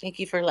 Thank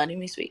you for letting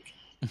me speak.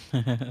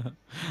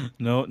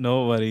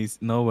 No worries,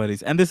 no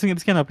worries. And this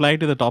can apply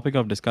to the topic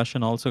of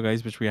discussion also,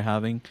 guys, which we are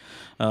having.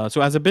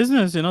 So as a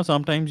business,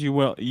 sometimes you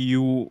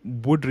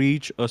would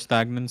reach a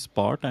stagnant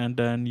spot, and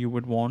then you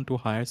would want to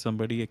hire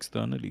somebody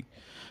externally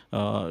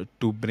to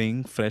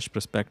bring fresh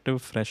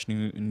perspective, fresh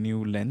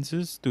new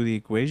lenses to the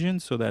equation,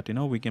 so that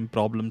we can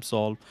problem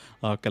solve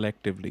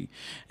collectively.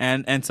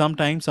 And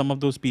sometimes some of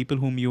those people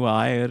whom you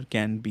hire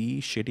can be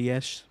shitty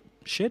as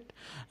shit.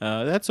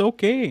 That's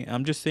okay.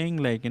 I'm just saying,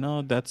 like,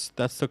 that's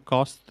the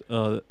cost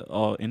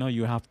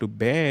you have to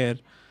bear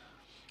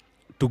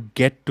to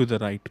get to the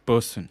right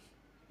person.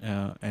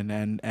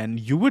 And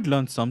you would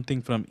learn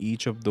something from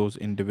each of those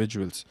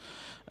individuals,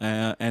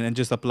 and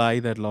just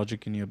apply that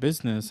logic in your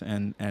business,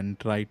 and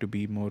try to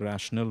be more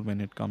rational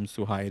when it comes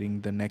to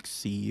hiring the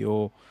next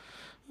CEO,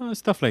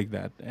 stuff like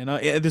that.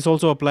 This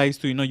also applies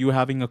to you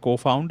having a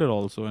co-founder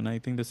also, and I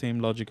think the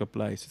same logic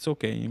applies. It's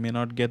okay, you may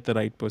not get the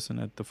right person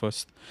at the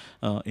first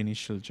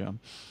initial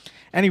jump.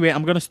 Anyway,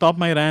 I'm going to stop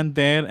my rant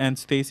there, and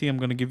Stacy, I'm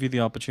going to give you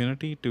the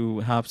opportunity to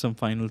have some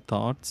final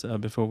thoughts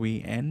before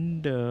we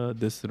end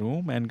this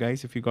room. And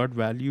guys, if you got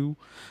value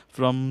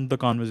from the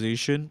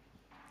conversation,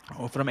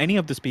 or from any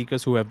of the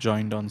speakers who have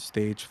joined on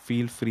stage,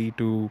 feel free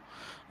to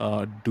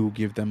do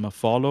give them a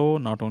follow,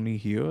 not only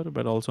here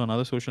but also on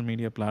other social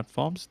media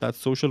platforms. That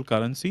social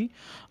currency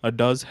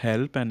does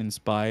help and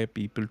inspire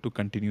people to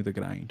continue the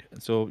grind.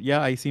 So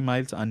yeah, I see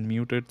Miles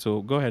unmuted,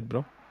 so go ahead,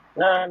 bro.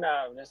 No,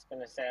 no, I'm just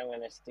gonna say I'm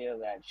gonna steal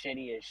that.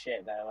 Shitty as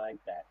shit. I like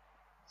that.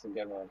 It's a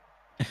good one.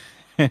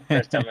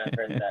 First time I've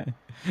heard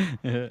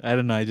that. I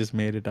don't know. I just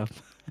made it up.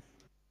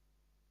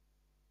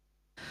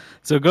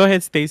 So go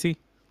ahead, Stacy.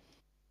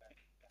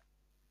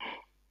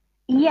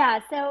 Yeah,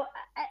 so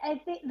I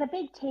think the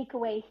big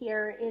takeaway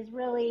here is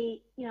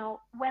really,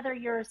 whether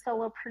you're a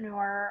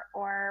solopreneur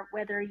or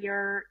whether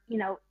you're,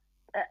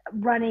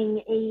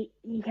 running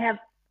you have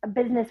a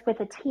business with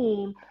a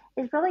team,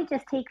 is really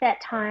just take that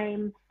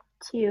time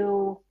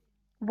to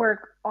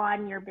work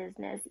on your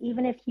business.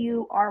 Even if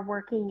you are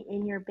working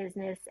in your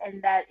business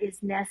and that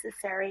is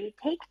necessary,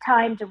 take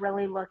time to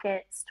really look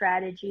at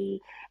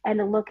strategy and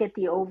to look at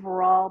the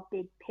overall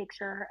big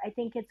picture. I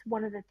think it's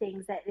one of the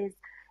things that is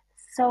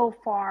so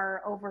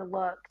far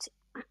overlooked.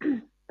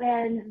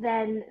 And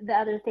then the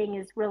other thing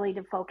is really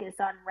to focus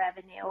on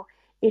revenue.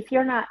 If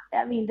you're not,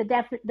 I mean,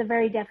 the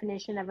very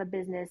definition of a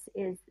business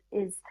is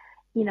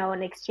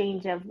an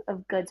exchange of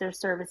goods or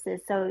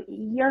services. So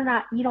you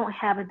don't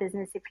have a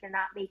business if you're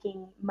not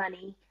making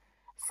money.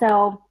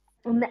 So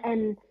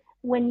and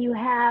when you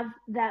have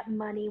that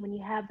money, when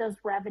you have those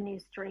revenue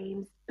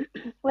streams,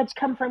 which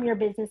come from your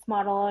business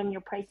model and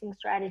your pricing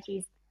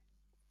strategies,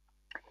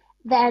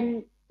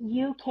 then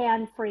you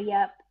can free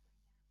up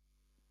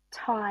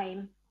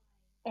time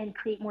and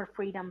create more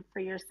freedom for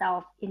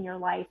yourself in your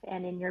life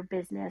and in your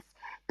business,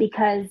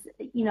 because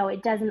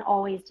it doesn't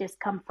always just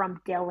come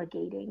from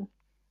delegating.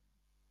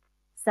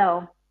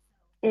 So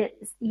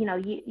it's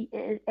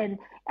and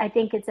I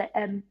think it's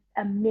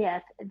a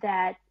myth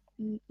that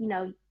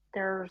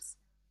there's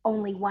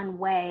only one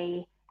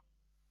way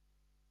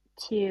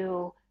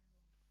to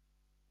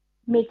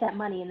make that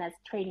money, and that's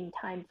trading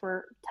time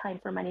for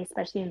money,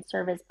 especially in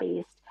service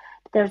based.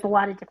 There's a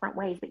lot of different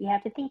ways, but you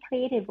have to think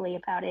creatively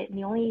about it, and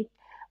the only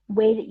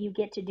way that you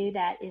get to do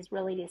that is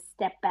really to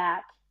step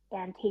back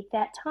and take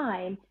that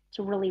time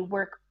to really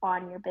work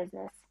on your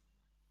business.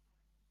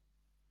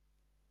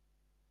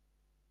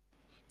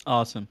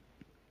 Awesome.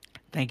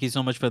 Thank you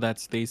so much for that,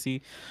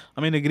 Stacy.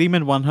 I mean,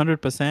 agreement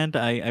 100%.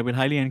 I would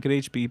highly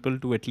encourage people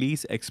to at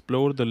least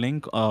explore the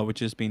link which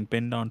has been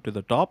pinned onto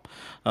the top.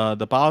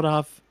 The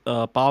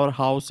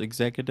Powerhouse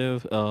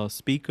Executive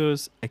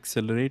Speakers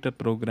Accelerator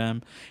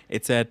Program.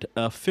 It's at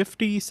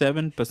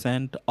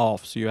 57%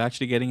 off. So you're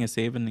actually getting a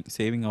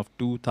saving of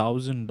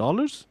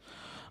 $2,000.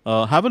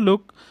 Have a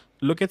look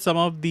at some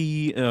of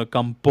the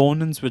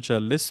components which are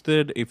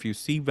listed. If you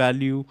see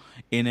value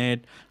in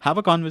it, have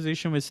a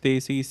conversation with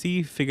Stacy,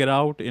 see, figure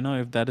out,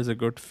 if that is a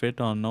good fit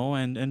or no,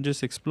 and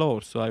just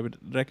explore. So I would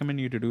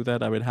recommend you to do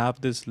that. I will have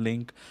this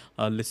link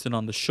listed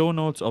on the show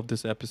notes of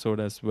this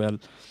episode as well.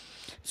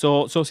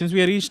 So since we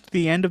have reached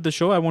the end of the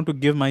show, I want to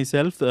give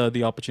myself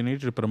the opportunity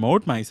to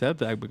promote myself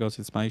because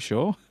it's my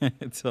show.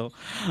 So,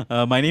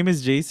 my name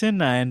is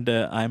Jason, and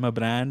I'm a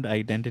brand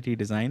identity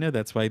designer.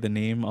 That's why the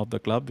name of the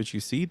club, which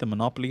you see, the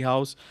Monopoly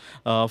House.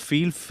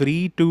 Feel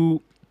free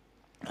to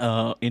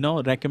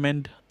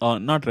recommend,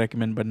 not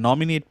recommend, but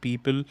nominate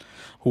people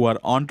who are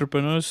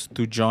entrepreneurs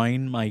to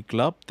join my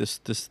club. This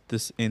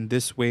In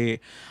this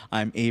way,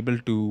 I'm able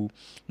to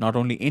not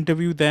only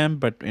interview them,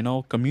 but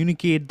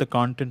communicate the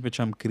content which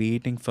I'm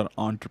creating for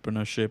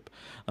entrepreneurship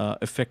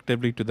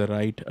effectively to the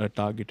right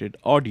targeted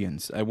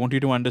audience. I want you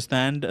to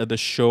understand the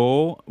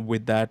show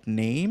with that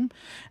name,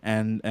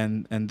 and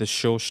the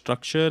show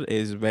structure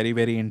is very,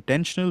 very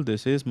intentional.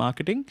 This is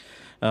marketing.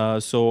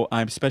 So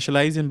I'm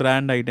specialized in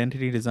brand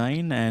identity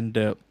design,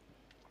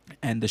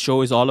 and the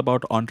show is all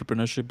about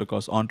entrepreneurship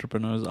because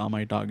entrepreneurs are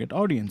my target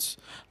audience.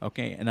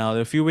 Okay, and now there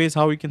are a few ways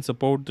how you can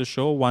support the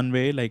show. One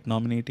way, like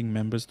nominating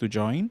members to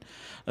join.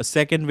 A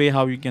second way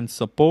how you can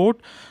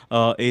support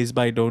is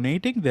by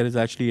donating. There is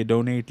actually a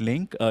donate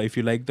link. If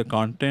you like the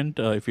content,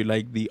 if you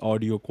like the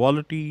audio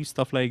quality,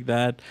 stuff like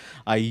that,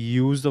 I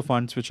use the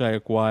funds which I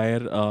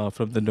acquire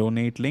from the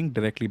donate link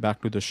directly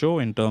back to the show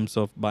in terms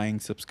of buying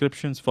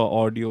subscriptions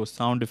for audio,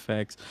 sound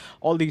effects.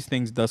 All these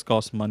things does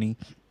cost money,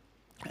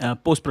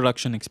 post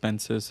production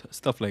expenses,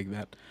 stuff like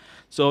that.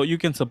 So you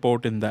can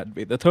support in that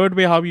way. The third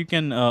way how you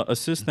can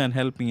assist and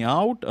help me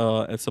out,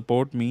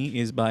 support me,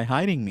 is by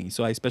hiring me.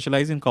 So I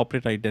specialize in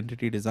corporate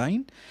identity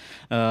design.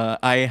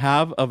 I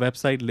have a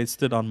website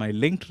listed on my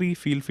Linktree.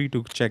 Feel free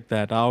to check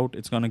that out.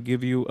 It's going to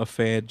give you a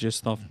fair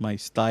gist of my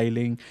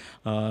styling,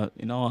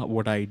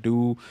 what I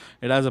do.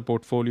 It has a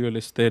portfolio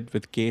listed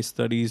with case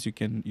studies you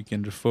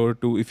can refer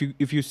to.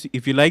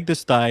 If you like the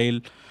style,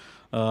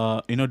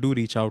 do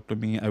reach out to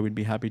me. I would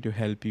be happy to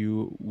help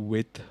you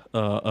with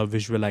a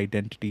visual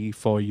identity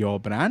for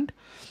your brand.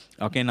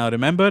 Okay, now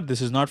remember,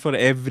 this is not for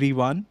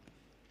everyone.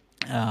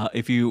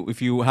 If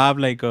you have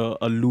like a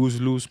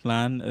lose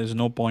plan, there's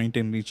no point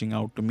in reaching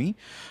out to me.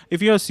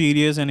 If you're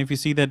serious and if you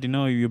see that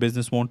your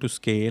business want to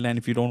scale, and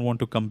if you don't want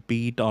to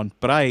compete on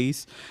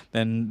price,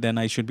 then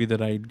I should be the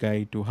right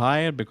guy to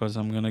hire, because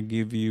I'm gonna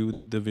give you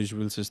the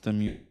visual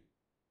system you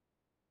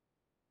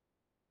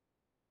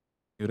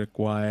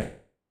require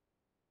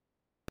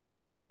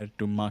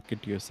to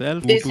market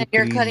yourself. two Jason, to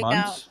you're three cutting out.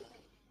 months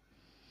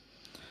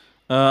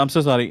I'm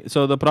so sorry.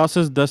 So the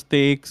process does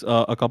take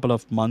a couple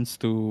of months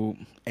to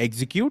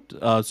execute.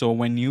 So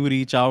when you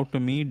reach out to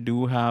me,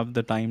 do have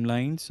the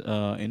timelines.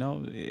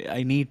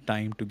 I need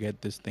time to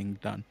get this thing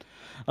done.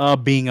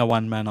 Being a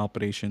one-man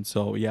operation.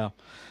 So yeah.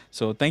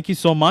 So thank you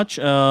so much.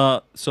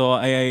 So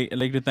I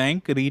like to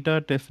thank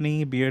Rita,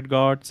 Tiffany, Beard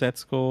God,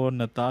 Setsko,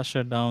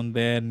 Natasha down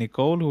there,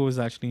 Nicole, who is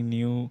actually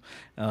new,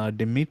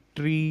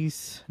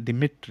 Dimitris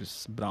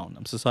Brown.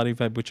 I'm so sorry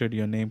if I butchered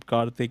your name,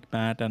 Karthik,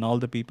 Matt, and all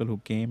the people who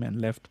came and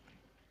left.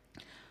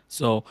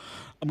 So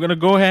I'm gonna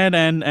go ahead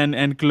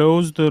and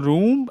close the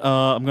room.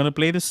 I'm gonna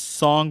play this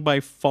song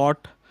by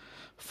Fort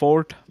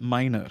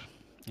Minor.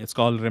 It's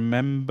called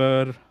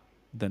 "Remember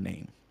the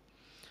Name."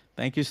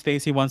 Thank you,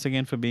 Stacy, once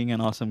again for being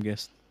an awesome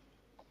guest.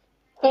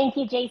 Thank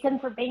you, Jason,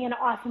 for being an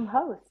awesome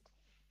host.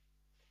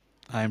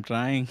 I'm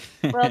trying.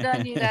 Well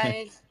done, you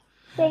guys.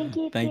 Thank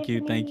you, Thank you,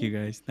 Tiffany.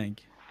 guys.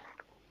 Thank you.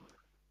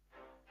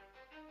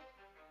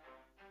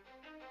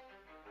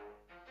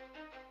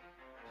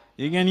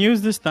 You can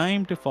use this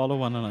time to follow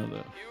one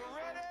another.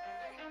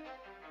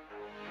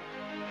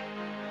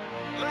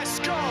 Let's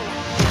go.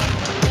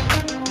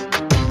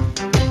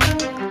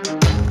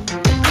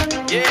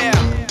 Yeah.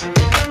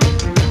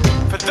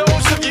 For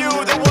those of you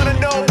that want to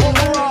know what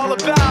we're all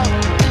about,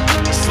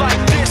 it's like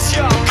this,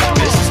 y'all.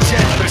 This is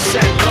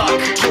 10% luck,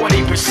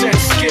 20%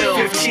 skill,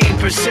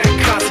 15%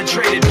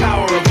 concentrated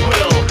power of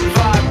will,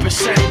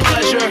 5%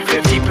 pleasure,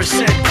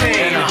 50%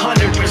 pain, and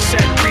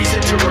 100%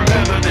 reason to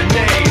remember the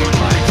name.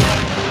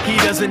 He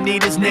doesn't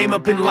need his name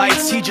up in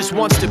lights, he just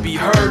wants to be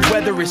heard,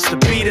 whether it's the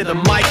beat of the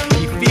mic.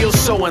 He feels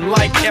so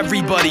unlike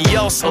everybody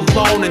else,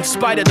 alone, in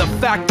spite of the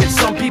fact that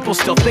some people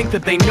still think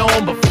that they know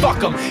him. But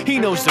fuck him, he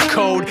knows the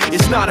code.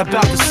 It's not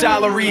about the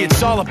salary,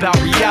 it's all about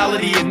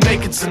reality and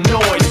making some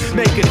noise,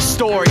 making a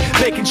story,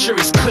 making sure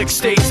his click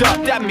stays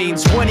up. That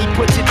means when he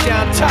puts it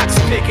down, Tox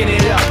picking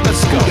it up.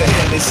 Let's go. Who the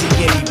hell is he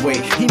anyway?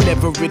 He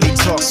never really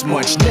talks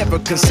much, never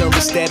concerned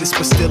with status,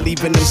 but still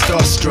leaving him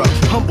starstruck.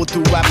 Humble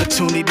through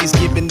opportunities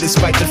given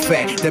despite the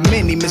fact that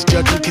many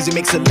misjudge him cause he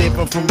makes a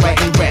living from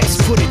writing raps.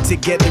 Put it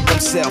together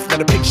himself, now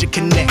the picture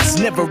connects.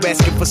 Never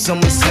asking for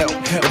someone's help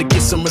or to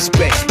get some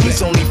respect.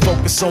 He's only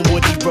focused on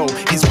what he wrote.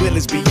 His will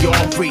is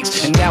beyond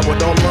reach, and now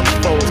it all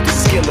unfolds. The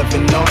skill of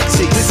an artist.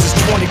 This is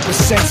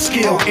 20%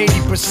 skill,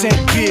 80%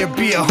 fear.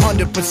 Be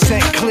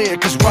 100% clear,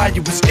 cause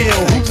Ryu was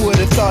ill. Who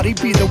would've thought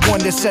he'd be the one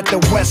that set the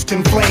West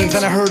in flames?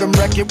 And I heard him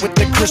wreck it with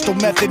the crystal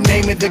method,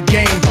 name of the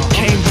game.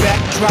 Came back,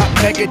 dropped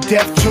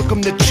Megadeth, took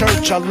him to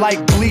church. I like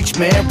Bleach,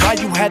 man.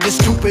 Ryu had the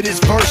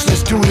stupidest verse,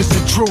 this dude is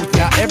the truth.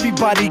 Now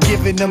everybody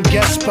giving them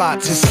guest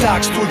spots and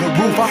stocks through the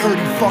roof. I heard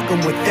he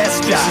fucking with that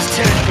stock.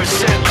 This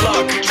is 10%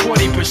 luck,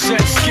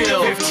 20%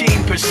 skill,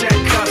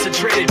 15%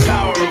 concentrated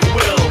power of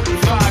will,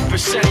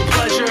 5%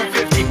 pleasure,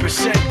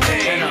 50%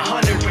 pain, and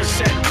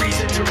 100%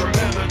 reason to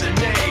remember the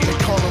name. They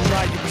call him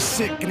Ryu, he's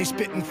sick and he's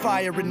spitting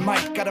fire and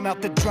Mike got him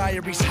out the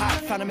dryer, he's hot.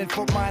 Found him in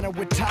Fort Minor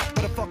with top,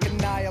 but a fucking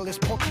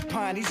nihilist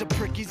porcupine. He's a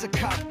prick, he's a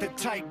cop. The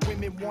type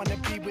women wanna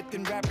be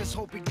within rappers,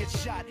 hope he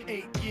gets shot.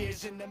 8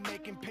 years in the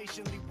making,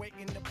 patiently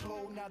waiting to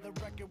blow. Now the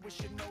record we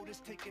should notice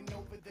taking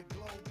over the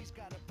globe. He's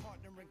got a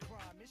partner in crime.